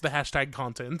creates the hashtag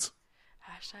content.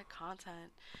 Hashtag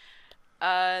content.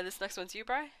 This next one's you,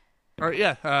 Bri? All right,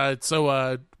 yeah.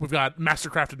 So we've got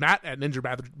Mastercrafted Matt at Ninja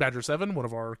Badger 7, one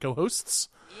of our co-hosts.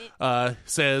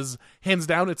 Says, hands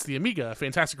down, it's the Amiga.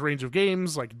 Fantastic range of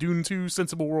games like Dune 2,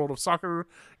 Sensible World of Soccer,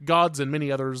 Gods, and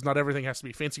many others. Not everything has to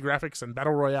be fancy graphics and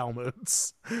Battle Royale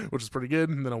modes, which is pretty good.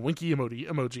 And then a winky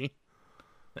emoji.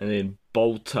 And then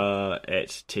Bolter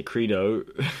at Tecredo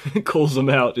calls him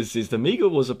out and says, the Amiga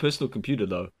was a personal computer,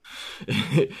 though.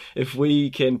 If we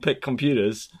can pick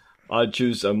computers, I'd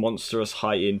choose a monstrous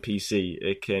high-end PC.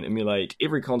 It can emulate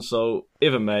every console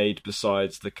ever made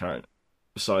besides the current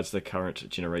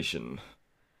generation.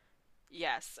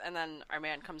 Yes, and then our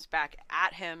man comes back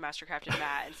at him, Mastercrafted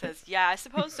Matt, and says, "Yeah, I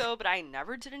suppose so, but I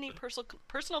never did any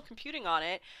personal computing on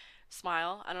it."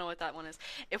 Smile. I don't know what that one is.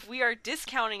 If we are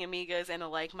discounting Amigas and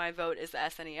alike, my vote is the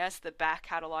SNES. The back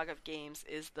catalog of games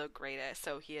is the greatest.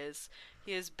 So he is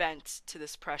bent to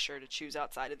this pressure to choose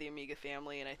outside of the Amiga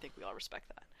family, and I think we all respect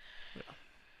that.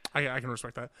 Yeah, I can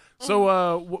respect that.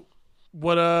 So,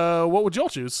 what would y'all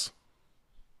choose?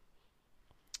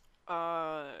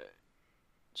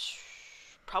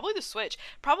 Probably the Switch.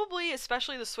 Probably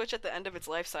especially the Switch at the end of its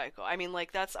life cycle. I mean,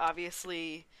 like, that's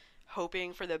obviously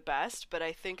hoping for the best, but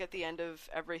I think at the end of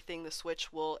everything, the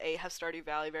Switch will have Stardew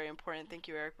Valley, very important. Thank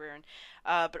you, Eric Byrne.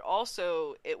 But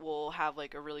also it will have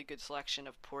like a really good selection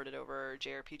of ported over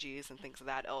JRPGs and things of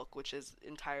that ilk, which is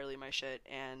entirely my shit,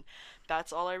 and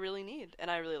that's all I really need. And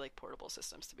I really like portable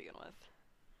systems to begin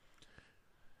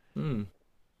with.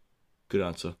 Good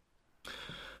answer.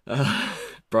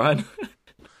 Brian?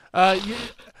 Yeah,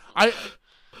 I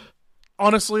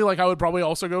honestly, like, I would probably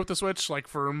also go with the Switch, like,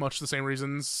 for much the same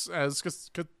reasons as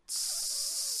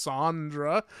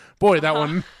Kassandra. Boy, that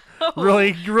one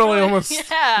really almost,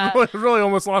 yeah. really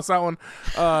almost lost that one.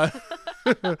 For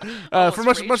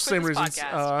much the same reasons.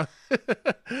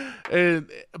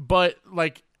 But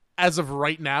like, as of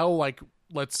right now, like,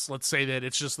 let's say that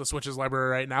it's just the Switch's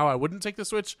library right now. I wouldn't take the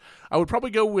Switch. I would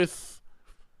probably go with.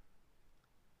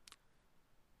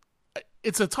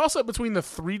 It's a toss up between the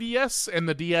 3DS and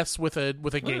the DS with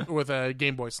a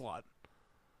Game Boy slot.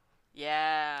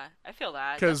 Yeah, I feel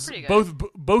that. Because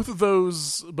both of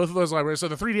those libraries. So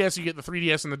the 3DS, you get the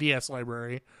 3DS and the DS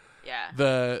library. Yeah.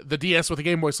 The DS with the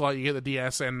Game Boy slot, you get the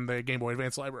DS and the Game Boy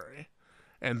Advance library,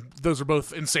 and those are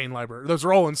both insane libraries. Those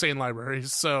are all insane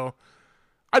libraries. So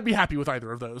I'd be happy with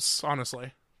either of those,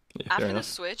 honostly. Yeah, after the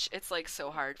Switch, it's like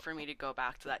so hard for me to go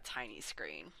back to that tiny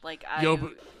screen. Like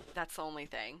that's the only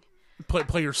thing.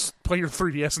 Play your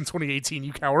 3DS in 2018,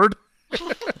 you coward.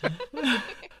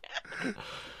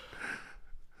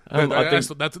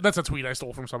 That's a tweet I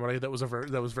stole from somebody that was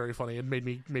very funny and made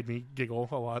me giggle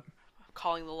a lot.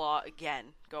 Calling the law again.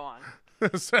 Go on.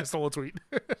 I stole a tweet.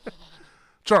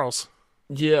 Charles.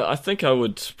 Yeah, I think I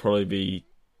would probably be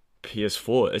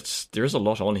PS4. There is a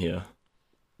lot on here.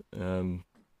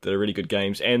 That are really good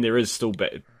games, and there is still,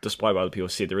 despite what other people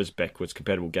said, there is backwards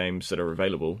compatible games that are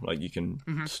available. Like, you can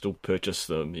still purchase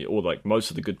them, or like most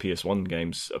of the good PS1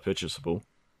 games are purchasable.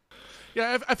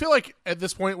 Yeah, I feel like at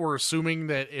this point we're assuming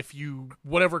that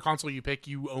whatever console you pick,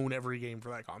 you own every game for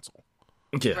that console.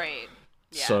 Yeah. Right.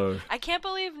 Yeah. So I can't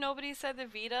believe nobody said the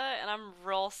Vita, and I'm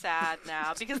real sad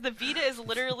now because the Vita is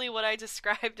literally what I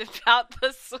described about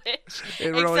the Switch.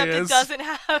 It really is. Except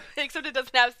it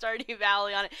doesn't have Stardew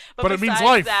Valley on it. But it means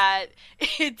life. That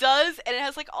it does, and it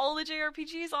has like all the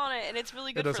JRPGs on it, and it's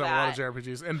really good for that. It does have a lot of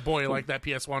JRPGs, and boy, like that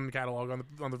PS1 catalog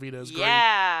on the Vita is great.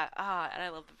 Yeah, and I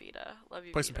love the Vita. Love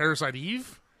you. Play Vita. some Parasite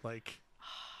Eve, like.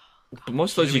 But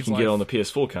most of those you can get on the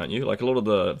PS4, can't you? Like, a lot of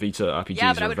the Vita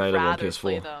RPGs are available on PS4.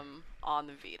 Play them on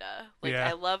the Vita. Like, yeah.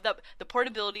 I love that the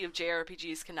portability of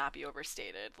JRPGs cannot be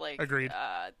overstated. Like, agreed.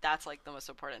 That's like the most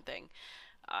important thing.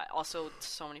 Also,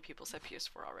 so many people said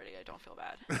PS4 already. I don't feel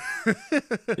bad.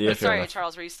 Yeah, sorry, enough.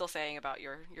 Charles. Were you still saying about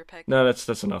your pick? No,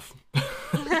 that's enough.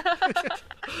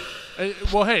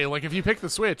 Well, hey, like if you pick the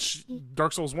Switch,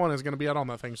 Dark Souls 1 is going to be out on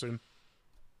that thing soon.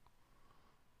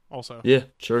 Also. Yeah,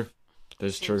 true.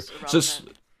 That's true. So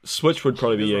Switch would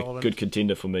probably be a good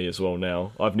contender for me as well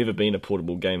now. I've never been a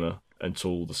portable gamer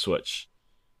until the Switch.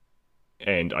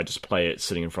 And I just play it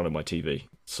sitting in front of my TV.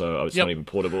 So it's not even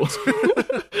portable.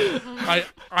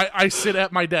 I sit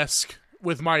at my desk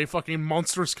with my fucking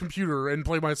monstrous computer and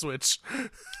play my Switch.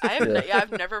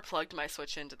 I've never plugged my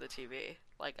Switch into the TV.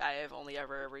 Like, I have only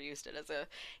ever used it as a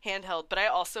handheld. But I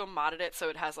also modded it so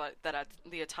it has like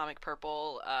the atomic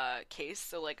purple case.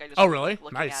 So like I just really?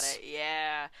 Looking Nice. at it.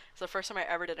 Yeah. So the first time I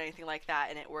ever did anything like that,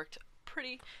 and it worked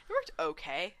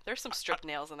okay. There's some stripped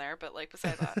nails in there, but like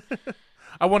besides that.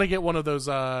 I want to get one of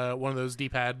those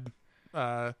D-pad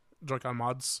Joy-Con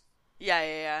mods.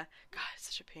 Yeah. God, it's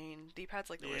such a pain. D-pad's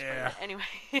like the worst part of it. Anyway.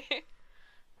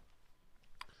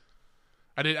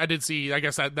 I did see, I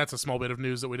guess that's a small bit of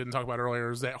news that we didn't talk about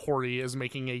earlier, is that Hori is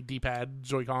making a D-pad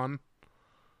Joy-Con.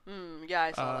 Yeah,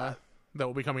 I saw that. That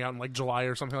will be coming out in like July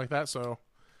or something like that, so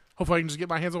hopefully I can just get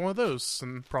my hands on one of those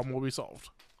and the problem will be solved.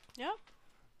 Yeah.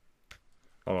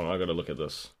 Hold on, I gotta look at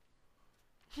this.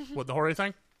 What, the Hori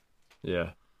thing?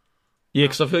 Yeah. Yeah,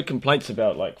 because I've heard complaints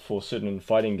about, like, for certain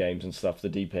fighting games and stuff, the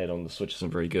D-pad on the Switch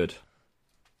isn't very good.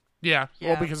 Yeah.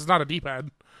 Well, because it's not a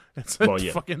D-pad. It's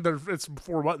it's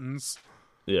 4 buttons.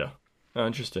 Yeah. Oh,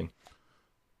 interesting.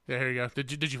 Yeah, here you go.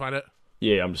 Did you find it?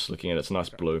 Yeah, I'm just looking at it. It's nice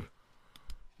blue.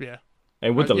 Yeah.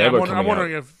 And with the yeah, Labo I'm coming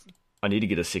wondering out, if I need to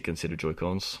get a second set of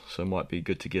Joy-Cons, so it might be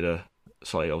good to get a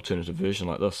slightly alternative version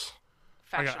like this.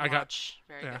 Faction I got watch.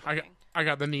 Very good looking. I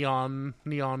got the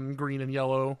neon green and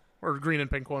yellow or green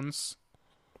and pink ones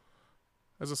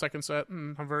as a second set,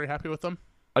 and I'm very happy with them.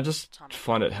 I just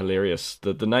find it hilarious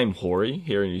that the name Hori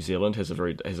here in New Zealand has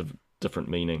a different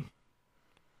meaning.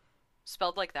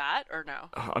 Spelled like that or no?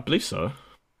 I believe so.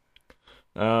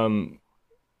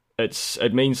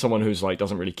 It means someone who's like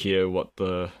doesn't really care what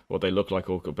they look like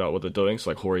or about what they're doing. So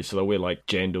like Hori, so they'll wear like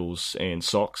jandals and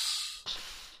socks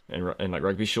and like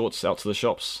rugby shorts out to the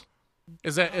shops.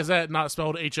 Is that not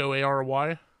spelled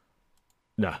Hoary?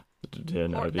 Nah, yeah,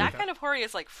 no. That kind of Hori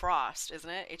is like frost, isn't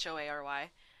it? Hoary,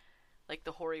 like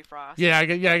the hoary frost. Yeah, I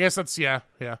guess that's yeah.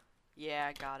 Yeah,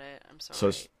 I got it. I'm sorry. So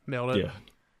it's, nailed it. Yeah.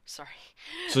 Sorry.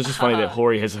 So it's just funny that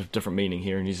Hori has a different meaning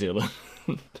here in New Zealand.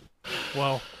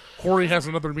 Well, Hori has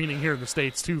another meaning here in the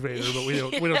States too, Vader, but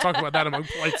we don't talk about that among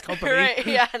polite company. Right?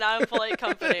 Yeah, not in polite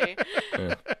company.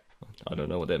 Yeah. I don't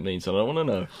know what that means. I don't want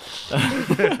to know.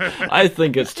 I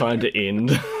think it's time to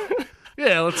end.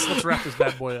 Yeah, let's wrap this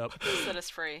bad boy up. Set us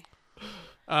free.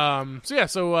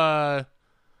 So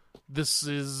this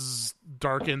is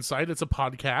Dark Insight. It's a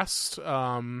podcast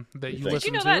that you listen to. Did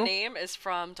you know that name is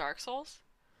from Dark Souls?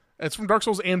 It's from Dark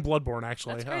Souls and Bloodborne,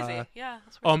 actually. That's crazy. Yeah.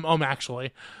 That's crazy.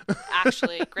 Actually.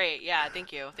 Actually, great. Yeah,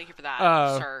 thank you. Thank you for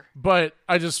that, sir. But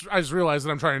I just realized that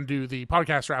I'm trying to do the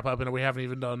podcast wrap up, and we haven't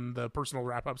even done the personal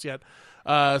wrap ups yet.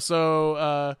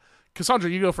 So Kassandra,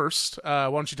 you go first.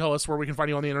 Why don't you tell us where we can find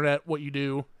you on the internet, what you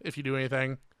do, if you do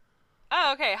anything.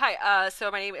 Oh, okay. Hi. So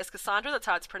my name is Kassandra. That's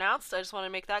how it's pronounced. I just want to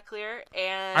make that clear.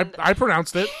 And I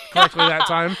pronounced it correctly that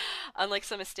time. Unlike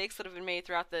some mistakes that have been made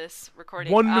throughout this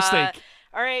recording. One mistake.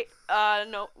 All right.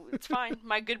 No, it's fine.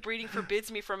 My good breeding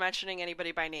forbids me from mentioning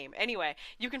anybody by name. Anyway,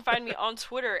 you can find me on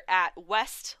Twitter at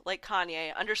West, like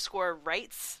Kanye,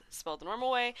 _rights, spelled the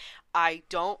normal way. I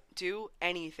don't do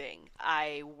anything.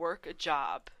 I work a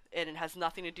job. And it has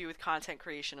nothing to do with content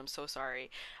creation. I'm so sorry.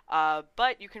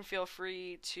 But you can feel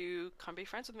free to come be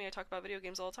friends with me. I talk about video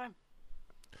games all the time.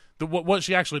 What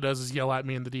she actually does is yell at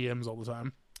me in the DMs all the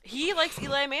time. He likes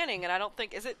Eli Manning, and I don't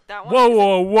think... Is it that one?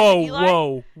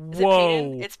 Whoa.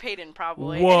 It's Peyton,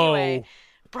 probably. Whoa. Anyway,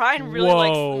 Brian really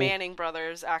likes Manning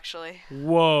brothers, actually.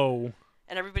 Whoa.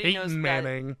 And everybody Peyton knows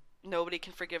Manning. that nobody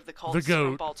can forgive the Colts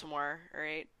from Baltimore, all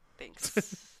right? Thanks.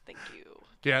 Thank you.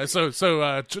 Yeah, so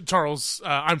Charles,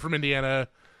 I'm from Indiana.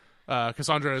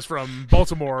 Kassandra is from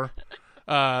Baltimore.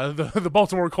 The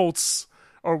Baltimore Colts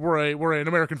were an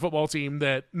American football team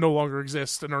that no longer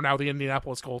exists and are now the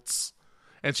Indianapolis Colts.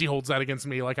 And she holds that against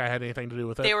me like I had anything to do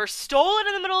with it. They were stolen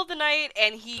in the middle of the night,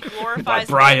 and he glorifies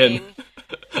Brian.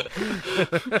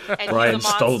 And Brian he's a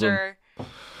stole monster.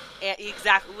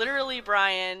 Exactly, literally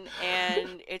Brian,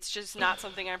 and it's just not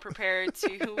something I'm prepared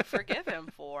to forgive him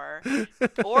for.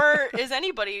 Or is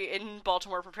anybody in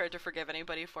Baltimore prepared to forgive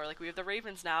anybody for? Like, we have the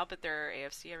Ravens now, but they're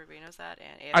AFC, everybody knows that,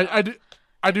 and AFL.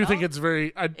 I do think it's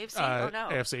very... AFC? Oh, no.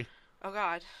 AFC. Oh,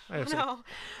 God. AFC. No.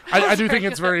 I do think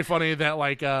it's very funny that,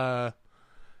 like,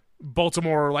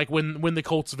 Baltimore, like, when the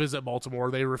Colts visit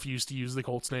Baltimore, they refuse to use the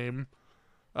Colts name.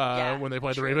 When they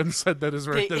play the Ravens, that is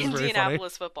very funny.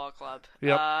 Indianapolis Football Club.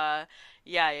 Yep.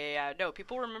 Yeah. No,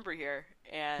 people remember here,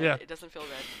 and it doesn't feel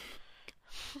good.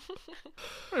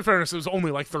 In fairness, it was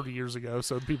only like 30 years ago,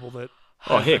 so people that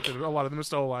a lot of them are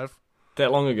still alive.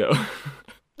 That long ago.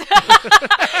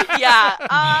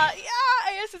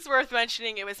 I guess it's worth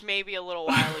mentioning it was maybe a little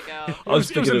while ago. It was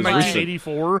in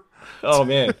 1984. Oh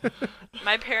man,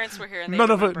 my parents were here, and none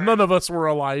of us were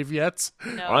alive yet.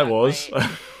 No, I was,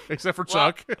 except for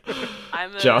Chuck.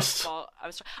 I'm just.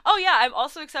 I'm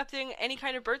also accepting any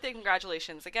kind of birthday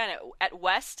congratulations. Again, at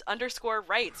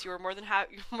West_rights. You're more than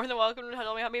welcome to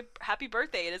tell me happy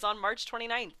birthday. It is on March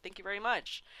 29th. Thank you very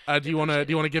much. Do you want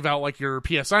to give out like your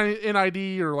PSN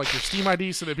ID or like your Steam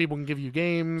ID so that people can give you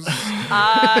games?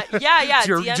 Yeah.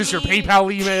 Your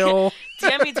PayPal email.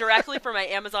 DM me directly for my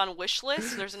Amazon wish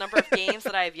list. There's a number of games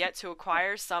that I have yet to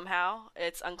acquire somehow.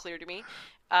 It's unclear to me.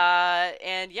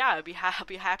 And yeah, I'll be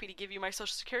happy to give you my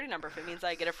social security number if it means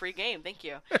I get a free game. Thank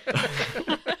you.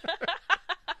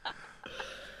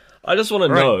 I just want to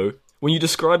know, when you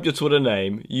described your Twitter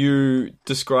name, you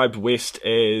described West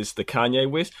as the Kanye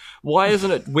West. Why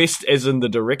isn't it West as in the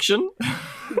direction?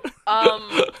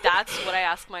 That's what I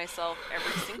ask myself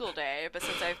every single day. But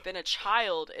since I've been a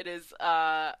child, it is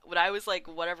when I was like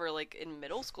whatever, like in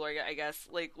middle school, I guess.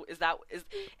 Like,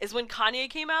 is when Kanye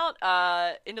came out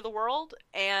into the world,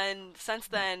 and since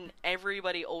then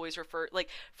everybody always like,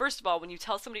 first of all, when you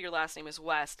tell somebody your last name is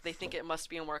West, they think it must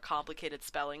be a more complicated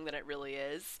spelling than it really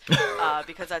is,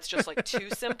 because that's just like too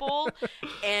simple.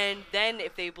 And then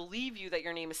if they believe you that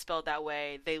your name is spelled that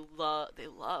way, they love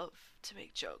to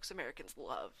make jokes. Americans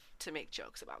love to make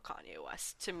jokes about Kanye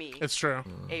West. To me, it's true.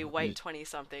 A white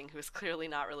 20-something who is clearly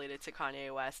not related to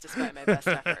Kanye West, despite my best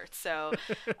efforts. So,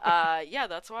 yeah,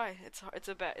 that's why it's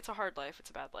a hard life. It's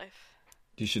a bad life.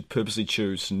 You should purposely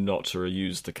choose not to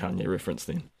reuse the Kanye reference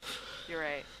then. You're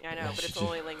right. Yeah, I know, but it's the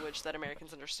only language that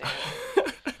Americans understand.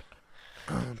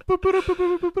 Hall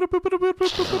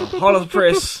of the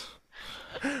press.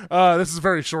 This is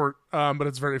very short, but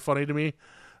it's very funny to me.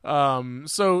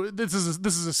 So this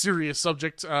is a serious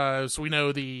subject. So we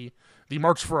know the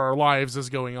March for Our Lives is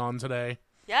going on today.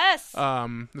 Yes.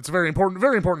 It's a very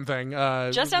important thing.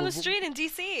 Just down the street in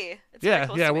DC. It's yeah, very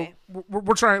close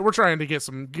to me. We're trying to get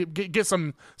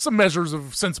some measures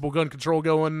of sensible gun control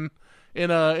going in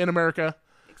America.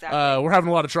 Exactly. We're having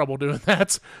a lot of trouble doing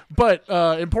that. But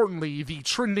importantly, the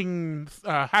trending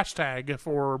hashtag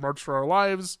for March for Our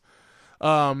Lives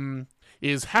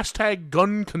is hashtag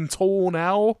gun control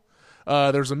now.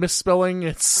 There's a misspelling.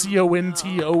 It's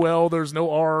CONTOL. There's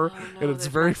no R, and it's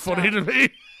very funny to me.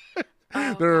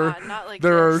 There are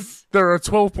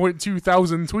 12.2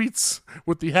 thousand tweets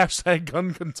with the hashtag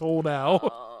gun control now.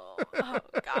 Oh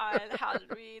God, how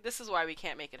did we? This is why we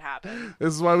can't make it happen.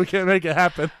 This is why we can't make it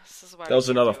happen. That was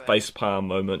another facepalm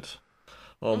moment.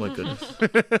 Oh my goodness.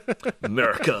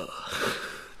 America.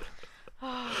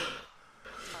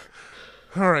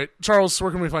 All right, Charles,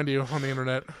 where can we find you on the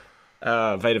internet?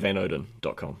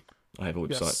 VitaVanOden.com. I have a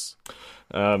website. Yes.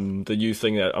 The new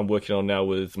thing that I'm working on now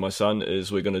with my son is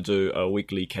we're going to do a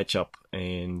weekly catch-up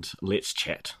and let's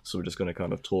chat. So we're just going to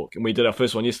kind of talk. And we did our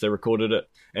first one yesterday, recorded it,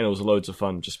 and it was loads of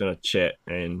fun. Just going to chat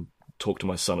and talk to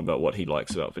my son about what he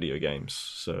likes about video games.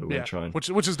 So we're going to try and...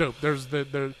 Which is dope. There's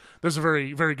a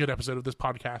very, very good episode of this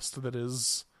podcast that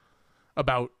is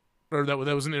about... Or that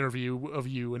was an interview of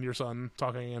you and your son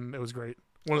talking, and it was great.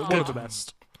 One of the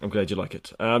best. I'm glad you like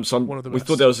it. We best.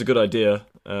 thought that was a good idea.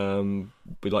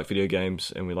 We like video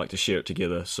games, and we like to share it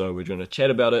together. So we're going to chat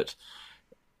about it.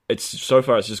 So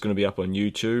far, it's just going to be up on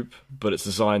YouTube, but it's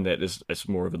designed that it's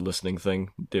more of a listening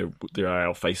thing. There are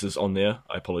our faces on there.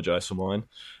 I apologize for mine,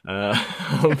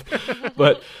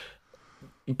 but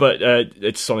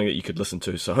it's something that you could listen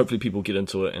to. So hopefully people get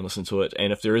into it and listen to it.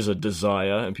 And if there is a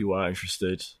desire and people are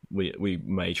interested, we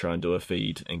may try and do a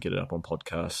feed and get it up on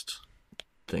podcast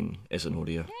thing as an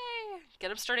audio. Yay! Get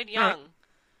them started young.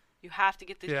 You have to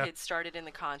get the kids started in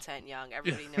the content young.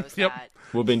 Everybody knows that.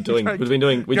 We've been doing get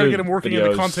them working videos.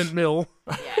 in the content mill.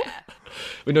 Yeah.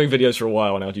 We're doing videos for a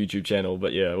while on our YouTube channel,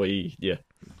 but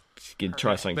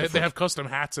try something. They have custom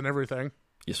hats and everything.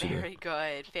 Yes, we do. Very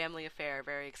good. Family affair.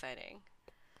 Very exciting.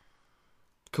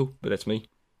 Cool, but that's me.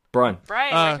 Brian, where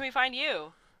can we find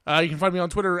you? You can find me on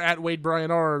Twitter at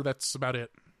WadeBrianR. That's about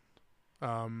it.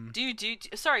 Do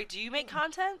you make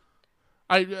content?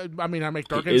 I mean, I make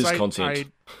Dark He is Insight.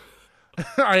 content.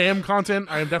 I am content.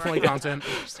 I am definitely content.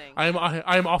 Interesting.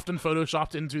 I am often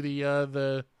photoshopped into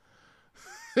the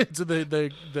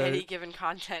any given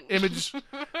content image,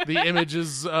 the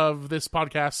images of this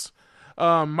podcast.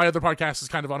 My other podcast is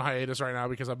kind of on hiatus right now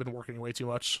because I've been working way too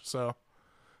much. So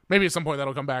maybe at some point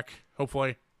that'll come back.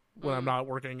 Hopefully, when I'm not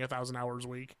working 1,000 hours a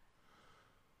week.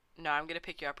 No, I'm going to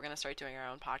pick you up. We're going to start doing our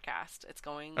own podcast. It's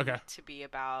going to be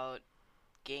about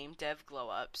game dev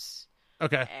glow-ups.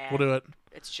 Okay, we'll do it.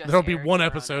 It's just There'll be one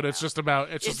episode. It's just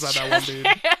about that one dude.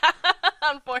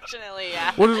 Unfortunately,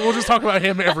 yeah. We'll just talk about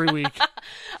him every week.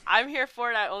 I'm here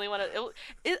for it. I only want to...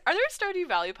 Are there Stardew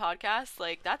Valley podcasts?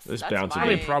 Like, that's bound to my...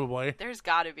 be. I mean, probably. There's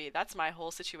got to be. That's my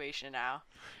whole situation now.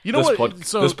 You know what?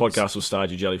 This podcast was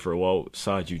Stardew Jelly for a while.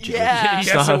 Stardew Jelly. Yeah.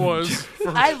 Yes, it was.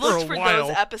 I looked for those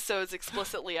episodes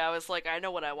explicitly. I was like, I know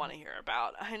what I want to hear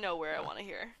about. I know where I want to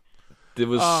hear. There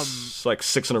was like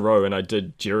 6 in a row, and I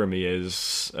did Jeremy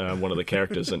as one of the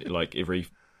characters in like every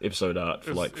episode art.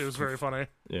 For it was very funny.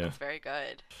 Yeah, it's very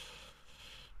good.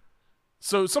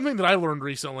 So something that I learned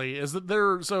recently is that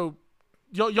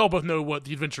y'all both know what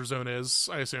the Adventure Zone is,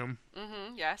 I assume.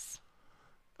 Mm-hmm. Yes.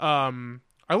 I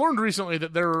learned recently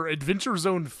that there are Adventure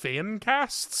Zone fan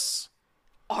casts.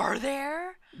 Are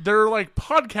there? They're like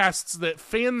podcasts that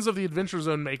fans of the Adventure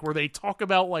Zone make, where they talk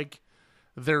about like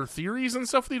their theories and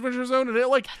stuff for the Adventure Zone, and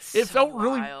it felt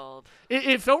really wild.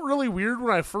 It felt really weird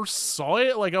when I first saw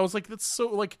it. Like I was like, that's so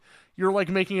like you're like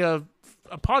making a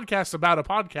a podcast about a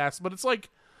podcast, but it's like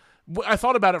I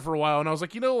thought about it for a while, and I was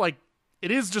like, like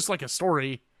it is just like a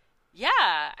story. Yeah,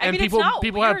 and mean, people it's not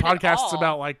have weird at podcasts all.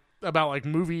 about like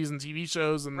movies and TV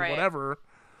shows and whatever.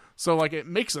 So like it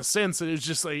makes a sense. It's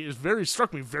just like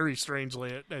struck me very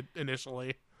strangely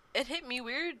initially. It hit me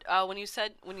weird when you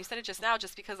said it just now,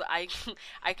 just because I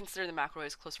consider the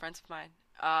McElroys close friends of mine.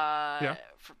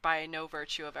 By no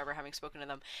virtue of ever having spoken to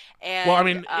them. And well, I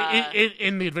mean,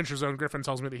 in the Adventure Zone, Griffin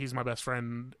tells me that he's my best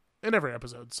friend in every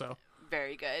episode. So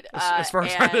very good. As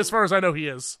far as I know, he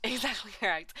is exactly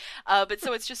correct. But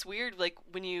so it's just weird, like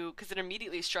because it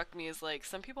immediately struck me as like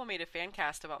some people made a fan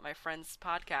cast about my friend's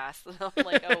podcast, and I'm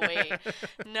like, oh wait,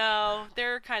 no,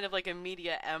 they're kind of like a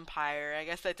media empire. I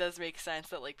guess that does make sense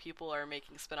that like people are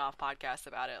making spin-off podcasts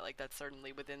about it. Like that's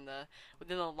certainly within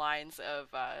the lines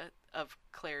of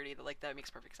clarity that makes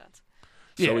perfect sense.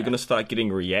 So we're going to start getting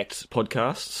react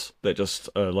podcasts that just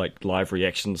like live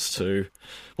reactions to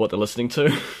what they're listening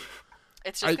to.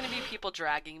 It's just going to be people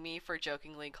dragging me for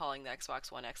jokingly calling the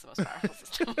Xbox One X the most powerful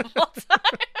system of all time.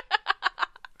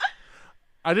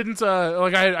 I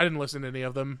didn't listen to any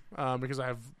of them because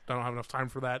I don't have enough time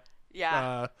for that.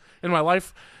 In my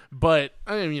life, but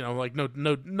I mean, like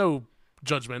no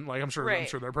judgment. Like I'm sure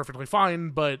they're perfectly fine,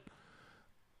 but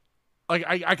like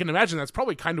I can imagine that's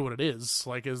probably kind of what it is.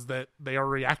 Like, is that they are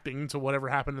reacting to whatever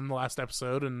happened in the last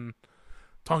episode and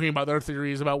talking about their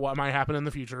theories about what might happen in the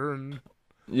future and.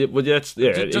 Yeah, well, just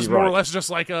more or less just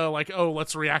like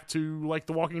let's react to like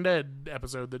the Walking Dead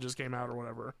episode that just came out or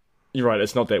whatever. You're right.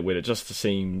 It's not that weird. It just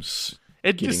seems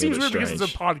weird because strange. it's a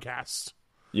podcast.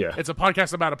 Yeah, it's a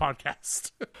podcast about a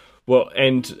podcast. Well,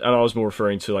 and I was more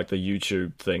referring to like the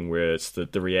YouTube thing where it's the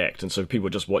react, and so people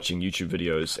are just watching YouTube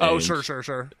videos. Oh,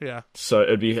 sure, yeah. So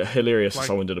it'd be hilarious if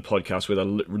someone did a podcast where they're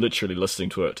literally listening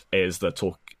to it as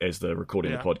they're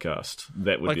recording the podcast.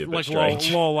 That would be a bit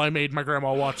strange. Lol, I made my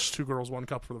grandma watch Two Girls, One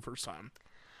Cup for the first time,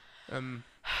 and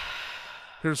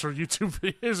here's her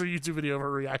YouTube video of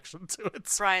her reaction to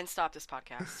it. Brian, stop this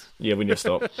podcast. Yeah, we need to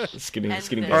stop. It's getting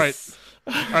all right.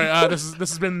 This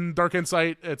has been Dark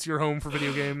Insight. It's your home for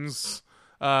video games.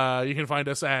 You can find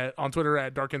us on Twitter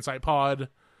at Dark Insight Pod.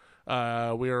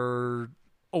 We are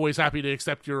always happy to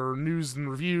accept your news and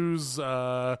reviews,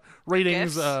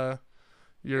 ratings,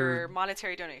 your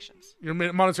monetary donations. Your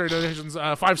monetary donations,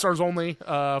 5 stars only,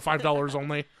 $5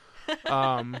 only.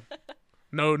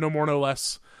 No more, no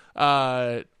less.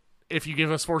 If you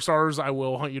give us 4 stars, I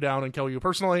will hunt you down and kill you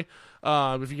personally.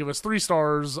 If you give us 3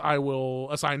 stars, I will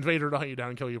assign Vader to hunt you down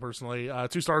and kill you personally.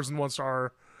 2 stars and 1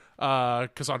 star,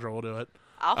 Kassandra will do it.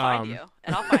 I'll find you,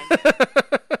 and I'll find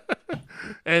you.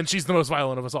 And she's the most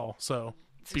violent of us all, so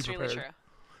it's be prepared.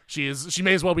 True. She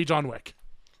may as well be John Wick.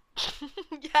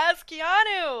 Yes,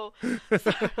 Keanu.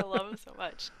 I love him so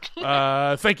much.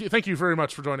 Thank you very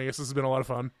much for joining us. This has been a lot of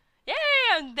fun. Yeah,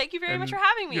 and thank you very much for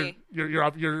having me.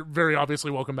 You're very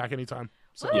obviously welcome back anytime.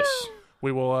 So yes,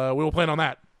 we will plan on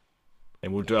that,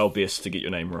 and we'll do our best to get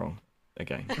your name wrong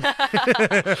again.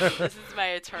 This is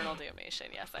my eternal damnation.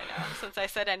 Yes, I know. Since I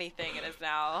said anything, it is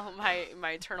now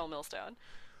my eternal millstone.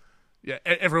 Yeah,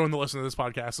 everyone that listens to this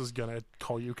podcast is gonna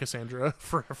call you Kassandra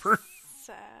forever.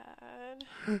 Sad.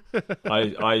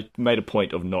 I made a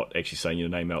point of not actually saying your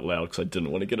name out loud because I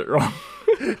didn't want to get it wrong.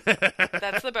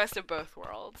 That's the best of both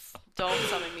worlds. Don't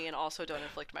summon me and also don't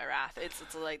inflict my wrath.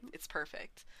 It's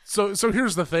perfect. So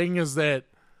here's the thing: is that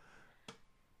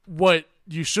what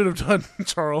you should have done,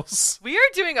 Charles? We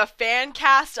are doing a fan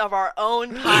cast of our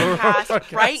own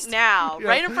podcast right now,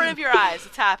 right in front of your eyes.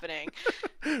 It's happening.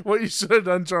 What you should have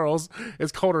done, Charles,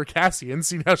 is called her Cassie and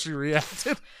seen how she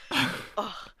reacted.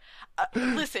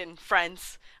 Listen,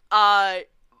 friends.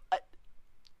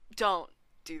 Don't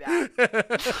do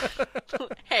that.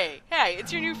 hey,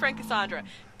 it's your new friend Kassandra.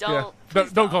 Don't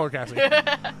call her Cassie.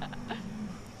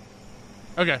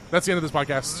 Okay, that's the end of this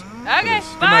podcast. Okay,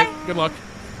 Good bye. night. Good luck.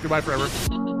 Goodbye forever.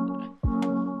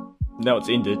 Now it's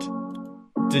ended.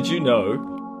 Did you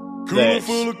know that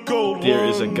there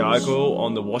is a gargoyle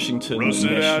on the Washington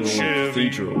National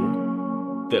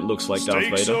Cathedral that looks like Darth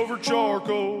Vader? Over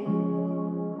charcoal.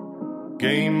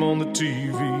 Game on the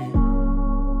TV.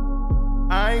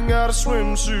 I ain't got a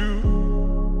swimsuit.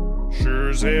 Sure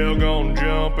as hell gonna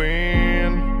jump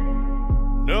in.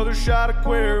 Another shot of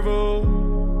Cuervo.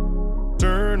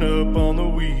 Turn up on the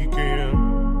weekend.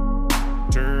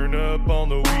 Turn up on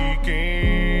the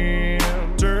weekend.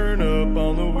 Turn up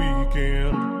on the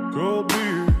weekend. Cold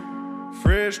beer,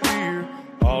 fresh deer,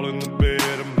 all in the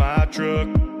bed of my truck.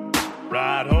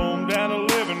 Ride home down to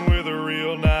living with a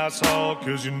real nice haul,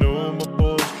 'cause you know my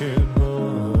boys can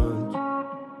hunt.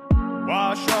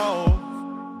 Wash off,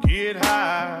 get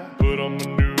high, put on the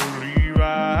new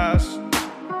Levi's.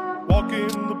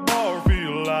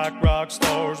 rock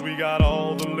stars, we got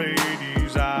all the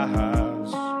ladies'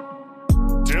 eyes.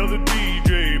 Till the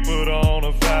DJ put on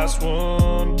a fast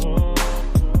one.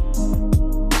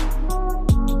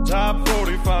 Top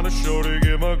 40, find a show to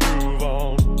get my groove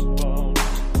on.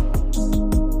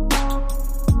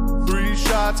 3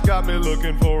 shots got me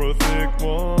looking for a thick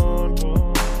one.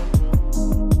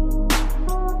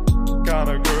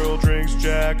 Kinda girl drinks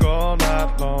Jack all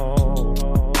night long.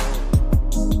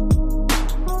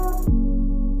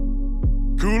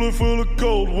 Cooler full of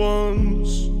cold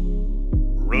ones,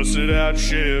 rusted out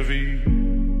Chevy,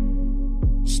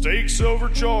 steaks over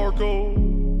charcoal,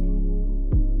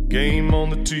 game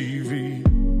on the TV.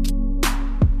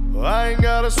 I ain't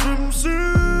got a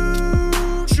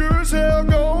swimsuit, sure as hell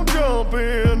gon' jump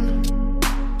in,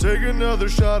 take another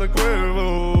shot of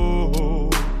Cuervo,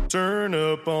 turn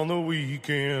up on the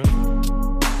weekend,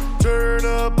 turn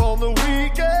up on the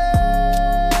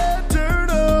weekend,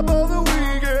 turn up on the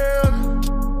weekend,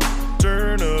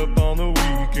 turn up on the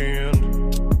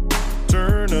weekend,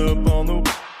 turn up on the...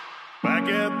 Back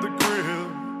at the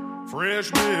crib,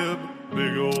 fresh bib,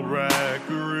 big old rack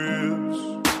of ribs.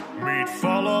 Meat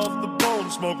fall off the bone,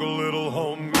 smoke a little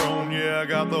homegrown. Yeah, I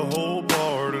got the whole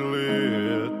party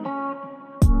lit.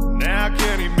 Now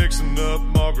Kenny mixing up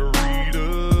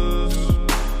margaritas.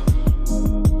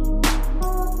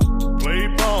 Play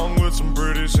pong with some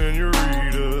pretty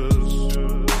senoritas.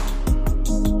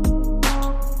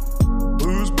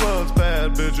 Booze, blunts,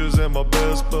 bad bitches, and my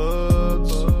best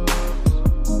buds.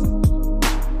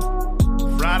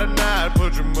 Friday night,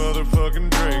 put your motherfucking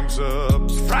drinks up.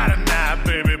 It's Friday night,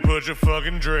 baby, put your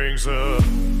fucking drinks up.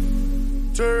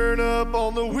 Turn up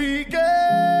on the weekend.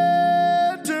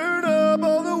 Turn up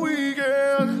on the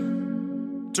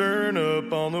weekend. Turn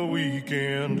up on the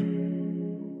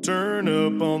weekend. Turn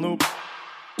up on the...